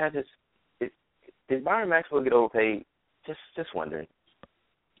 Did Byron Maxwell get overpaid? Just wondering.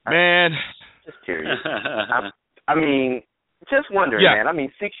 Man. Just curious. I mean, just wondering, man. I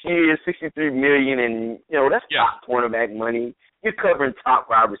mean, 6 years, $63 million, and, that's top cornerback money. You're covering top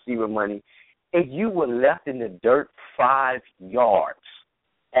wide receiver money. And you were left in the dirt 5 yards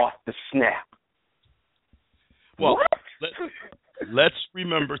off the snap. Well, let's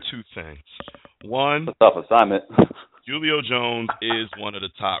remember two things. One, it's a tough assignment. Julio Jones is one of the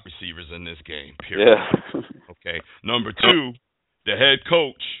top receivers in this game, period. Yeah. Okay. Number two, the head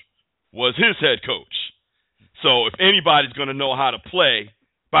coach was his head coach. So if anybody's going to know how to play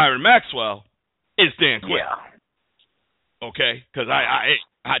Byron Maxwell, it's Dan Quinn. Yeah. Okay, because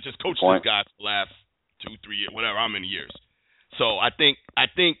I just coached this guy for the last 2-3 years, whatever, how many years. So I think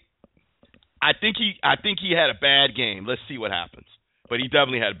he had a bad game. Let's see what happens. But he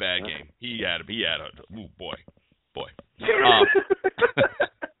definitely had a bad game. He had a ooh, boy.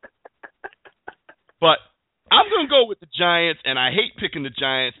 But I'm going to go with the Giants, and I hate picking the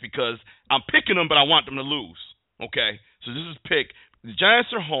Giants because I'm picking them, but I want them to lose. Okay? So this is pick. The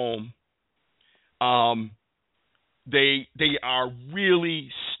Giants are home. They are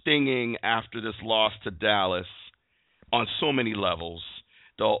really stinging after this loss to Dallas on so many levels.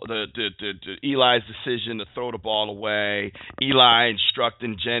 The Eli's decision to throw the ball away, Eli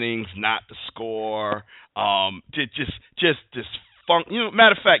instructing Jennings not to score, just dysfunction.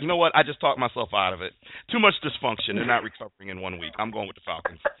 Matter of fact, you know what? I just talked myself out of it. Too much dysfunction. They're not recovering in 1 week. I'm going with the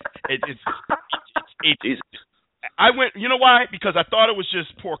Falcons. I went. You know why? Because I thought it was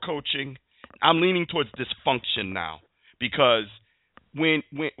just poor coaching. I'm leaning towards dysfunction now because when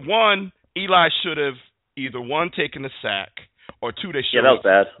one, Eli should have either one taken the sack or two, they should have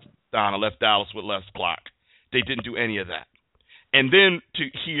down and left Dallas with less clock. They didn't do any of that. And then to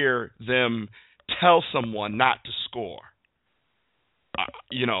hear them tell someone not to score,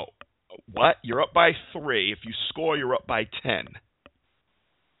 what? You're up by 3. If you score, you're up by 10.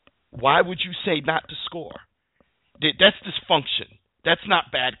 Why would you say not to score? That's dysfunction. That's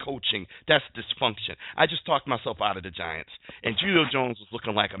not bad coaching. That's dysfunction. I just talked myself out of the Giants. And Julio Jones was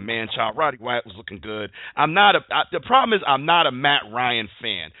looking like a man-child. Roddy White was looking good. The problem is I'm not a Matt Ryan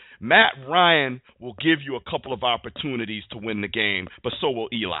fan. Matt Ryan will give you a couple of opportunities to win the game, but so will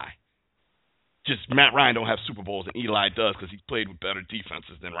Eli. Just Matt Ryan don't have Super Bowls, and Eli does because he's played with better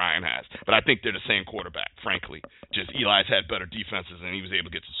defenses than Ryan has. But I think they're the same quarterback, frankly. Just Eli's had better defenses, and he was able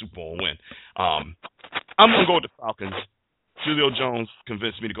to get to the Super Bowl and win. I'm going to go with the Falcons. Julio Jones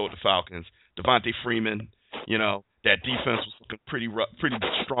convinced me to go with the Falcons. Devontae Freeman, that defense was looking pretty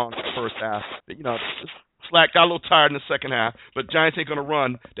strong in the first half. Slack got a little tired in the second half, but Giants ain't going to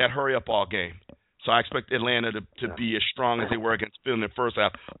run that hurry-up all game. So I expect Atlanta to be as strong as they were against Philly in the first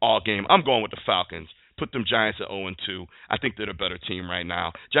half all game. I'm going with the Falcons. Put them Giants at 0-2. I think they're the better team right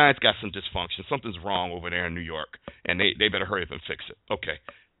now. Giants got some dysfunction. Something's wrong over there in New York, and they better hurry up and fix it. Okay.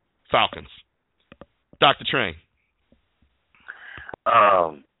 Falcons. Dr. Train.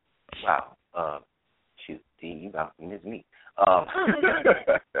 Wow. Shoot, D, you about to miss me.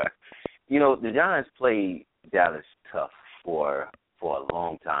 The Giants played Dallas tough for a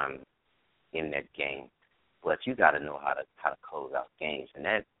long time in that game, but you got to know how to close out games. And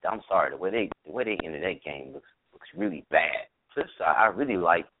that, I'm sorry, the way they ended that game looks really bad. Just, I really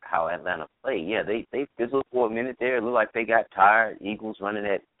like how Atlanta played. Yeah, they fizzled for a minute there. It looked like they got tired. Eagles running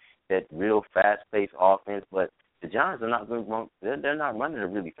that real fast-paced offense, but the Giants are not going to run. They're not running a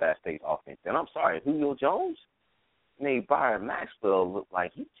really fast-paced offense. And I'm sorry, Julio Jones made Byron Maxwell look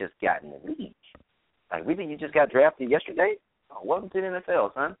like he just got in the league. Like, really, you just got drafted yesterday? Oh, welcome to the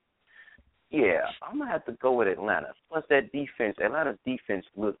NFL, son. Yeah, I'm going to have to go with Atlanta. Plus, that defense, Atlanta's defense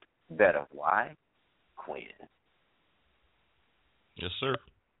looked better. Why? Quinn. Yes, sir.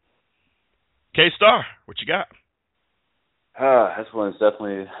 KStarr, what you got? This one is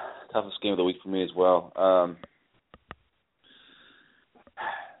definitely the toughest game of the week for me as well.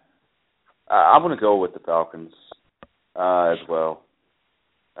 I'm going to go with the Falcons as well.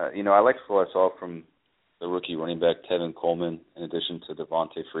 I liked what I saw from the rookie running back Tevin Coleman in addition to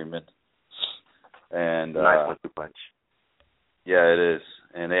Devontae Freeman. And nice one, 2 punch. Yeah, it is.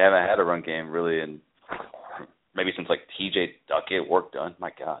 And they haven't had a run game really in maybe since like TJ Duckett work done.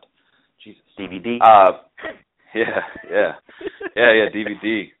 My God. Jesus. DVD? Yeah,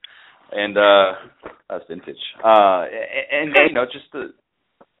 DVD. And that's vintage. Just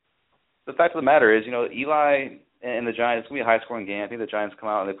the fact of the matter is, Eli and the Giants, it's going to be a high-scoring game. I think the Giants come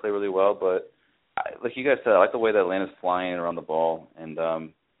out and they play really well, but like you guys said, I like the way that Atlanta's flying around the ball, and I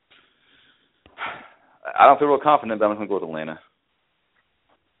don't feel real confident, but I'm going to go with Atlanta.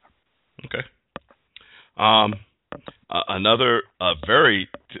 Okay. Another very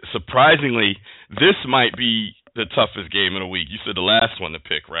surprisingly, this might be the toughest game of the week. You said the last one to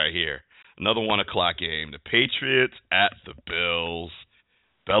pick right here. Another 1 o'clock game. The Patriots at the Bills.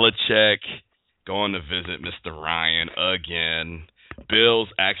 Belichick going to visit Mr. Ryan again. Bills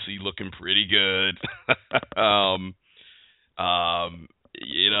actually looking pretty good. I'm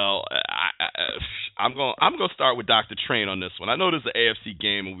going to start with Dr. Train on this one. I know this is an AFC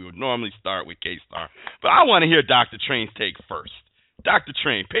game, and we would normally start with KStarr, but I want to hear Dr. Train's take first. Dr.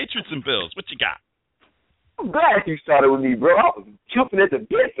 Train, Patriots and Bills, what you got? I'm glad you started with me, bro. I was jumping at the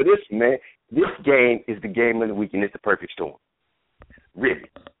bit for this, man. This game is the game of the week, and it's the perfect storm. Really.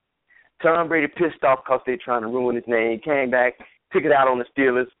 Tom Brady pissed off because they're trying to ruin his name. Came back, took it out on the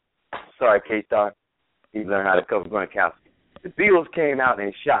Steelers. Sorry, KStarr. He learned how to cover Gronkowski. The Bills came out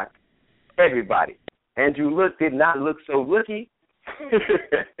and shocked everybody. Andrew Luck did not look so lucky.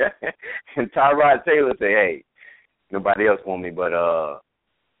 And Tyrod Taylor said, hey, nobody else want me, but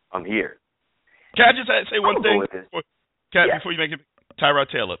I'm here. Can I just say one thing? Before you make it, Tyrod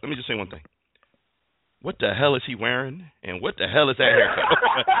Taylor, let me just say one thing. What the hell is he wearing? And what the hell is that haircut?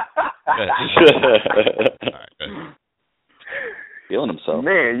 All right, feeling himself.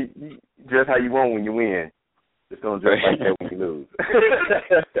 Man, you dress how you want when you win. Just don't dress like that when you lose.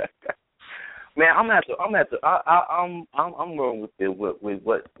 Man, I'm going with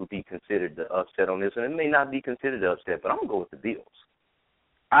what would be considered the upset on this, and it may not be considered the upset, but I'm gonna go with the Bills.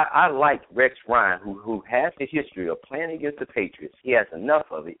 I like Rex Ryan, who has the history of playing against the Patriots. He has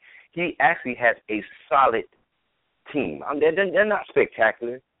enough of it. He actually has a solid team. They're not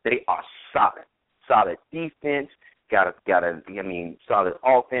spectacular. They are solid. Solid defense. Got solid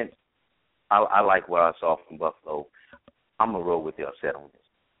offense. I like what I saw from Buffalo. I'm gonna roll with the upset on this.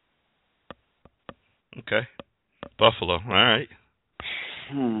 Okay, Buffalo. All right.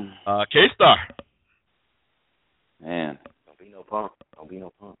 KStarr. Man. Don't be no punk,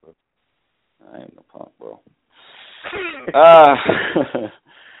 bro. I ain't no punk, bro.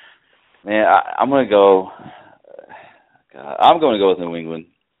 Man, I'm gonna go. God, I'm going to go with New England.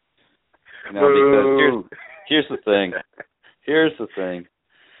 Because here's the thing. Here's the thing.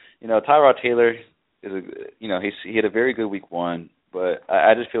 Tyrod Taylor he had a very good week one, but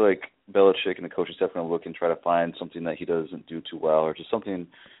I just feel like Belichick and the coaching staff are going to look and try to find something that he doesn't do too well, or just something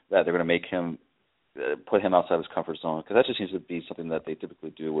that they're going to make him put him outside of his comfort zone, because that just seems to be something that they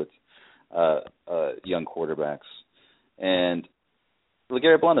typically do with young quarterbacks. And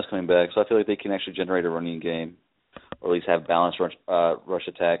LeGarrette Blount is coming back, so I feel like they can actually generate a running game, or at least have balanced rush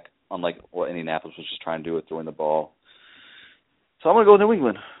attack, unlike what Indianapolis was just trying to do with throwing the ball. So I'm going to go with New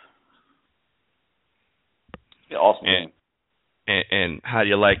England. Yeah, awesome game. And how do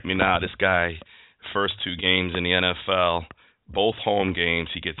you like me now? This guy, first two games in the NFL, both home games,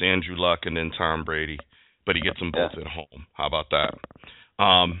 he gets Andrew Luck and then Tom Brady, but he gets them both at home. How about that?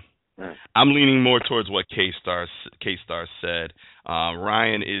 I'm leaning more towards what KStarr said.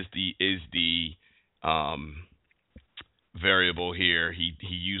 Ryan is the variable here. He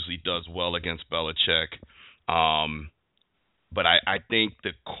usually does well against Belichick. But I think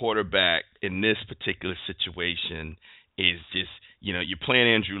the quarterback in this particular situation is just, you're playing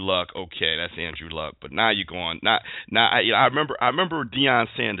Andrew Luck. Okay, that's Andrew Luck. But now you're going I remember Deion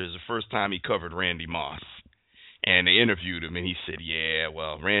Sanders the first time he covered Randy Moss, and they interviewed him, and he said, "Yeah,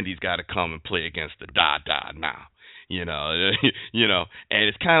 well, Randy's got to come and play against the da now." And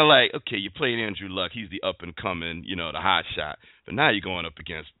it's kind of like, okay, you're playing Andrew Luck. He's the up and coming, the hot shot. But now you're going up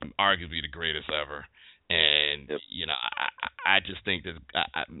against arguably the greatest ever. And I just think that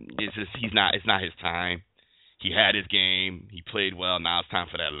it's not his time. He had his game. He played well. Now it's time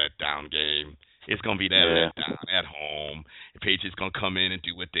for that letdown game. It's gonna be that letdown at home. The Patriots gonna come in and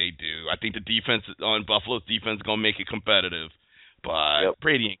do what they do. I think the defense on Buffalo's defense is gonna make it competitive. But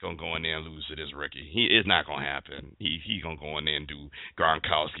Brady ain't gonna go in there and lose to this rookie. It's not gonna happen. He's gonna go in there and do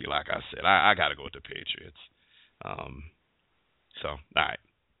Gronkowski, like I said. I gotta go with the Patriots. All right.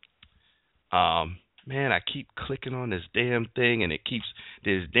 Man, I keep clicking on this damn thing, and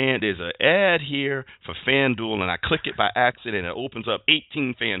there's an ad here for FanDuel, and I click it by accident, and it opens up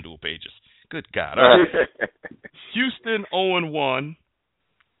 18 FanDuel pages. Good God. All right. Houston 0-1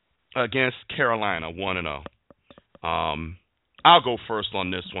 against Carolina 1-0. I'll go first on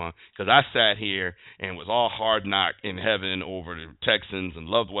this one, because I sat here and was all hard knock in heaven over the Texans and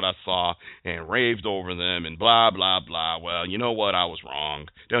loved what I saw and raved over them and blah, blah, blah. Well, you know what? I was wrong.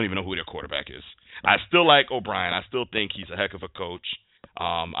 They don't even know who their quarterback is. I still like O'Brien. I still think he's a heck of a coach.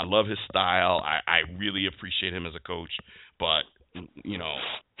 I love his style. I really appreciate him as a coach. But, you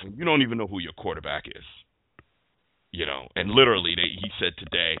don't even know who your quarterback is. And literally he said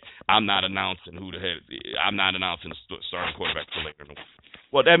today, I'm not announcing the starting quarterback till later in the week.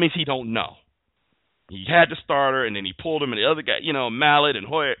 Well, that means he don't know. He had the starter, and then he pulled him, and the other guy, Mallet and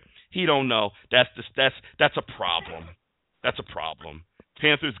Hoyer, he don't know. That's a problem. That's a problem.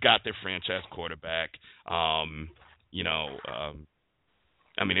 Panthers got their franchise quarterback. They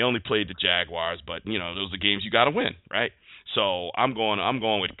only played the Jaguars, but those are games you got to win, right? So I'm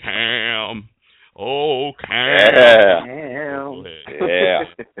going with Cam. Oh, Cam. Yeah.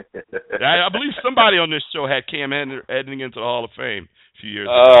 I believe somebody on this show had Cam heading into the Hall of Fame a few years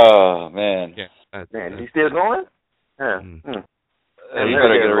ago. Oh, man. Yeah. Man, is he still going? He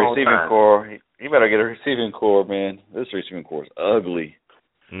better get a receiving core. He better get a receiving core, man. This receiving core is ugly.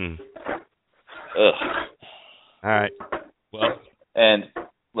 Mm. Ugh. All right. Well, and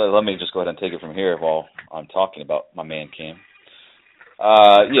let me just go ahead and take it from here while I'm talking about my man Cam.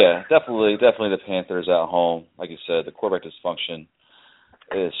 Yeah, definitely the Panthers at home. Like you said, the quarterback dysfunction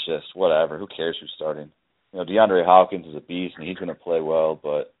is just whatever. Who cares who's starting? You know, DeAndre Hopkins is a beast, and he's going to play well,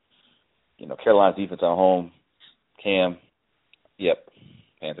 but, you know, Carolina's defense at home, Cam, yep,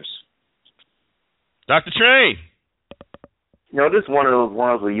 Panthers. Dr. Train. You know, this is one of those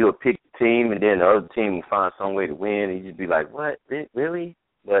ones where you'll pick the team and then the other team will find some way to win, and you just be like, what, really?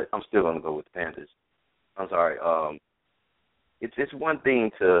 But I'm still going to go with the Panthers. I'm sorry. It's one thing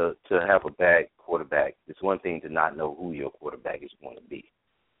to have a bad quarterback. It's one thing to not know who your quarterback is going to be.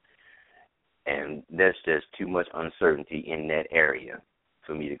 And there's just too much uncertainty in that area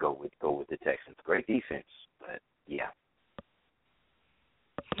for me to go with the Texans. Great defense, but yeah.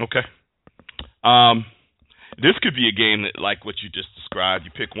 Okay. This could be a game that, like what you just described,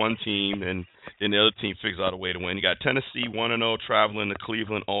 you pick one team and then the other team figures out a way to win. You got Tennessee 1-0 traveling to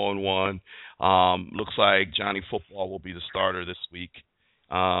Cleveland 0-1. Looks like Johnny Football will be the starter this week.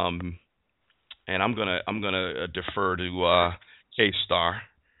 And I'm gonna defer to KStarr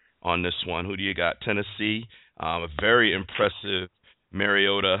on this one. Who do you got? Tennessee, a very impressive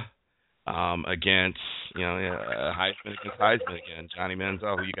Mariota against Heisman against Heisman again. Johnny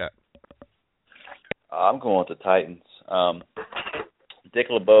Manziel, who you got? I'm going with the Titans. Dick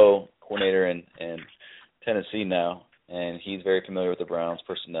LeBeau, coordinator in Tennessee now, and he's very familiar with the Browns'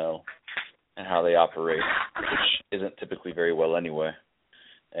 personnel and how they operate, which isn't typically very well anyway.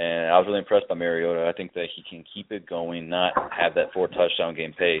 And I was really impressed by Mariota. I think that he can keep it going, not have that 4-touchdown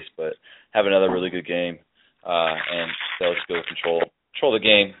game pace, but have another really good game, and they'll just go control the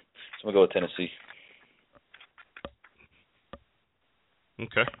game. So I'm going to go with Tennessee.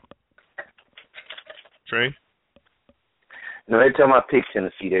 Okay. Trey? No, every time I pick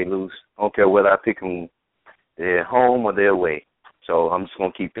Tennessee, they lose. I don't care whether I pick them they're home or they're away. So I'm just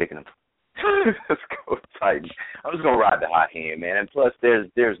going to keep picking them. Let's go Titans. I'm just going to ride the hot hand, man. And plus,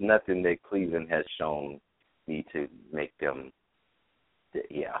 there's nothing that Cleveland has shown me to make them,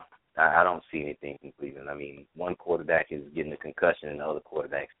 yeah. I don't see anything from Cleveland. I mean, one quarterback is getting a concussion and the other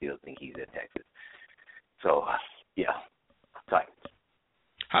quarterback still think he's at Texas. So, yeah, Titans.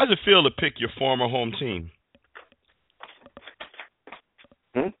 How does it feel to pick your former home team?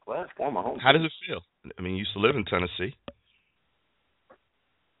 Well, former home. How does it feel? I mean, you used to live in Tennessee.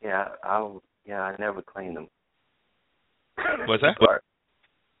 Yeah, I never claimed them. What's that?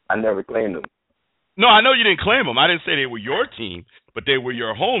 I never claimed them. No, I know you didn't claim them. I didn't say they were your team, but they were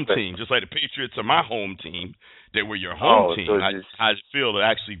your home team. Just like the Patriots are my home team, they were your home team. So how does it feel to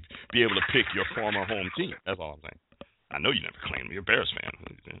actually be able to pick your former home team? That's all I'm saying. I know you never claimed me. You're a Bears fan.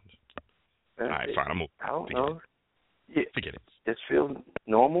 All right, fine. I'm over. I don't know. Forget it. It feels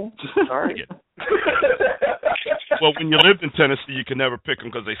normal. Sorry. Forget it. Well, when you lived in Tennessee, you could never pick them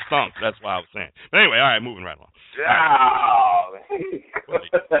because they stunk. That's why I was saying. But anyway, all right, moving right along. All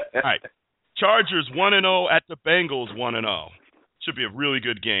right. Chargers 1-0 at the Bengals 1-0. Should be a really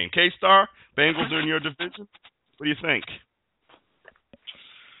good game. KStarr, Bengals are in your division. What do you think?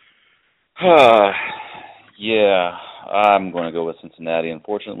 Yeah, I'm going to go with Cincinnati,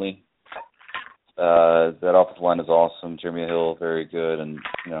 unfortunately. That offensive line is awesome. Jeremy Hill, very good. And,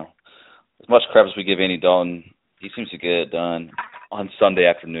 you know, as much crap as we give Andy Dalton, he seems to get it done on Sunday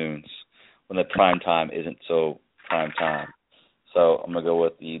afternoons when the prime time isn't so prime time. So I'm going to go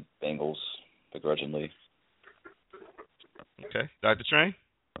with the Bengals begrudgingly. Okay. Dr. Train?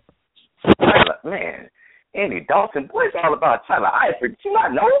 Man, Andy Dalton, boy, it's all about Tyler Eifert. Did you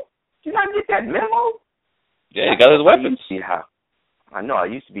not know? Did you not get that memo? Yeah, he got his weapons. I know. I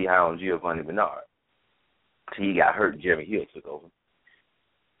used to be high on Giovanni Bernard. He got hurt and Jeremy Hill took over.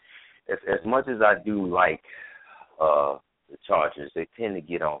 As much as I do like the Chargers, they tend to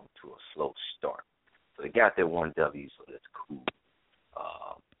get on to a slow start. So they got their 1 W, so that's cool.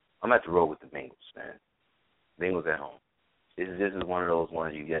 I'm going to have to roll with the Bengals, man. Bengals at home. This is one of those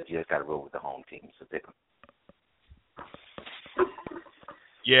ones you just got to roll with the home team, so pick them.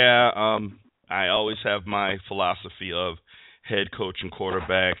 Yeah, I always have my philosophy of head coach and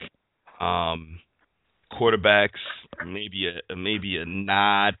quarterback. Quarterbacks, maybe a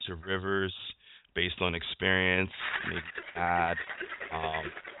nod to Rivers based on experience, maybe a nod.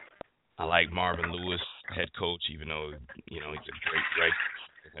 I like Marvin Lewis, head coach, even though he's a great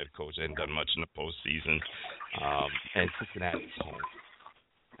head coach. Hasn't done much in the postseason. And Cincinnati's home.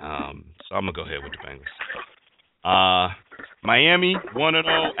 So I'm gonna go ahead with the Bengals. Miami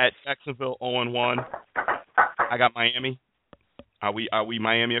 1-0 at Jacksonville 0-1. I got Miami. Are we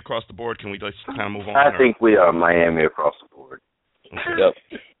Miami across the board? Can we just kind of move on? I think we are Miami across the board. Yep.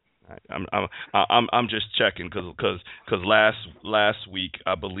 I'm just checking because last week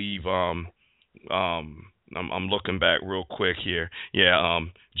I believe I'm looking back real quick here. Yeah,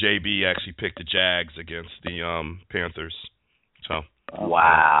 JB actually picked the Jags against the Panthers. So.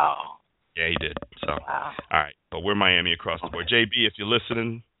 Wow. Yeah, he did. So. Wow. All right, but we're Miami across the board. JB, if you're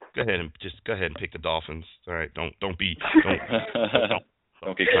listening, go ahead and pick the Dolphins. All right, don't get cute.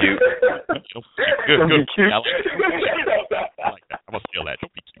 Don't be cute. Good. I like that. I'm gonna steal that.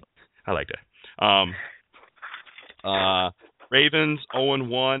 Don't be cute. I like that. Ravens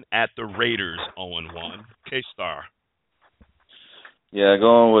 0-1 at the Raiders 0-1. KStarr. Yeah,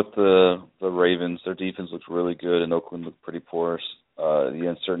 going with the Ravens. Their defense looks really good, and Oakland looked pretty porous. The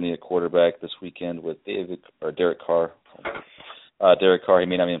uncertainty at quarterback this weekend with Derek Carr. Derek Carr, he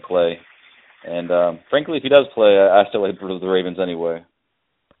may not be in play. And frankly, if he does play, I still like the Ravens anyway.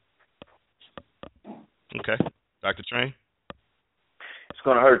 Okay. Dr. Train? It's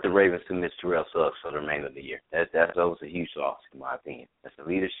going to hurt the Ravens to miss Terrell Suggs for the remainder of the year. That was a huge loss, in my opinion. That's the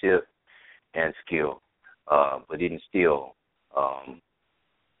leadership and skill. But even still, hopefully,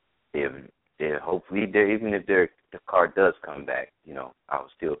 even if the Carr does come back, I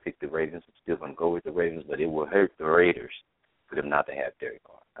would still pick the Ravens. I'm still going to go with the Ravens, but it will hurt the Raiders for them not to have Derek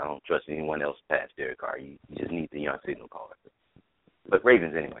Carr. I don't trust anyone else past Derek Carr. You just need the young signal caller. But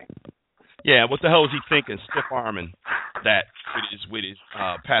Ravens anyway. Yeah, what the hell is he thinking? Stiff arming that with his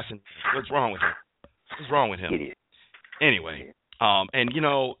passing. What's wrong with him? What's wrong with him? Idiot. Anyway, and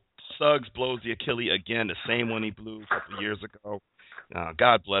Suggs blows the Achilles again, the same one he blew a couple of years ago.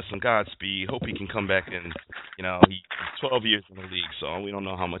 God bless him. Godspeed. Hope he can come back and, he's 12 years in the league, so we don't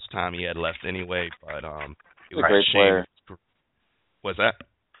know how much time he had left anyway. But he's a great player. What's that?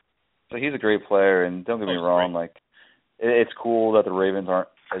 So he's a great player, and don't get me wrong, great. It's cool that the Ravens aren't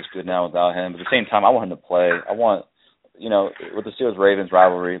as good now without him. But at the same time, I want him to play. I want, with the Steelers-Ravens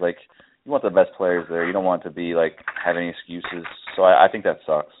rivalry, you want the best players there. You don't want to be have any excuses. So I think that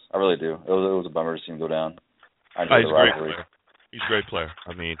sucks. I really do. It was a bummer to see him go down. I enjoy the rivalry. He's a great player.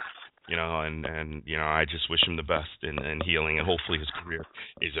 I mean, I just wish him the best in healing, and hopefully his career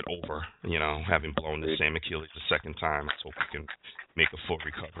isn't over. Having blown the same Achilles the second time, let's hope he can make a full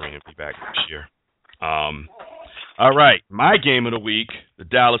recovery and be back next year. All right, my game of the week: the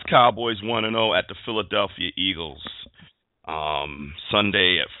Dallas Cowboys 1-0 at the Philadelphia Eagles.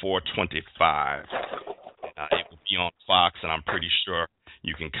 Sunday at 4:25. It will be on Fox, and I'm pretty sure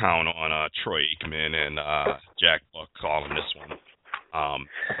you can count on Troy Aikman and Jack Buck calling this one.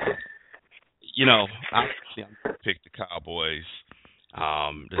 Obviously I'm going to pick the Cowboys.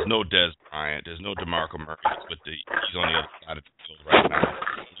 There's no Dez Bryant. There's no Demarco Murray. He's on the other side of the field right now.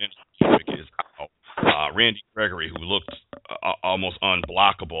 Is out. Randy Gregory, who looked almost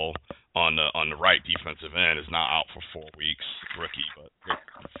unblockable on the right defensive end, is now out for 4 weeks. Rookie, but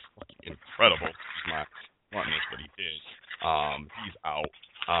fucking incredible. He's my smartness, but he did. He's out.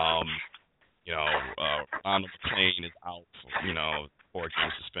 Ronald McClain is out for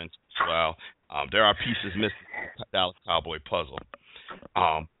 4-game suspension as well. There are pieces missing in the Dallas Cowboy puzzle.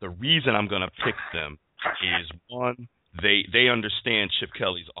 The reason I'm going to pick them is, one, they understand Chip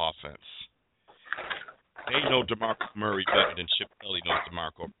Kelly's offense. They know Demarco Murray better than Chip Kelly knows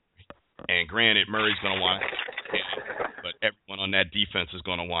Demarco Murray. And granted, Murray's going to want to hit it, but everyone on that defense is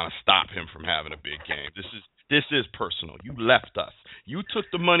going to want to stop him from having a big game. This is personal. You left us. You took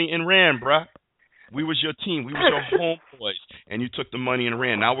the money and ran, bruh. We was your team. We was your homeboys, and you took the money and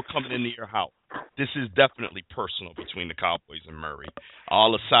ran. Now we're coming into your house. This is definitely personal between the Cowboys and Murray.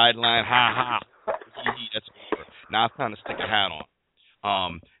 All the sideline, ha, that's over. Now it's time to stick a hat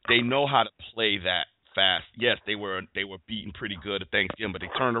on. They know how to play that fast. Yes, they were beaten pretty good at Thanksgiving, but they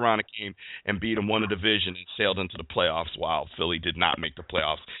turned around and came and beat them, won the division, and sailed into the playoffs, while Philly did not make the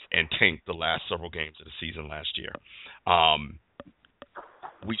playoffs and tanked the last several games of the season last year.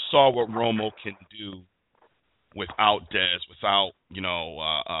 We saw what Romo can do without Dez, without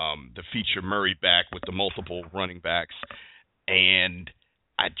the feature Murray back with the multiple running backs, and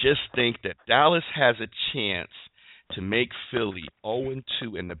I just think that Dallas has a chance to make Philly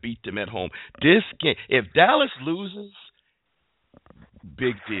 0-2 and to beat them at home. This game, if Dallas loses,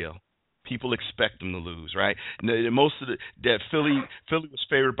 big deal. People expect them to lose, right? Most of that Philly was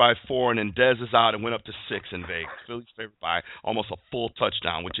favored by 4, and then Dez is out and went up to 6 in Vegas. Philly's favored by almost a full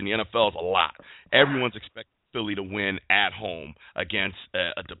touchdown, which in the NFL is a lot. Everyone's expecting Philly to win at home against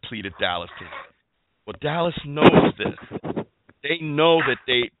a depleted Dallas team. Well, Dallas knows this. They know that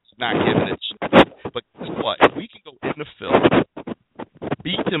they're not giving it a chance. But guess what? If we can go into Philly,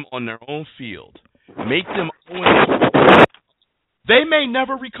 beat them on their own field, make them 0-2, They may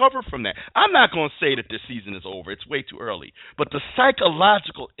never recover from that. I'm not going to say that this season is over. It's way too early. But the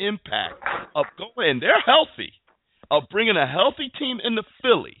psychological impact of going, and they're healthy, of bringing a healthy team into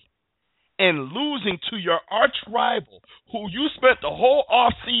Philly and losing to your arch rival who you spent the whole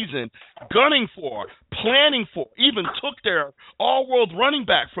offseason gunning for, planning for, even took their all-world running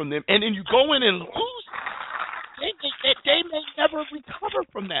back from them, and then you go in and lose, they may never recover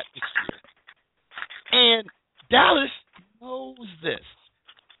from that this year. And Dallas knows this.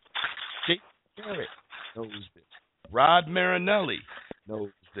 Jake Garrett knows this. Rod Marinelli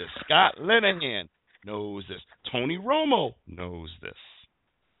knows this. Scott Linehan knows this. Tony Romo knows this.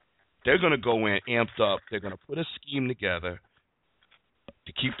 They're going to go in amped up. They're going to put a scheme together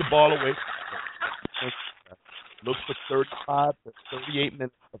to keep the ball away. Look for 35 to 38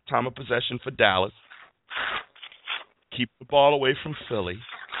 minutes of time of possession for Dallas. Keep the ball away from Philly.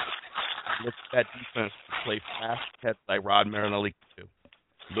 Look for that defense to play fast like Rod Marinelli can do.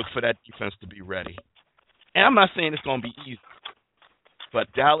 Look for that defense to be ready. And I'm not saying it's going to be easy,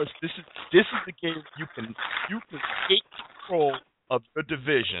 but Dallas, this is the game you can take control of your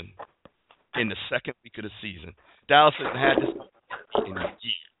division in the second week of the season. Dallas hasn't had this in a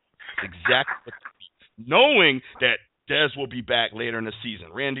year. Exactly what they need. Knowing that Dez will be back later in the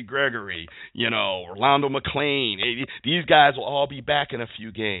season. Randy Gregory, Orlando McClain. These guys will all be back in a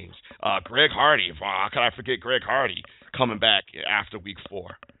few games. Greg Hardy. How could I forget Greg Hardy coming back after week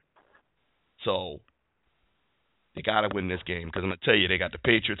 4? So they got to win this game because I'm gonna tell you they got the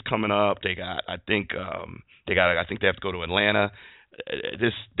Patriots coming up. I think they have to go to Atlanta.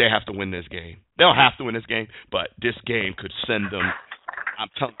 They have to win this game. They don't have to win this game, but this game could send them. I'm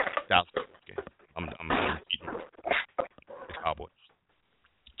telling you, Dallas game. I'm beating the Cowboys.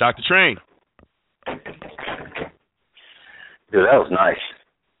 Dr. Train. Dude, that was nice.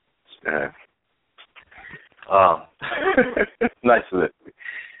 Nice listening.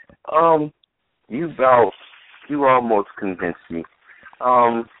 You almost convinced me.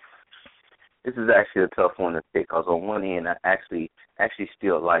 This is actually a tough one to pick because on one end, I actually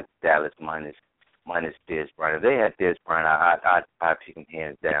still like Dallas minus Dez Bryant. If they had Dez Bryant, I'd pick him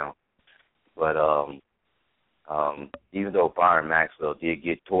hands down. But even though Byron Maxwell did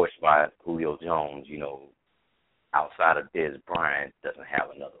get torched by Julio Jones, outside of Dez Bryant, doesn't have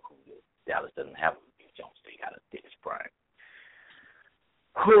another Julio. Dallas doesn't have a Julio Jones. They got a Dez Bryant.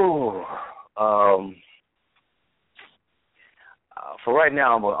 For right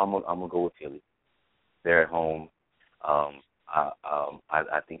now, I'm gonna go with Philly. They're at home.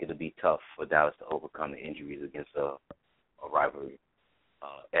 I think it'll be tough for Dallas to overcome the injuries against a rivalry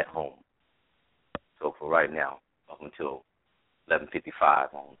at home. So for right now, up until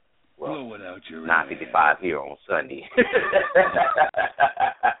 11:55 on 9:55 here on Sunday,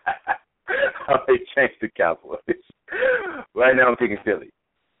 I may change the Cowboys. Right now, I'm picking Philly.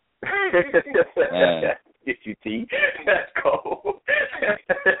 Get you T. That's cold.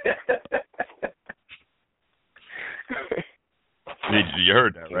 You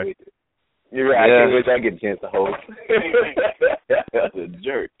heard that, right? You're right. Yeah. I can't wait till I get a chance to hold. That's a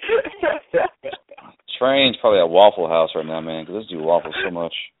jerk. Train's probably at Waffle House right now, man, because this dude waffles so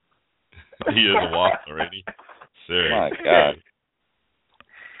much. He is a waffle already. Serious. My God.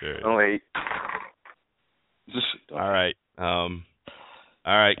 Serious. Oh, wait. All right. All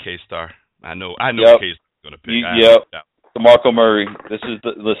right, KStarr. I know Yep. KStar's going to pick. Yep. Demarco Murray. This is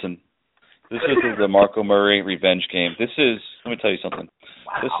the Demarco Murray revenge game. Let me tell you something.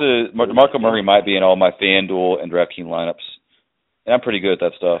 Demarco Murray might be in all my FanDuel and DraftKings lineups. And I'm pretty good at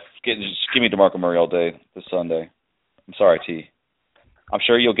that stuff. Just give me DeMarco Murray all day this Sunday. I'm sorry, T. I'm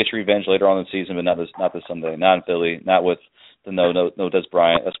sure you'll get your revenge later on in the season, but not this Sunday. Not in Philly. Not with the no Dez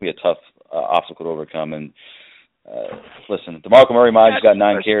Bryant. That's going to be a tough obstacle to overcome. And listen, DeMarco Murray might have got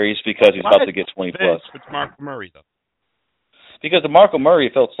 9 carries because he's about to get 20 plus. DeMarco Murray, though. Because DeMarco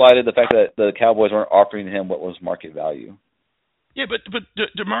Murray felt slighted the fact that the Cowboys weren't offering him what was market value. Yeah, but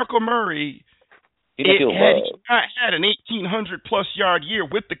DeMarco Murray, had he not had an 1,800-plus yard year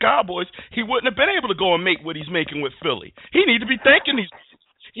with the Cowboys, he wouldn't have been able to go and make what he's making with Philly. He need to be thanking these.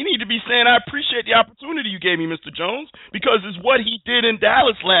 He need to be saying, I appreciate the opportunity you gave me, Mr. Jones, because it's what he did in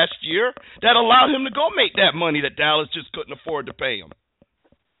Dallas last year that allowed him to go make that money that Dallas just couldn't afford to pay him.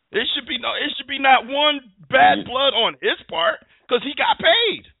 It should be not one bad blood on his part because he got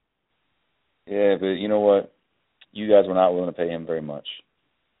paid. Yeah, but you know what? You guys were not willing to pay him very much.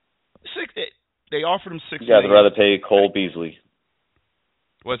 They offered him $6 million. You guys would rather pay Cole Beasley.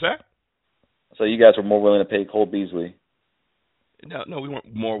 What's that? So you guys were more willing to pay Cole Beasley. No, we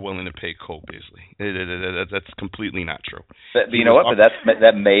weren't more willing to pay Cole Beasley. That's completely not true. But you know what? But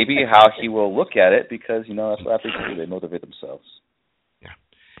that may be how he will look at it because that's what athletes do. They motivate themselves.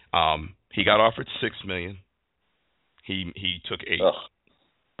 He got offered $6 million. He took $8 million.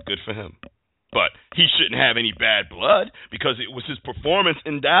 Good for him. But he shouldn't have any bad blood because it was his performance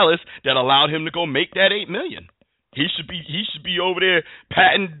in Dallas that allowed him to go make that $8 million. He should be over there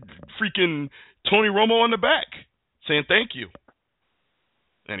patting freaking Tony Romo on the back, saying thank you.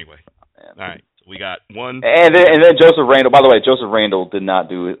 Anyway, all right. So we got one. And then Joseph Randle. By the way, Joseph Randle did not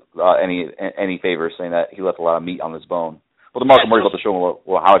do any favors, saying that he left a lot of meat on his bone. Well, Demarco Murray about to show him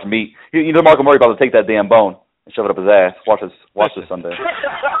how much meat. Demarco Murray about to take that damn bone and shove it up his ass. Watch this Sunday.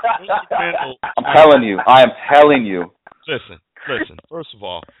 I'm telling you. I am telling you. Listen. First of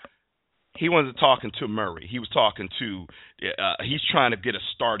all, he wasn't talking to Murray. He was talking to. He's trying to get a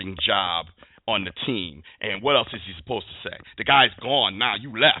starting job on the team. And what else is he supposed to say? The guy's gone now.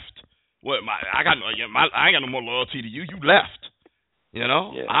 You left. What? I ain't got no more loyalty to you. You left. You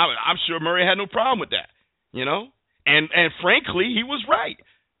know. Yeah. I'm sure Murray had no problem with that. You know. And frankly, he was right.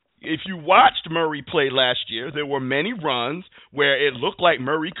 If you watched Murray play last year, there were many runs where it looked like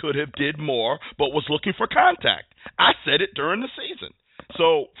Murray could have did more, but was looking for contact. I said it during the season.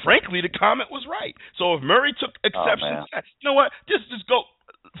 So, frankly, the comment was right. So, if Murray took exception to that, you know what? Just go.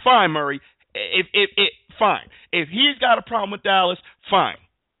 Fine, Murray. Fine. If he's got a problem with Dallas, fine.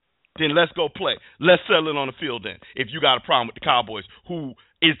 Then let's go play. Let's settle it on the field then. If you got a problem with the Cowboys, who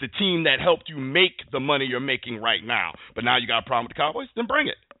is the team that helped you make the money you're making right now, but now you got a problem with the Cowboys, then bring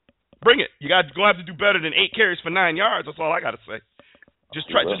it. Bring it. You're going to have to do better than 8 carries for 9 yards. That's all I got to say. Just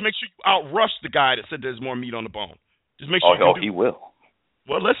make sure you outrush the guy that said there's more meat on the bone. Just make sure he will.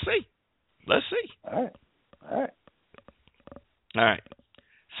 Well, let's see. All right.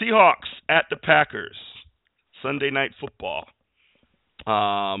 Seahawks at the Packers. Sunday Night Football.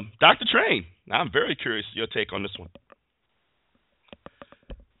 Dr. Train, I'm very curious your take on this one.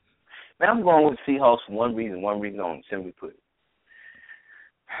 Man, I'm going with Seahawks for one reason only, simply put.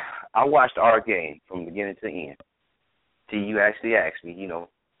 I watched our game from beginning to end. Till you actually asked me,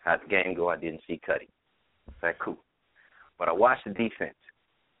 how'd the game go? I didn't see Cuddy. That's cool. But I watched the defense.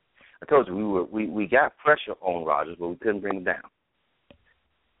 I told you we got pressure on Rodgers, but we couldn't bring him down.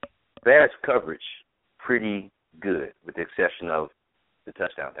 Bears coverage pretty good, with the exception of the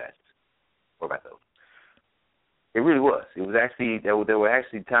touchdown passes. What about those? It really was. It was actually there were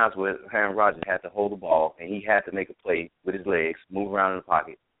actually times where Aaron Rodgers had to hold the ball and he had to make a play with his legs, move around in the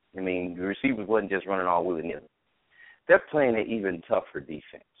pocket. I mean, the receivers wasn't just running all willy-nilly. They're playing an even tougher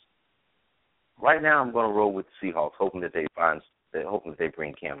defense. Right now, I'm going to roll with the Seahawks, hoping that they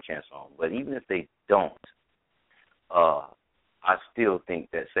bring Cam Chance on. But even if they don't, I still think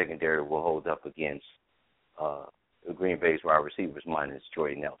that secondary will hold up against Green Bay's wide receivers minus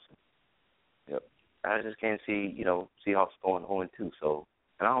Jordy Nelson. Yep. I just can't see, Seahawks going 0-2. So,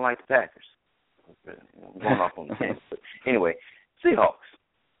 and I don't like the Packers. I'm going off on the team. But anyway, Seahawks.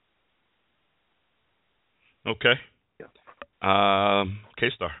 Okay. Yeah.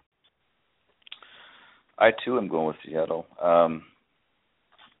 KStarr. I too am going with Seattle. I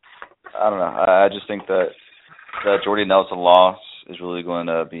don't know. I just think that Jordy Nelson loss is really going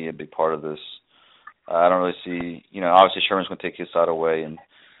to be a big part of this. I don't really see, obviously Sherman's going to take his side away, and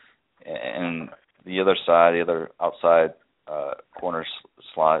the other side, the other outside corner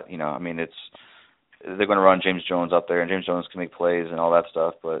slot, they're going to run James Jones out there, and James Jones can make plays and all that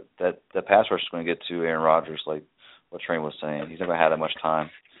stuff, but that pass rush is going to get to Aaron Rodgers, like what Train was saying. He's not going to have that much time.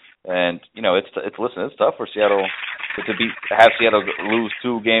 And, it's tough for Seattle to have Seattle lose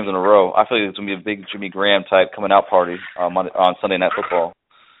 2 games in a row. I feel like it's going to be a big Jimmy Graham type coming out party on Sunday Night Football.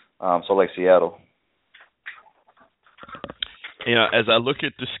 So like Seattle. As I look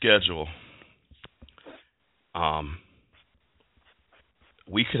at the schedule,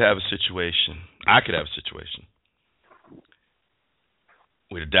 we could have a situation. I could have a situation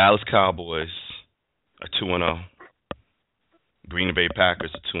where the Dallas Cowboys are 2-0, Green Bay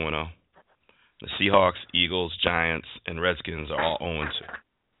Packers are 2-0, the Seahawks, Eagles, Giants, and Redskins are all 0-2.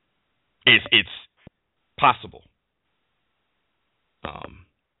 It's possible,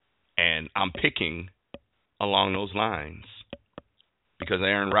 and I'm picking along those lines because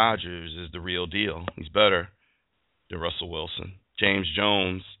Aaron Rodgers is the real deal. He's better than Russell Wilson. James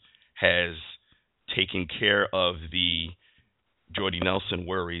Jones has taken care of the Jordy Nelson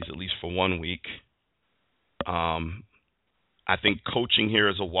worries, at least for 1 week. I think coaching here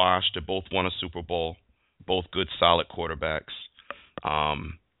is a wash. They both won a Super Bowl, both good, solid quarterbacks.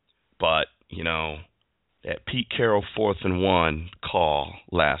 But, that Pete Carroll 4th and 1 call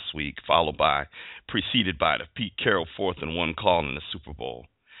last week, preceded by the Pete Carroll 4th and 1 call in the Super Bowl.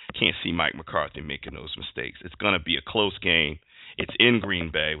 Can't see Mike McCarthy making those mistakes. It's going to be a close game. It's in Green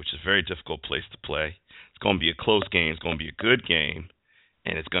Bay, which is a very difficult place to play. It's going to be a close game. It's going to be a good game.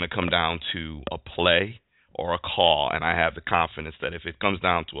 and it's going to come down to a play or a call, and I have the confidence that if it comes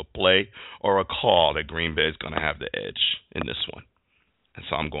down to a play or a call, that Green Bay is going to have the edge in this one. And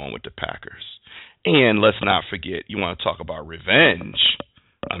so I'm going with the Packers. And let's not forget, you want to talk about revenge.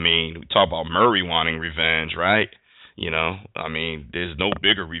 I mean, we talk about Murray wanting revenge, right? You know, I mean, there's no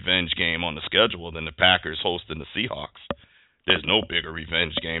bigger revenge game on the schedule than the Packers hosting the Seahawks. There's no bigger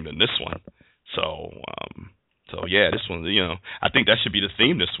revenge game than this one. So yeah, this one, you know, I think that should be the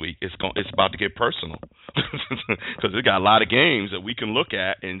theme this week. It's about to get personal because we got a lot of games that we can look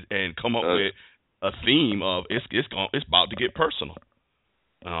at and come up with a theme of it's about to get personal.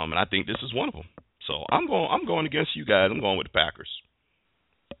 And I think this is one of them. So I'm going against you guys. I'm going with the Packers.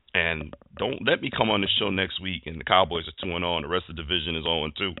 And don't let me come on the show next week and the Cowboys are 2-0 and the rest of the division is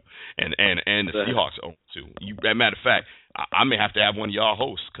 0-2 and the Seahawks are 0-2. As a matter of fact, I may have to have one of y'all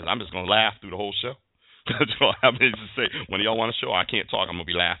hosts because I'm just going to laugh through the whole show. That's all I mean to say. When y'all want a show, I can't talk. I'm going to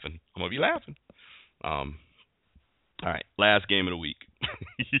be laughing. All right, last game of the week.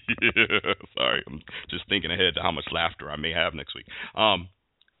 Sorry, I'm just thinking ahead to how much laughter I may have next week.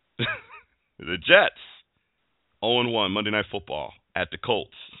 The Jets, 0-1 Monday Night Football at the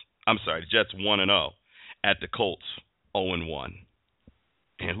Colts. I'm sorry, the Jets 1-0 at the Colts 0-1.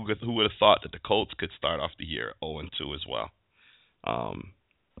 And who would have thought that the Colts could start off the year 0-2 as well?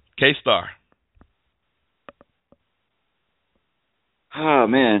 KStarr. Oh,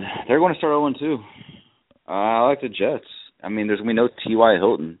 man, they're going to start 0-2. I like the Jets. I mean, there's going to be no T.Y.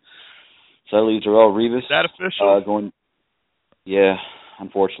 Hilton. So that leaves Darrelle Revis. Is that official? Yeah,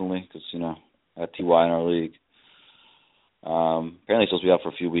 unfortunately, because, you know, I have T.Y. in our league. Apparently he's supposed to be out for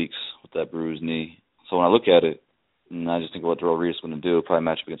a few weeks with that bruised knee. So when I look at it, and I just think of what Darrelle Revis is going to do, probably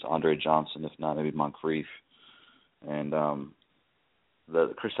match up against Andre Johnson, if not maybe Moncrief. And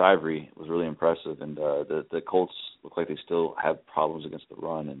the Chris Ivory was really impressive, and the Colts look like they still have problems against the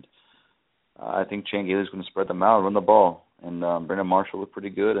run. And I think Chan Gailey's going to spread them out and run the ball. And Brandon Marshall looked pretty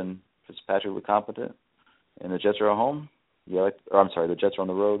good, and Fitzpatrick looked competent. And the Jets are at home. The Jets are on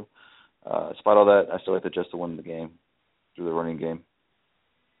the road. Despite all that, I still like the Jets to win the game through the running game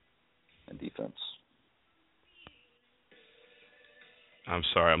and defense. I'm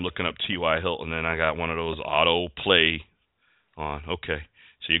sorry, I'm looking up T.Y. Hilton, and I got one of those auto play on. Okay,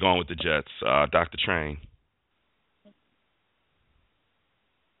 so you're going with the Jets. Dr. Train.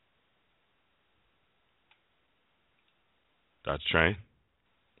 Dr. Train?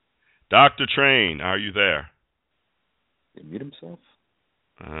 Dr. Train, are you there? Did he mute himself?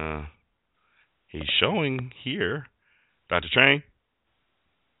 He's showing here. Dr. Train?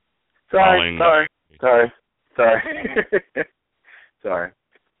 Sorry. Sorry. All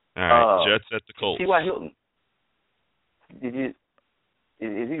right, Jets at the Colts. T.Y. Hilton. Is he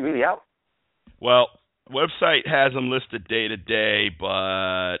really out? Well, website has him listed day to day,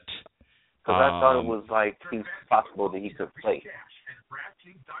 but because I thought it was like it's possible that he could play.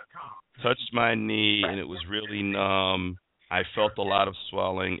 Touched my knee and it was really numb. I felt a lot of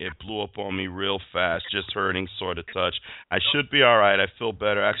swelling. It blew up on me real fast, just hurting, sort of touch. I should be all right. I feel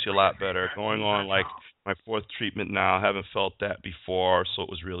better, actually a lot better. Going on like my fourth treatment now. I haven't felt that before, so it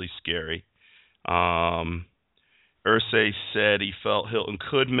was really scary. Irsay said he felt Hilton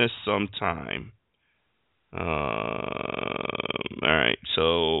could miss some time. All right,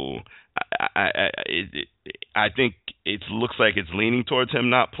 so I think it looks like it's leaning towards him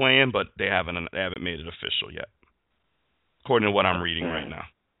not playing, but they haven't made it official yet, according to what I'm reading right now.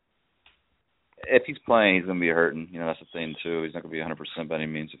 If he's playing, he's going to be hurting. You know, that's the thing too. He's not going to be 100% by any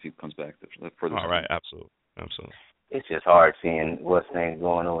means if he comes back for this. All right, absolutely. It's just hard seeing what's things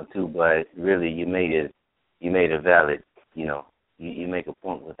going on too, but really you made a valid, you know, you make a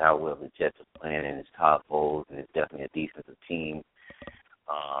point with how well the Jets are playing and it's top foes and it's definitely a defensive team.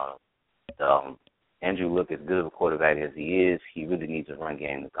 Andrew Luck, as good of a quarterback as he is, he really needs a run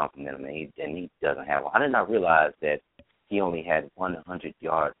game to complement him, and he doesn't have one. I did not realize that he only had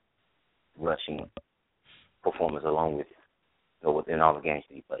 100-yard rushing performance along with within all the games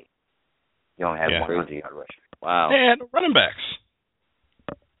that he played. He only had 100-yard rushing. Wow. And running backs.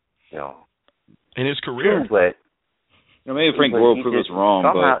 You know, in his career. But maybe Frank Gore proved us wrong,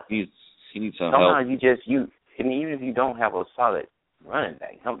 but he needs some help. Somehow even if you don't have a solid running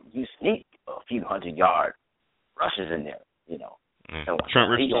back, you sneak a few 100-yard rushes in there, you know. Trent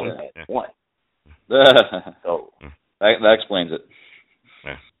Richardson only had one. So that explains it.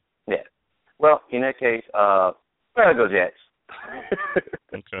 Yeah. Well, in that case, gotta go Jets.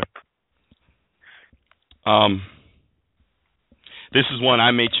 Okay. This is one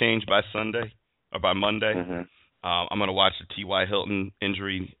I may change by Sunday or by Monday. I'm going to watch the T.Y. Hilton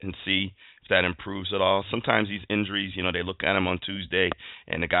injury and see if that improves at all. Sometimes these injuries, they look at him on Tuesday,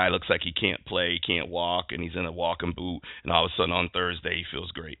 and the guy looks like he can't play, he can't walk, and he's in a walking boot, and all of a sudden on Thursday he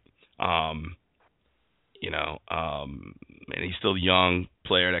feels great. And he's still a young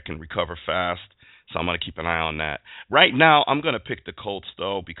player that can recover fast, so I'm going to keep an eye on that. Right now, I'm going to pick the Colts,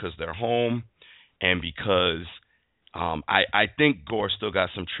 though, because they're home and because I think Gore still got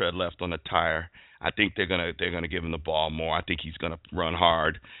some tread left on the tire. I think they're gonna give him the ball more. I think he's gonna run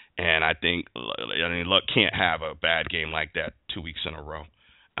hard, and I think Luck can't have a bad game like that 2 weeks in a row.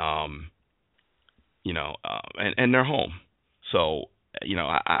 And they're home, so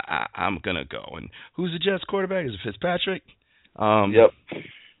I'm gonna go. And who's the Jets quarterback? Is it Fitzpatrick? Yep.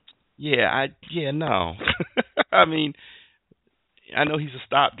 No. I mean, I know he's a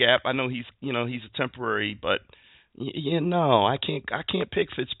stopgap. I know he's a temporary, but. No, I can't pick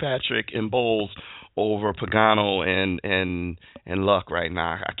Fitzpatrick and Bowles over Pagano and Luck right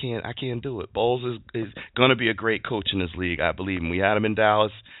now. I can't do it. Bowles is going to be a great coach in this league, I believe. And we had him in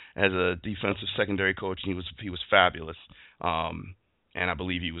Dallas as a defensive secondary coach, and he was fabulous. And I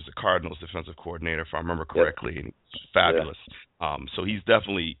believe he was the Cardinals defensive coordinator, if I remember correctly, and he's fabulous. Yeah. So he's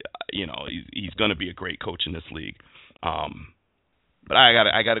definitely, he's going to be a great coach in this league. But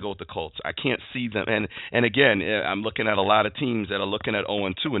I got to go with the Colts. I can't see them, and again, I'm looking at a lot of teams that are looking at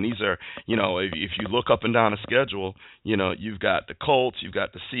 0-2, and these are, if you look up and down the schedule, you've got the Colts, you've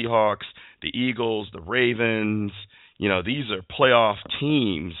got the Seahawks, the Eagles, the Ravens. These are playoff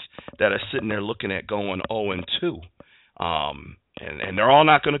teams that are sitting there looking at going 0-2, and they're all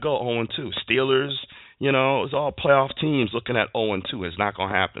not going to go 0-2. Steelers. It's all playoff teams looking at 0-2. It's not going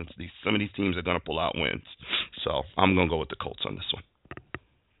to happen. Some of these teams are going to pull out wins. So I'm going to go with the Colts on this one.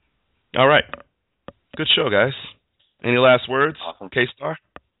 All right. Good show, guys. Any last words? Awesome. KStarr?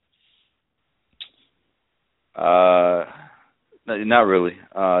 No, not really.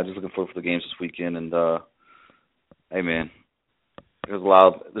 Just looking forward for the games this weekend. And, hey, man, there's a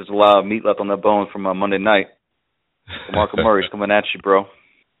lot of meat left on that bone from Monday night. Demarco Murray's coming at you, bro.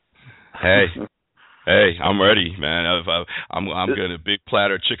 Hey, I'm ready, man. I'm getting a big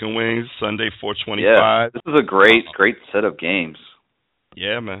platter of chicken wings Sunday, 4:25. Yeah, this is a great set of games.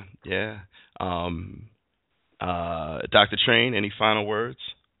 Yeah, man. Yeah. Dr. Train, any final words?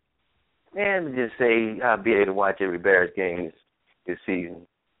 And just say I'll be able to watch every Bears game this season.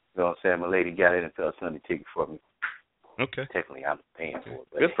 You know what I'm saying? My lady got an NFL Sunday ticket for me. Okay. Technically, I'm paying for it.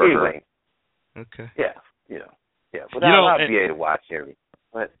 But good for anyway, her. Okay. Yeah. But I'll be able to watch every.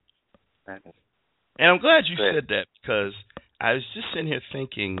 What? And I'm glad you said that, because I was just sitting here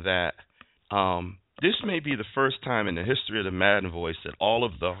thinking that this may be the first time in the history of the Madden Voice that all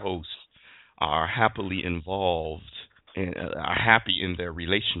of the hosts are happily involved and are happy in their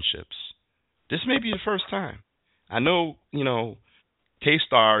relationships. This may be the first time. I know,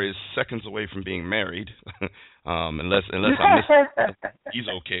 KStarr is seconds away from being married, unless I miss he's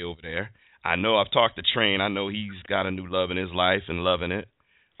okay over there. I know I've talked to Train. I know he's got a new love in his life and loving it.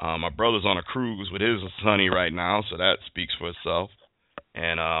 My brother's on a cruise with his honey right now, so that speaks for itself.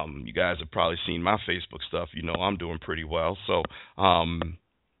 And you guys have probably seen my Facebook stuff. I'm doing pretty well. So,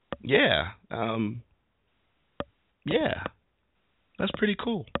 yeah, that's pretty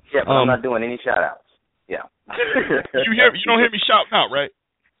cool. Yeah, but I'm not doing any shout-outs. Yeah. You don't hear me shouting out, right?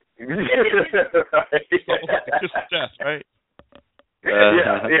 Just death, right?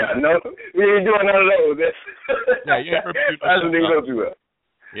 No, we ain't doing none of those. Yeah, you ain't heard me do I don't think go too well.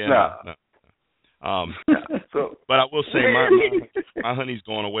 Yeah, no. But I will say my honey's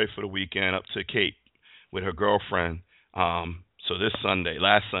going away for the weekend up to Cape with her girlfriend. So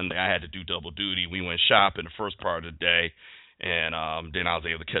last Sunday, I had to do double duty. We went shopping the first part of the day, and then I was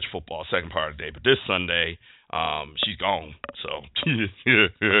able to catch football second part of the day. But this Sunday, she's gone, so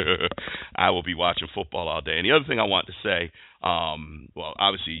I will be watching football all day. And the other thing I want to say, well,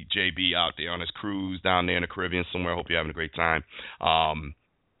 obviously JB out there on his cruise down there in the Caribbean somewhere. Hope you're having a great time.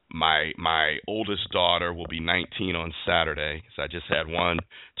 My oldest daughter will be 19 on Saturday. So I just had one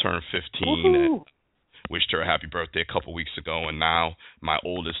turn 15. Wished her a happy birthday a couple weeks ago, and now my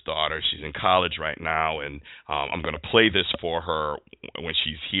oldest daughter, she's in college right now, and I'm going to play this for her when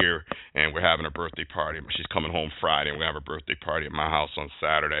she's here, and we're having a birthday party. She's coming home Friday, and we're going to have a birthday party at my house on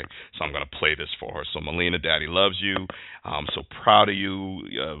Saturday, so I'm going to play this for her. So, Melina, Daddy loves you. I'm so proud of you,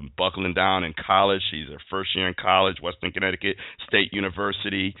 buckling down in college. She's her first year in college, Western Connecticut State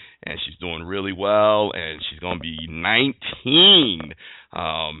University, and she's doing really well, and she's going to be 19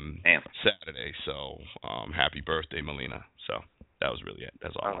 Saturday. So happy birthday, Melina. So that was really it.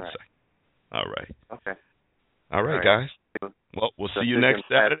 That's all I want to say. All right. Okay. All right, guys. Well, we'll see you next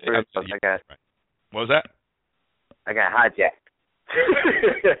Saturday. What What was that? I got hijacked.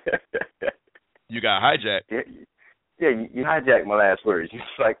 You got hijacked. Yeah, you hijacked my last words. You're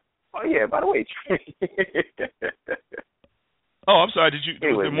like, oh yeah, by the way, Oh, I'm sorry. Did you?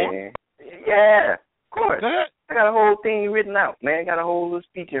 anyway, was there more? man. Yeah, of course. Go ahead. I got a whole thing written out, man. I got a whole little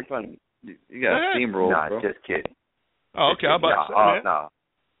speech in front of me. You got a steamroll, Nah, bro. just kidding. Oh, okay. I'm about to say, man. No.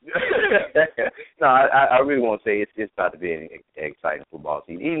 No, I really want to say it's about to be an exciting football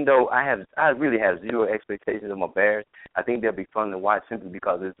season. Even though I really have zero expectations of my Bears. I think they'll be fun to watch simply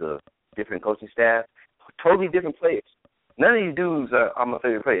because it's a different coaching staff, totally different players. None of these dudes are my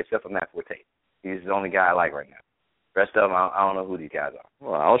favorite player except for Matt Forte. He's the only guy I like right now. Rest of them, I don't know who these guys are.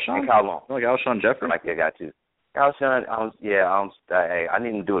 Well, Alshon? How long? Like Alshon Jeffrey? Like they got to. Alshon, I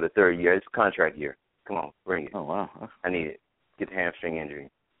need to do it a third year. It's a contract year. Come on, bring it. Oh, wow. I need it. Get the hamstring injury.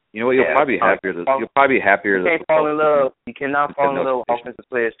 You know what? You'll probably be happier. You'll probably be happier. You can't fall in love. You cannot fall in love with offensive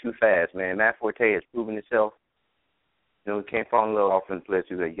players too fast, man. Matt Forte has proven himself. You know, you can't fall in love with offensive players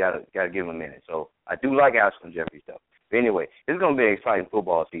too fast. You gotta give him a minute. So I do like Alshon Jeffrey stuff. But anyway, it's gonna be an exciting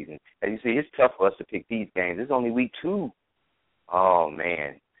football season. As you see, it's tough for us to pick these games. It's only week 2. Oh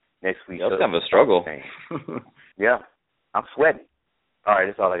man, next week. That's kind of a struggle. Yeah, I'm sweating. All right,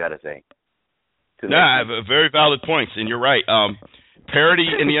 that's all I gotta say. I have a very valid points, and you're right. Parity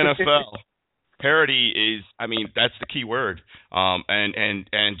in the NFL. Parity is, that's the key word. And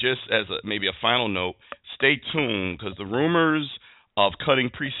just as maybe a final note, stay tuned because the rumors of cutting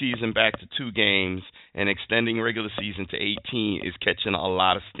preseason back to 2 games and extending regular season to 18 is catching a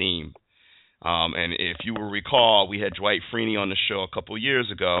lot of steam. And if you will recall, we had Dwight Freeney on the show a couple of years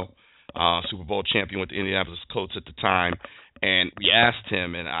ago, Super Bowl champion with the Indianapolis Colts at the time, and we asked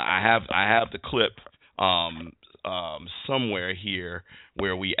him, and I have the clip somewhere here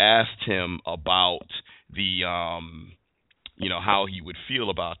where we asked him about the how he would feel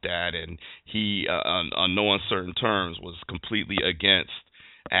about that, and he on no uncertain terms was completely against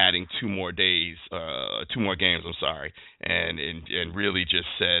adding 2 more days, 2 more games, and really just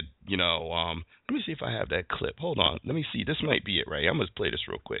said, let me see if I have that clip. Hold on, let me see. This might be it, right? I'm gonna play this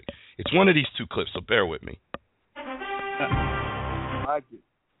real quick. It's one of these 2 clips, so bear with me. Like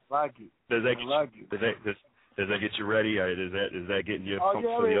it. Does that get you ready? Or is that getting you pumped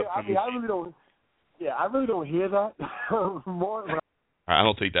for the upcoming? I really don't hear that more. I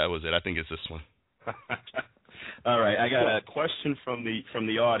don't think that was it. I think it's this one. All right, I got a question from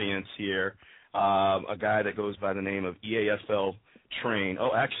the audience here. A guy that goes by the name of EAFL Train.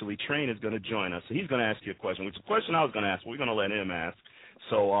 Oh, actually, Train is going to join us, so he's going to ask you a question, which is a question I was going to ask, but we're going to let him ask.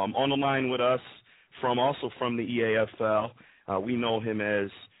 So on the line with us, from the EAFL, we know him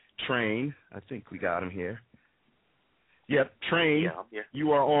as Train. I think we got him here. Yep, Train. Yeah.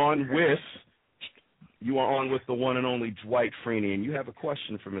 You are on with the one and only Dwight Freeney, and you have a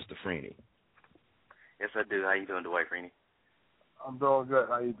question for Mr. Freeney. Yes, I do. How you doing, Dwight Freeney? I'm doing good.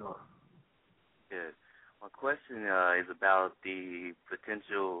 How you doing? Good. My question is about the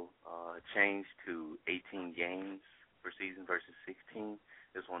potential change to 18 games per season versus 16.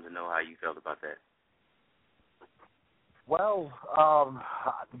 Just wanted to know how you felt about that. Well,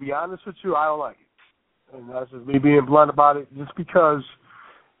 to be honest with you, I don't like it. And that's just me being blunt about it, just because,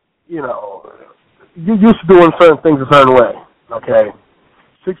 you're used to doing certain things a certain way, okay?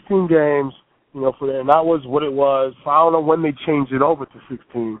 16 games, and that was what it was. So I don't know when they changed it over to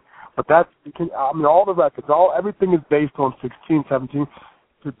 16, but all the records, everything is based on 16, 17.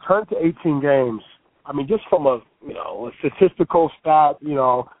 To turn to 18 games, just from a statistical stat,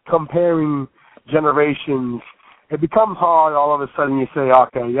 comparing generations, it becomes hard. All of a sudden, you say,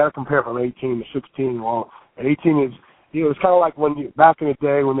 okay, you got to compare from 18 to 16. Well, 18 is, it's kind of like back in the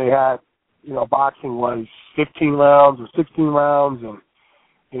day when they had, boxing was 15 rounds or 16 rounds, and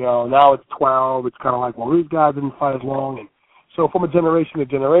now it's 12. It's kind of like, well, these guys didn't fight as long, and so from a generation to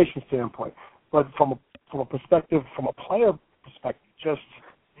generation standpoint, but from a perspective, from a player perspective, just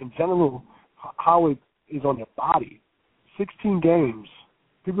in general, how it is on your body. 16 games,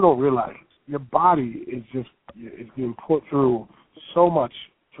 people don't realize it. Your body is being put through so much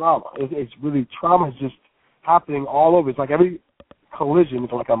trauma. It's really, trauma is just happening all over. It's like every collision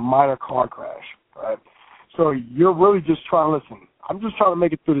is like a minor car crash, right? So you're really just trying to listen. I'm just trying to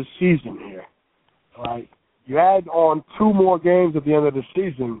make it through the season here, right? You add on 2 more games at the end of the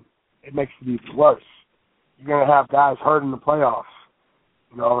season, it makes it even worse. You're going to have guys hurt in the playoffs,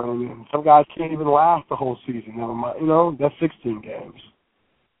 and some guys can't even last the whole season. Never mind, that's 16 games.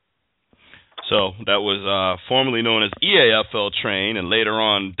 So that was formerly known as EAFL Train, and later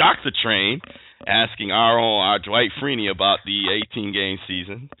on Dr. Train, asking our Dwight Freeney about the 18-game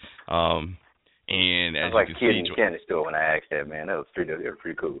season. And as I was like you a can kid see, in the candy store when I asked that, man. That was pretty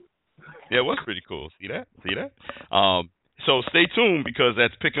cool. Yeah, it was pretty cool. See that? So stay tuned because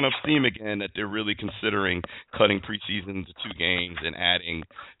that's picking up steam again, that they're really considering cutting preseason to 2 games and adding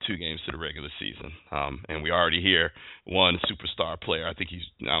 2 games to the regular season. And we already hear one superstar player. I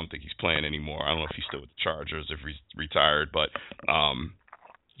don't think he's playing anymore. I don't know if he's still with the Chargers, if he's retired, but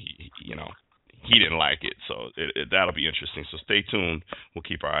he didn't like it. So that'll be interesting. So stay tuned. We'll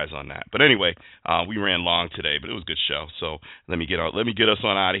keep our eyes on that. But anyway, we ran long today, but it was a good show. So let me get us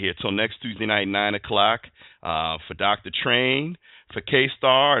on out of here. Till next Tuesday night, 9:00. For Dr. Train, for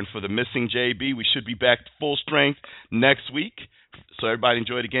KStarr, and for the missing JB, we should be back to full strength next week. So everybody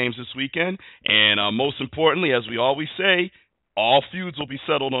enjoy the games this weekend. And most importantly, as we always say, all feuds will be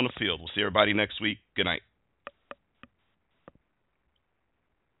settled on the field. We'll see everybody next week. Good night.